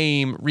of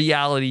Fame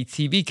reality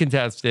TV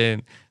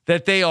contestant,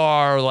 that they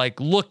are like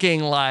looking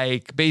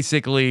like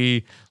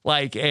basically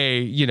like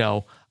a,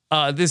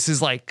 this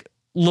is like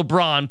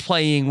LeBron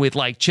playing with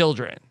like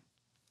children.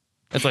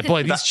 It's like,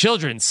 boy, these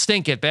children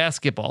stink at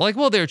basketball. Like,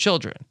 well, they're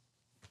children.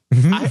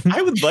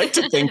 I would like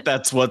to think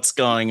that's what's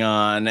going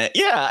on.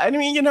 Yeah, I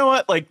mean, you know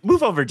what? Like,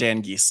 move over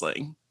Dan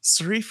Giesling.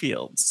 Cerie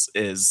Fields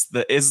is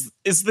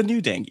the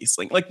new Dan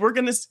Giesling. Like,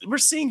 we're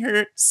seeing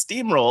her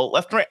steamroll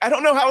left and right. I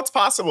don't know how it's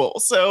possible.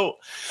 So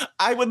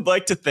I would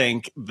like to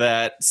think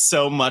that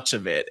so much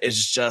of it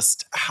is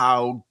just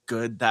how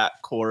good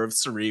that core of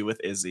Cerie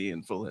with Izzy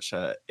and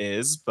Felicia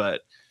is.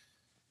 But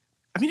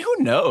I mean, who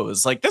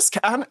knows? Like this,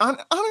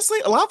 honestly,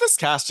 a lot of this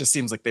cast just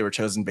seems like they were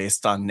chosen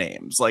based on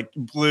names, like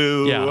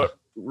Blue,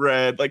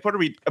 Red. Like, what are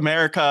we?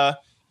 America.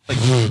 Like,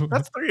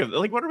 that's three of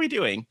them. Like, what are we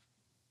doing?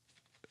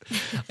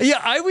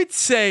 Yeah, I would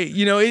say,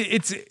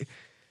 it's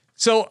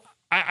so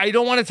I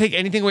don't want to take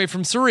anything away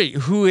from Cerie,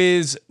 who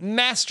is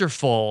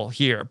masterful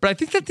here. But I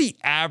think that the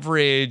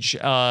average,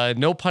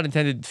 no pun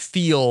intended,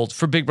 field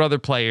for Big Brother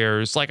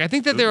players, like I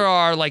think that there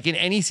are, like in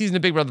any season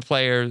of Big Brother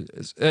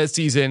players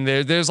season,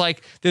 there's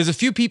a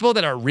few people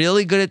that are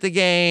really good at the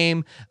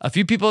game, a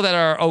few people that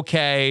are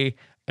okay,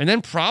 and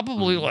then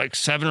probably like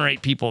 7 or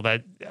 8 people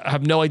that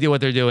have no idea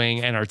what they're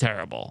doing and are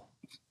terrible.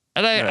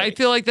 And I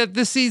feel like that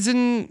this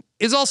season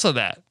is also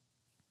that.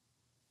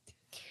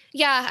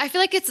 Yeah, I feel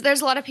like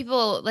there's a lot of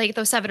people, like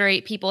those 7 or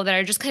 8 people that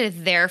are just kind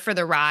of there for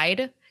the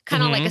ride,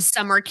 kind of like a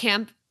summer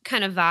camp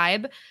kind of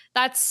vibe.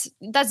 That's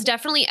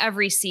definitely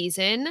every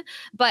season.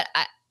 But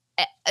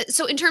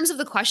so in terms of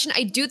the question,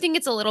 I do think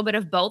it's a little bit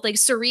of both. Like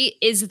Cerie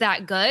is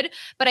that good,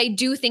 but I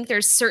do think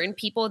there's certain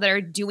people that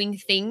are doing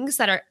things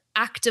that are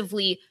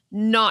actively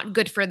not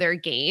good for their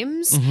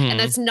games, and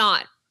that's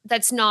not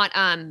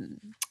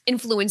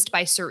influenced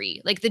by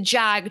Cerie. Like the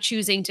Jag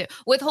choosing to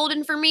withhold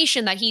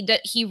information that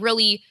he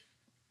really.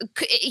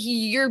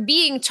 You're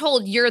being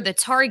told you're the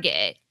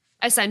target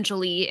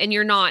essentially, and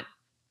you're not.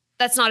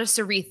 That's not a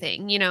Cerie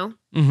thing, I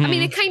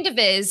mean, it kind of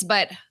is,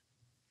 but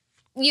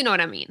you know what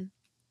I mean.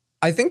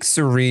 I think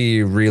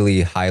Cerie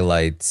really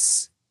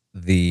highlights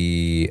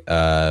the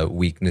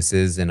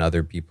weaknesses in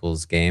other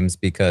people's games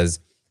because,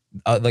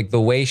 like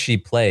the way she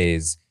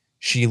plays,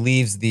 she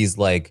leaves these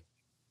like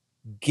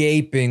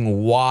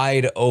gaping,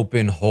 wide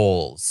open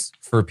holes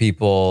for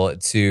people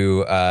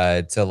to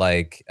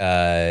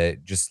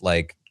just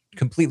like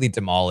completely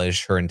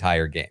demolish her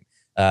entire game.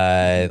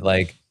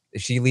 Like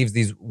she leaves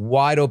these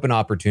wide open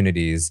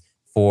opportunities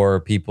for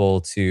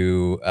people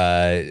to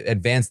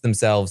advance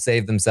themselves,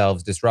 save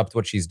themselves, disrupt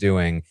what she's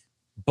doing,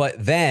 but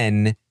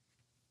then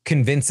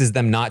convinces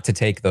them not to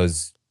take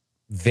those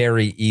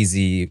very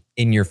easy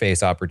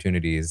in-your-face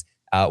opportunities,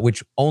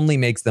 which only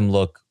makes them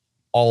look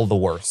all the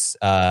worse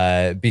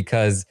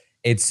because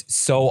it's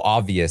so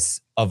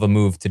obvious of a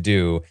move to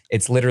do.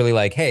 It's literally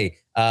like, hey,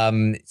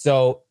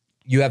 so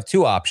you have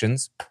 2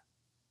 options.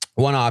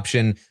 One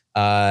option,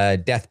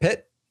 death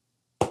pit.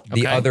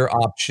 The other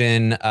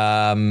option,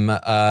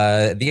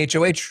 the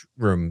HOH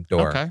room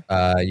door.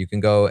 Okay. You can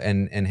go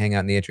and hang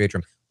out in the HOH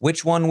room.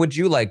 Which one would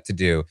you like to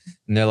do?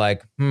 And they're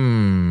like,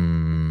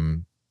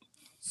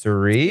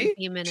 Cerie?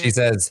 She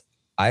says,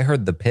 I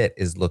heard the pit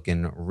is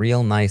looking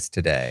real nice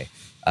today.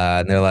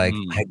 And they're like,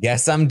 I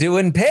guess I'm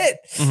doing pit.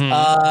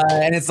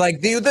 And it's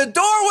like, the door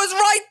was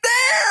right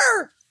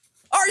there.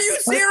 Are you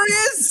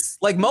serious?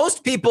 Like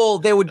most people,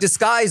 they would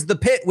disguise the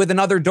pit with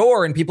another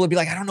door and people would be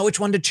like, I don't know which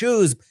one to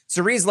choose.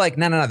 Cerie's like,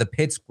 no, the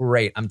pit's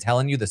great. I'm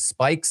telling you, the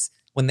spikes,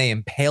 when they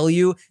impale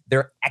you,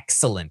 they're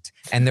excellent.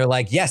 And they're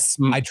like, yes,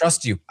 I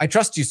trust you. I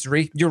trust you,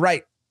 Cerie. You're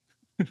right.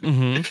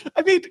 I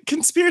mean,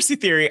 conspiracy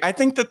theory, I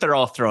think that they're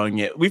all throwing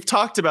it. We've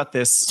talked about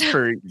this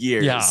for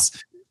years. Yeah.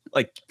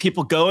 Like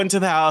people go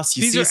into the house,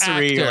 you see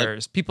Cerie.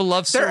 Actors. Like, people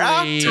love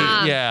Cerie.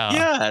 Yeah.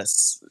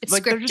 Yes. It's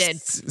like scripted.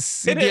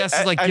 CBS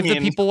is like, give the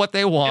people what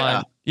they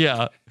want.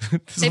 Yeah.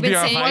 They've been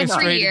saying it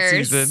for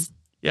years. Season.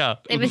 Yeah.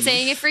 They've been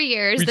saying it for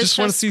years. We just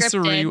want to see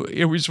Cerie.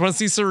 We just want to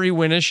see Cerie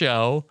win a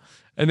show.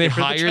 And they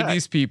hired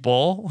these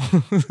people.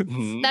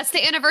 That's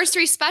the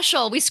anniversary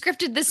special. We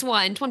scripted this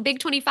one, Big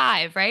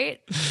 25,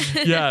 right?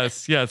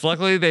 Yes.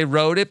 Luckily, they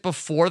wrote it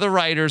before the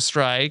writer's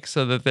strike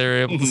so that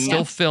they're able to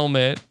still film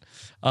it.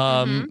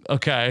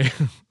 Okay.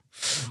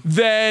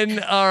 Then,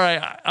 all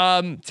right.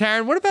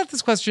 Taryn, what about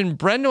this question?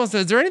 Brenda wants to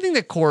know, is there anything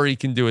that Corey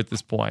can do at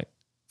this point?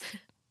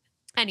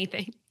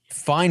 Anything.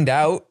 Find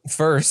out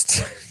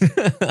first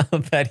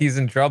that he's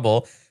in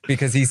trouble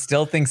because he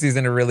still thinks he's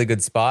in a really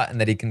good spot and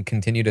that he can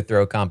continue to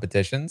throw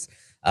competitions.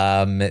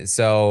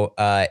 So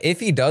if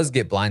he does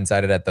get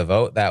blindsided at the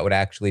vote, that would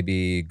actually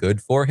be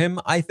good for him,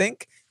 I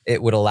think.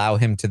 It would allow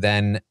him to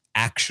then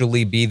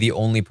actually be the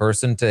only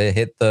person to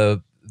hit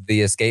the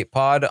the escape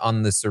pod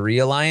on the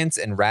Suri Alliance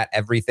and rat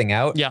everything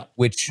out. Yeah.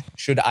 Which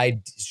should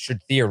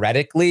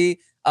theoretically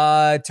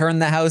turn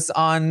the house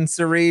on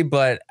Suri,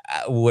 but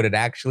would it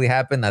actually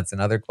happen? That's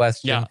another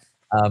question. Yeah.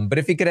 But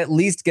if he could at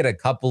least get a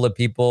couple of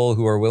people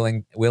who are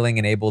willing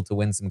and able to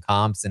win some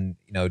comps and,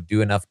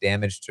 do enough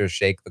damage to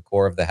shake the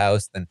core of the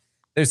house, then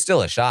there's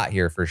still a shot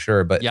here for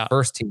sure. But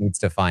first he needs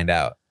to find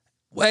out.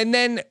 And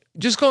then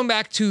just going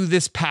back to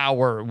this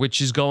power, which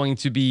is going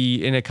to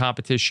be in a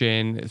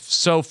competition.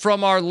 So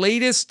from our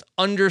latest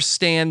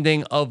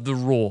understanding of the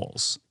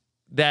rules,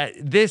 that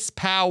this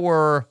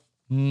power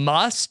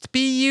must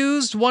be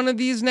used one of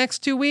these next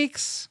 2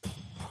 weeks.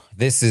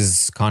 This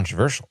is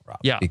controversial, Rob.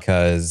 Yeah.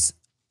 Because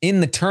in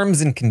the terms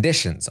and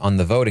conditions on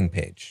the voting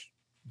page,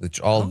 which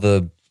all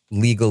the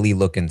legally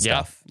looking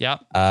stuff,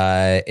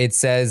 it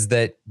says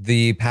that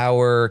the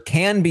power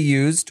can be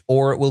used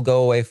or it will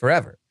go away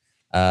forever.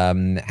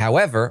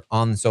 However,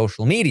 on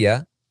social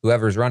media,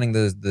 whoever's running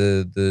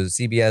the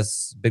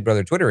CBS Big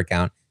Brother Twitter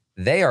account,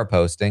 they are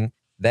posting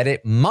that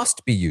it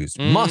must be used,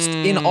 must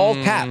in all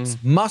caps,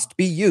 must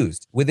be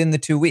used within the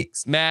 2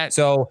 weeks. Matt,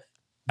 so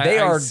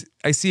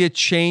I see a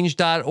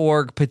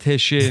change.org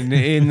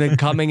petition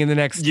coming in the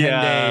next 10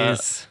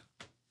 days.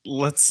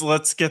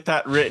 Let's get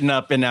that written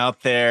up and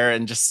out there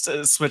and just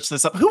switch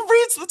this up. Who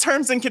reads the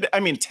terms and conditions? I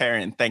mean,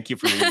 Taryn, thank you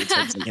for reading the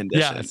terms and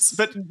conditions.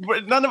 But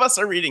none of us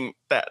are reading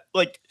that.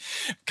 Like,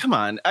 come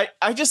on.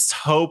 I just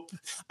hope,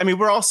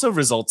 we're also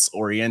results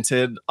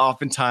oriented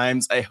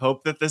oftentimes. I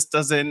hope that this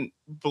doesn't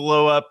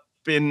blow up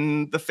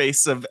in the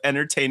face of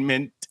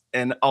entertainment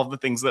and all the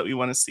things that we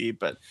want to see,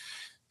 but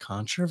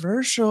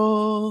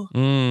controversial.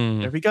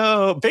 There we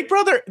go. Big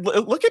Brother.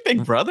 Look at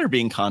Big Brother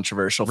being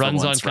controversial.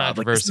 Runs for once, on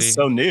controversy. Like, this is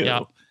so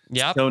new.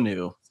 Yep. So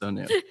new.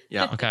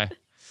 Yeah. Okay. All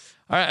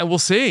right. And we'll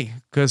see.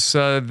 Because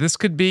this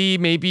could be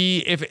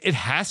maybe if it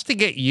has to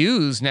get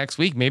used next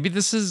week, maybe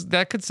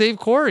that could save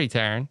Corey,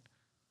 Taryn.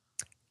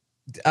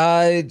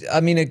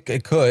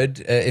 It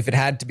could. If it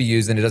had to be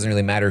used, then it doesn't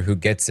really matter who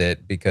gets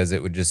it because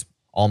it would just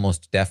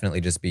almost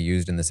definitely just be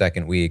used in the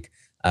second week.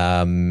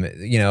 Some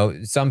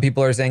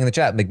people are saying in the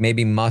chat, like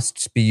maybe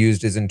must be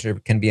used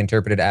can be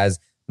interpreted as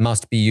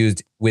must be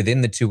used within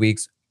the 2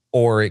 weeks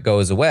or it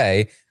goes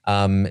away.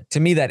 To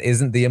me, that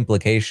isn't the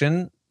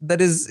implication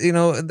that is,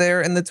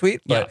 there in the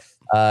tweet, but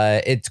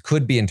it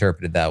could be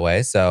interpreted that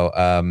way. So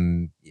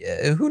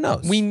who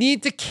knows? We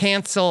need to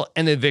cancel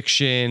an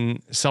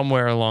eviction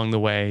somewhere along the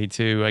way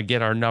to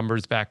get our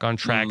numbers back on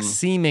track,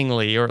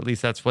 seemingly, or at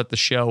least that's what the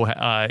show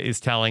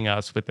is telling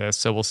us with this.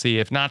 So we'll see.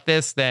 If not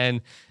this,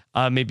 then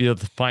maybe they'll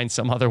find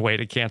some other way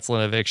to cancel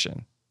an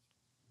eviction.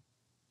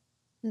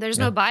 There's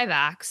no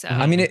buyback. So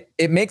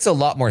it makes a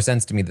lot more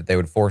sense to me that they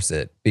would force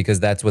it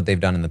because that's what they've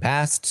done in the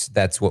past.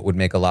 That's what would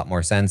make a lot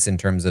more sense in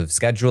terms of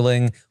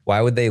scheduling.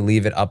 Why would they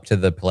leave it up to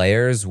the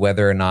players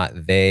whether or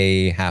not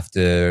they have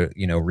to,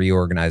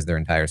 reorganize their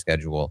entire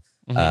schedule?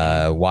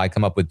 Why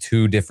come up with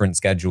two different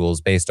schedules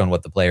based on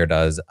what the player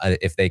does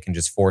if they can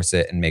just force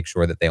it and make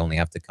sure that they only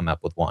have to come up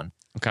with one?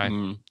 Okay.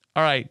 All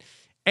right.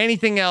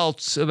 Anything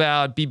else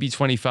about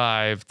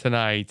BB25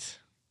 tonight?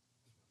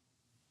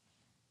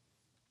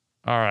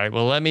 All right.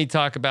 Well, let me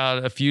talk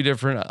about a few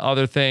different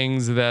other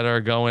things that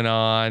are going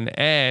on.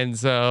 And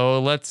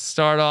so let's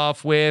start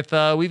off with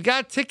we've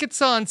got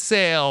tickets on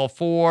sale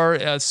for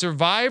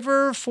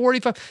Survivor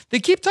 45.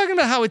 They keep talking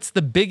about how it's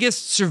the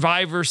biggest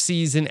Survivor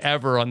season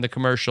ever on the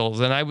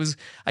commercials. And I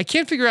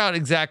can't figure out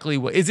exactly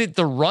what is it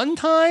the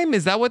runtime?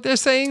 Is that what they're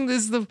saying?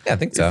 I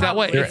think so. Is that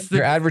what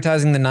they're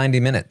advertising the 90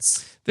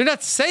 minits. They're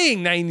not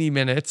saying 90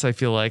 minutes, I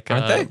feel like.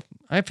 Aren't they?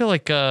 I feel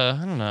like,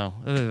 I don't know.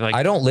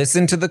 I don't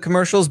listen to the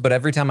commercials, but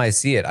every time I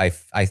see it, I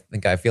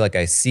feel like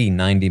I see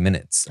 90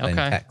 minutes in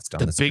text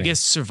on the screen. The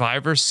biggest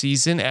Survivor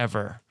season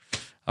ever.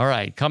 All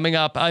right, coming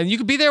up, you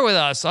could be there with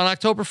us on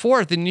October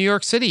 4th in New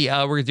York City.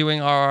 We're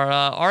doing our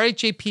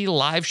RHAP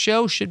live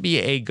show. Should be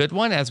a good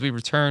one as we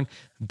return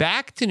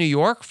back to New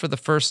York for the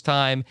first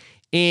time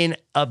in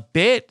a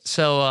bit.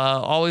 So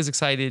always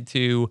excited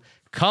to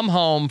come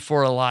home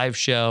for a live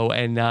show,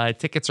 and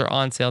tickets are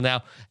on sale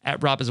now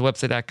at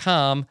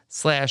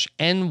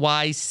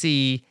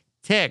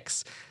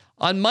robhasawebsite.com/NYC-Tix.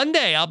 On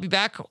Monday, I'll be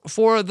back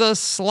for the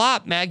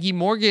slop. Maggie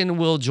Morgan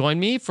will join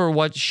me for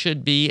what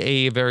should be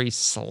a very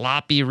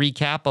sloppy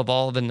recap of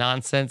all the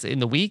nonsense in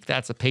the week.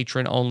 That's a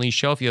patron-only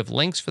show. If you have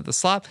links for the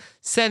slop,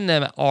 send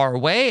them our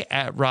way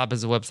at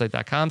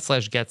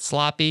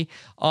robhasawebsite.com/getsloppy.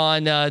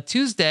 On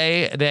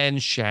Tuesday, then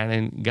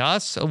Shannon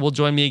Gus will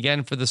join me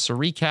again for the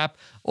recap.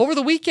 Over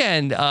the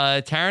weekend,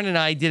 Taryn and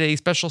I did a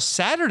special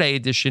Saturday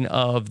edition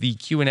of the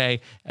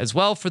Q&A as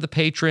well for the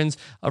patrons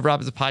of Rob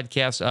Has a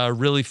Podcast. A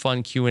really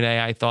fun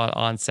Q&A, I thought,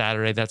 on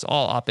Saturday. That's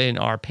all up in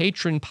our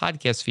patron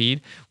podcast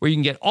feed, where you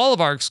can get all of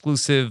our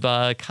exclusive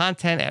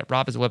content at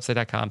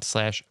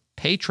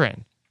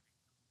robhasawebsite.com/patron.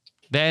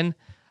 Then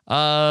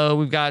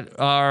we've got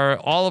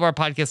all of our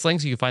podcast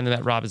links. You can find them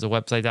at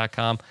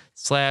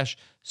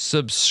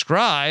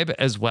robhasawebsite.com/subscribe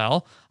as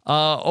well.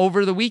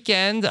 over the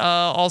weekend.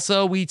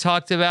 Also, we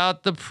talked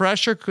about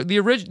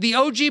the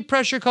OG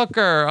pressure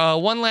cooker.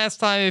 One last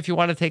time, if you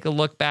want to take a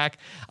look back,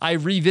 I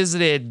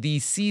revisited the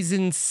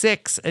season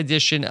 6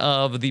 edition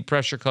of the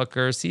pressure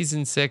cooker.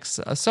 Season 6,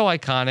 so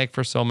iconic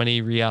for so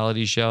many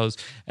reality shows.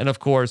 And of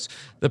course,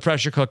 the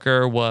pressure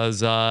cooker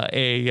was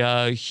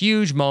a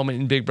huge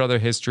moment in Big Brother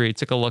history.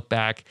 Took a look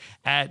back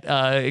at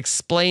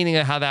explaining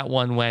how that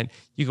one went.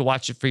 You can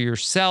watch it for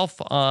yourself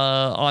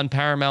on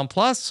Paramount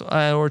Plus,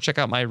 or check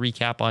out my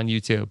recap on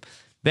YouTube.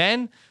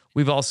 Then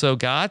we've also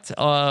got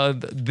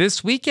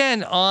this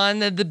weekend on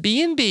the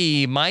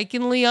B&B, Mike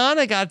and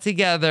Liana got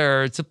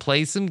together to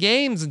play some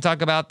games and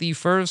talk about the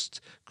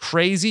first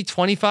crazy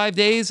 25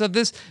 days of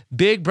this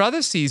Big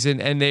Brother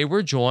season. And they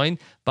were joined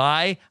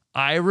by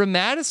Ira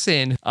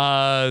Madison.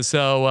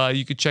 So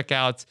you could check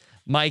out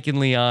Mike and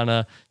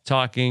Liana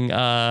talking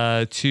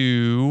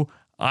to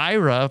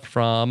Ira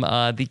from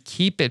the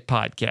Keep It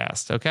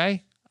podcast.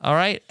 Okay. All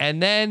right.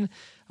 And then,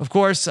 of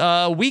course,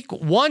 week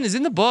 1 is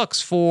in the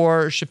books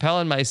for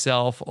Chappelle and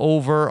myself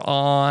over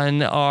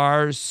on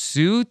our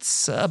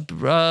Suits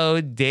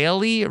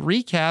daily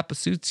recap.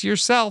 Suits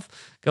yourself.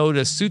 Go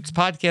to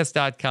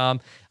suitspodcast.com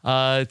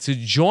to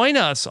join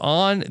us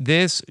on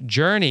this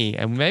journey.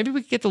 And maybe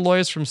we can get the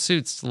lawyers from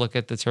Suits to look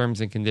at the terms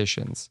and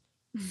conditions.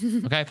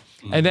 Okay.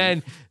 And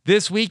then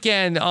this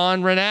weekend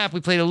on Renap,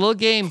 we played a little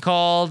game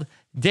called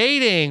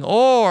Dating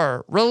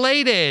or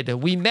Related.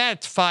 We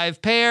met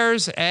 5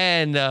 pairs,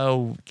 and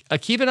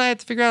Akiva and I had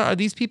to figure out, are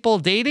these people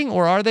dating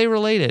or are they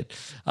related?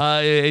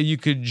 You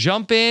could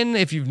jump in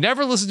if you've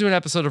never listened to an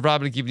episode of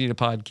Rob and Akiva Need a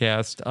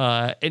Podcast.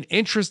 An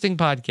interesting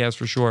podcast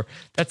for sure.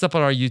 That's up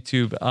on our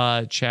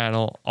YouTube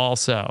channel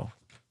also.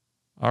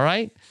 All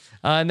right.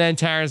 And then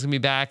Taryn's going to be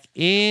back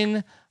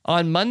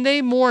on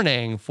Monday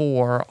morning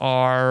for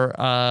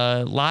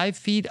our live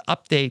feed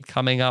update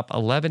coming up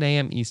 11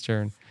 a.m.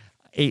 Eastern,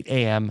 8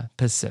 a.m.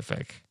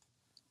 Pacific.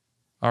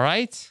 All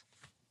right.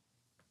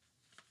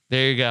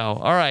 There you go.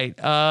 All right.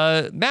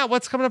 Matt,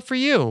 what's coming up for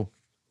you?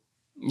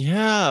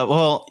 Yeah,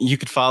 well, you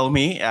could follow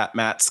me at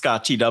Matt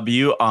Scotchy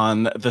W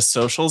on the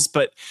socials.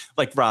 But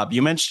like Rob,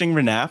 you mentioning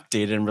Renap,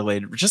 Data and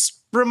Related,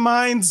 just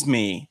reminds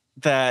me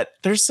that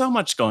there's so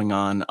much going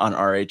on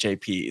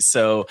RHAP.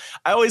 So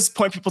I always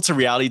point people to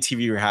reality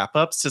TV Wrap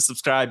Ups to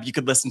subscribe. You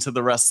could listen to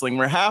the Wrestling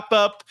Wrap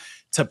Up,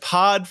 to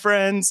Pod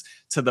Friends,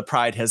 to The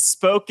Pride Has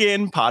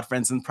Spoken. Pod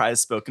Friends and Pride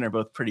Has Spoken are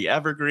both pretty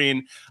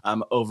evergreen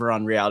over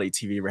on reality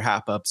TV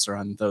Wrap Ups or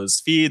on those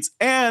feeds.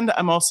 And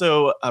I'm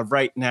also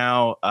right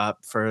now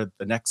for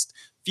the next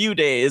few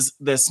days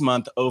this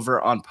month over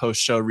on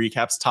post-show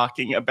recaps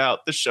talking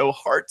about the show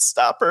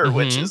Heartstopper,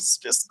 which is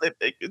just,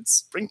 it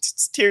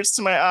brings tears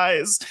to my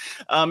eyes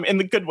in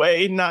the good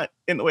way, not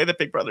in the way that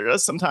Big Brother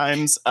does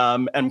sometimes.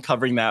 I'm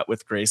covering that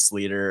with Grace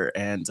Leader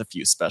and a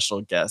few special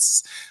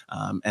guests.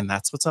 And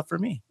that's what's up for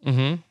me.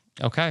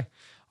 Okay.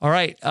 All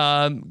right.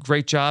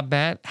 Great job,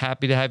 Matt.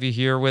 Happy to have you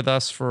here with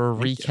us for a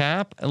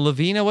recap. And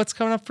Lavina, what's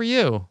coming up for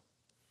you?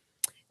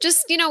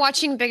 Just,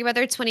 watching Big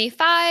Brother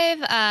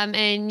 25.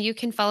 And you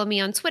can follow me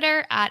on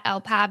Twitter at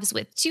LPabs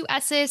with 2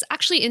 S's.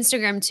 Actually,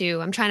 Instagram too.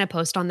 I'm trying to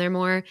post on there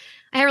more.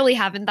 I really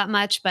haven't that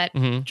much, but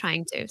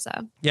trying to. So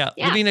yeah.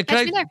 Lavina,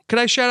 could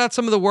I shout out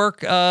some of the work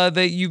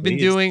that you've been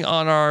doing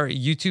on our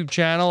YouTube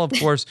channel? Of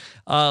course,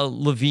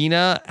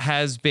 Lavina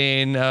has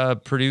been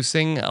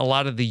producing a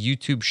lot of the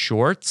YouTube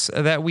shorts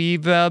that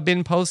we've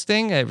been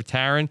posting.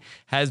 Taryn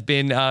has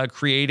been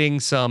creating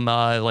some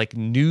like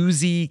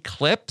newsy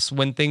clips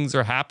when things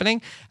are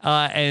happening.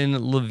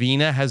 And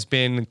Lavina has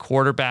been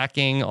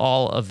quarterbacking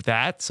all of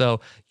that.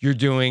 So you're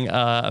doing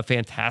a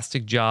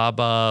fantastic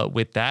job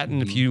with that.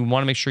 And if you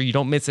want to make sure you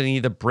don't miss any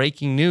of the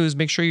breaking news,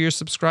 make sure you're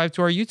subscribed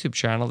to our YouTube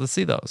channel to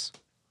see those.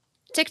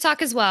 TikTok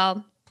as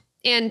well.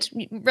 And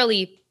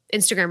really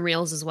Instagram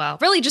Reels as well.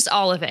 Really just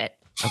all of it.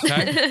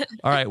 Okay.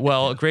 All right.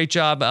 Well, great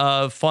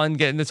job. Fun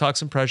getting to talk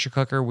some pressure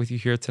cooker with you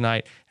here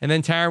tonight. And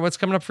then Taryn, what's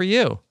coming up for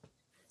you?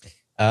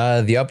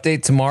 The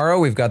update tomorrow.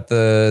 We've got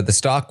the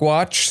Stock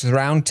Watch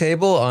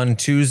roundtable on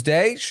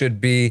Tuesday. Should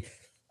be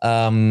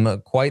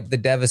quite the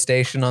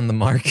devastation on the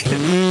market.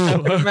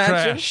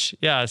 Crash.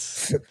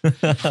 Yes.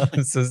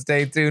 So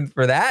stay tuned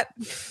for that.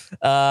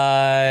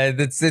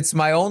 It's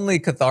my only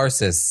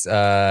catharsis in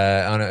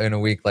a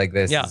week like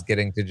this is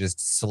getting to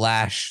just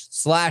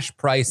slash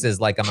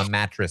prices like I'm a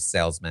mattress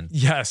salesman.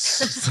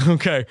 Yes.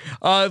 Okay.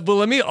 But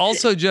let me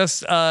also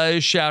just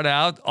shout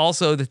out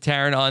also to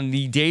Taryn on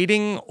the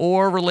Dating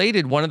or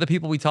Related. One of the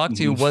people we talked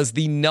to was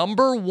the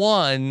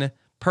 #1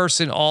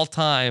 person all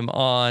time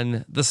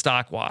on the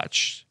Stock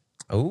Watch.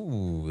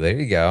 Oh, there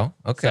you go.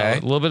 Okay.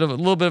 So a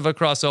little bit of a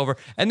crossover.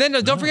 And then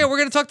don't forget, we're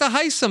going to talk to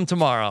Heisem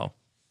tomorrow.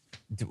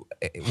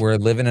 We're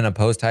living in a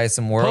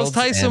post-Heisem world.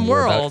 Post-Heisem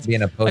world.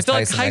 I feel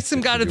like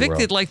Heisem got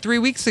evicted like 3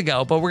 weeks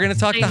ago, but we're going to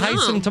talk to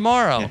Heisem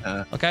tomorrow.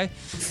 Yeah. Okay.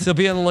 So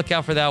be on the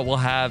lookout for that. We'll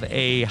have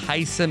a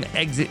Heisem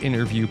exit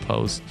interview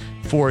post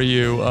for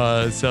you.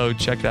 So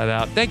check that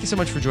out. Thank you so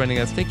much for joining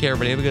us. Take care,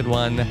 everybody. Have a good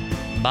one.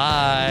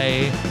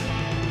 Bye.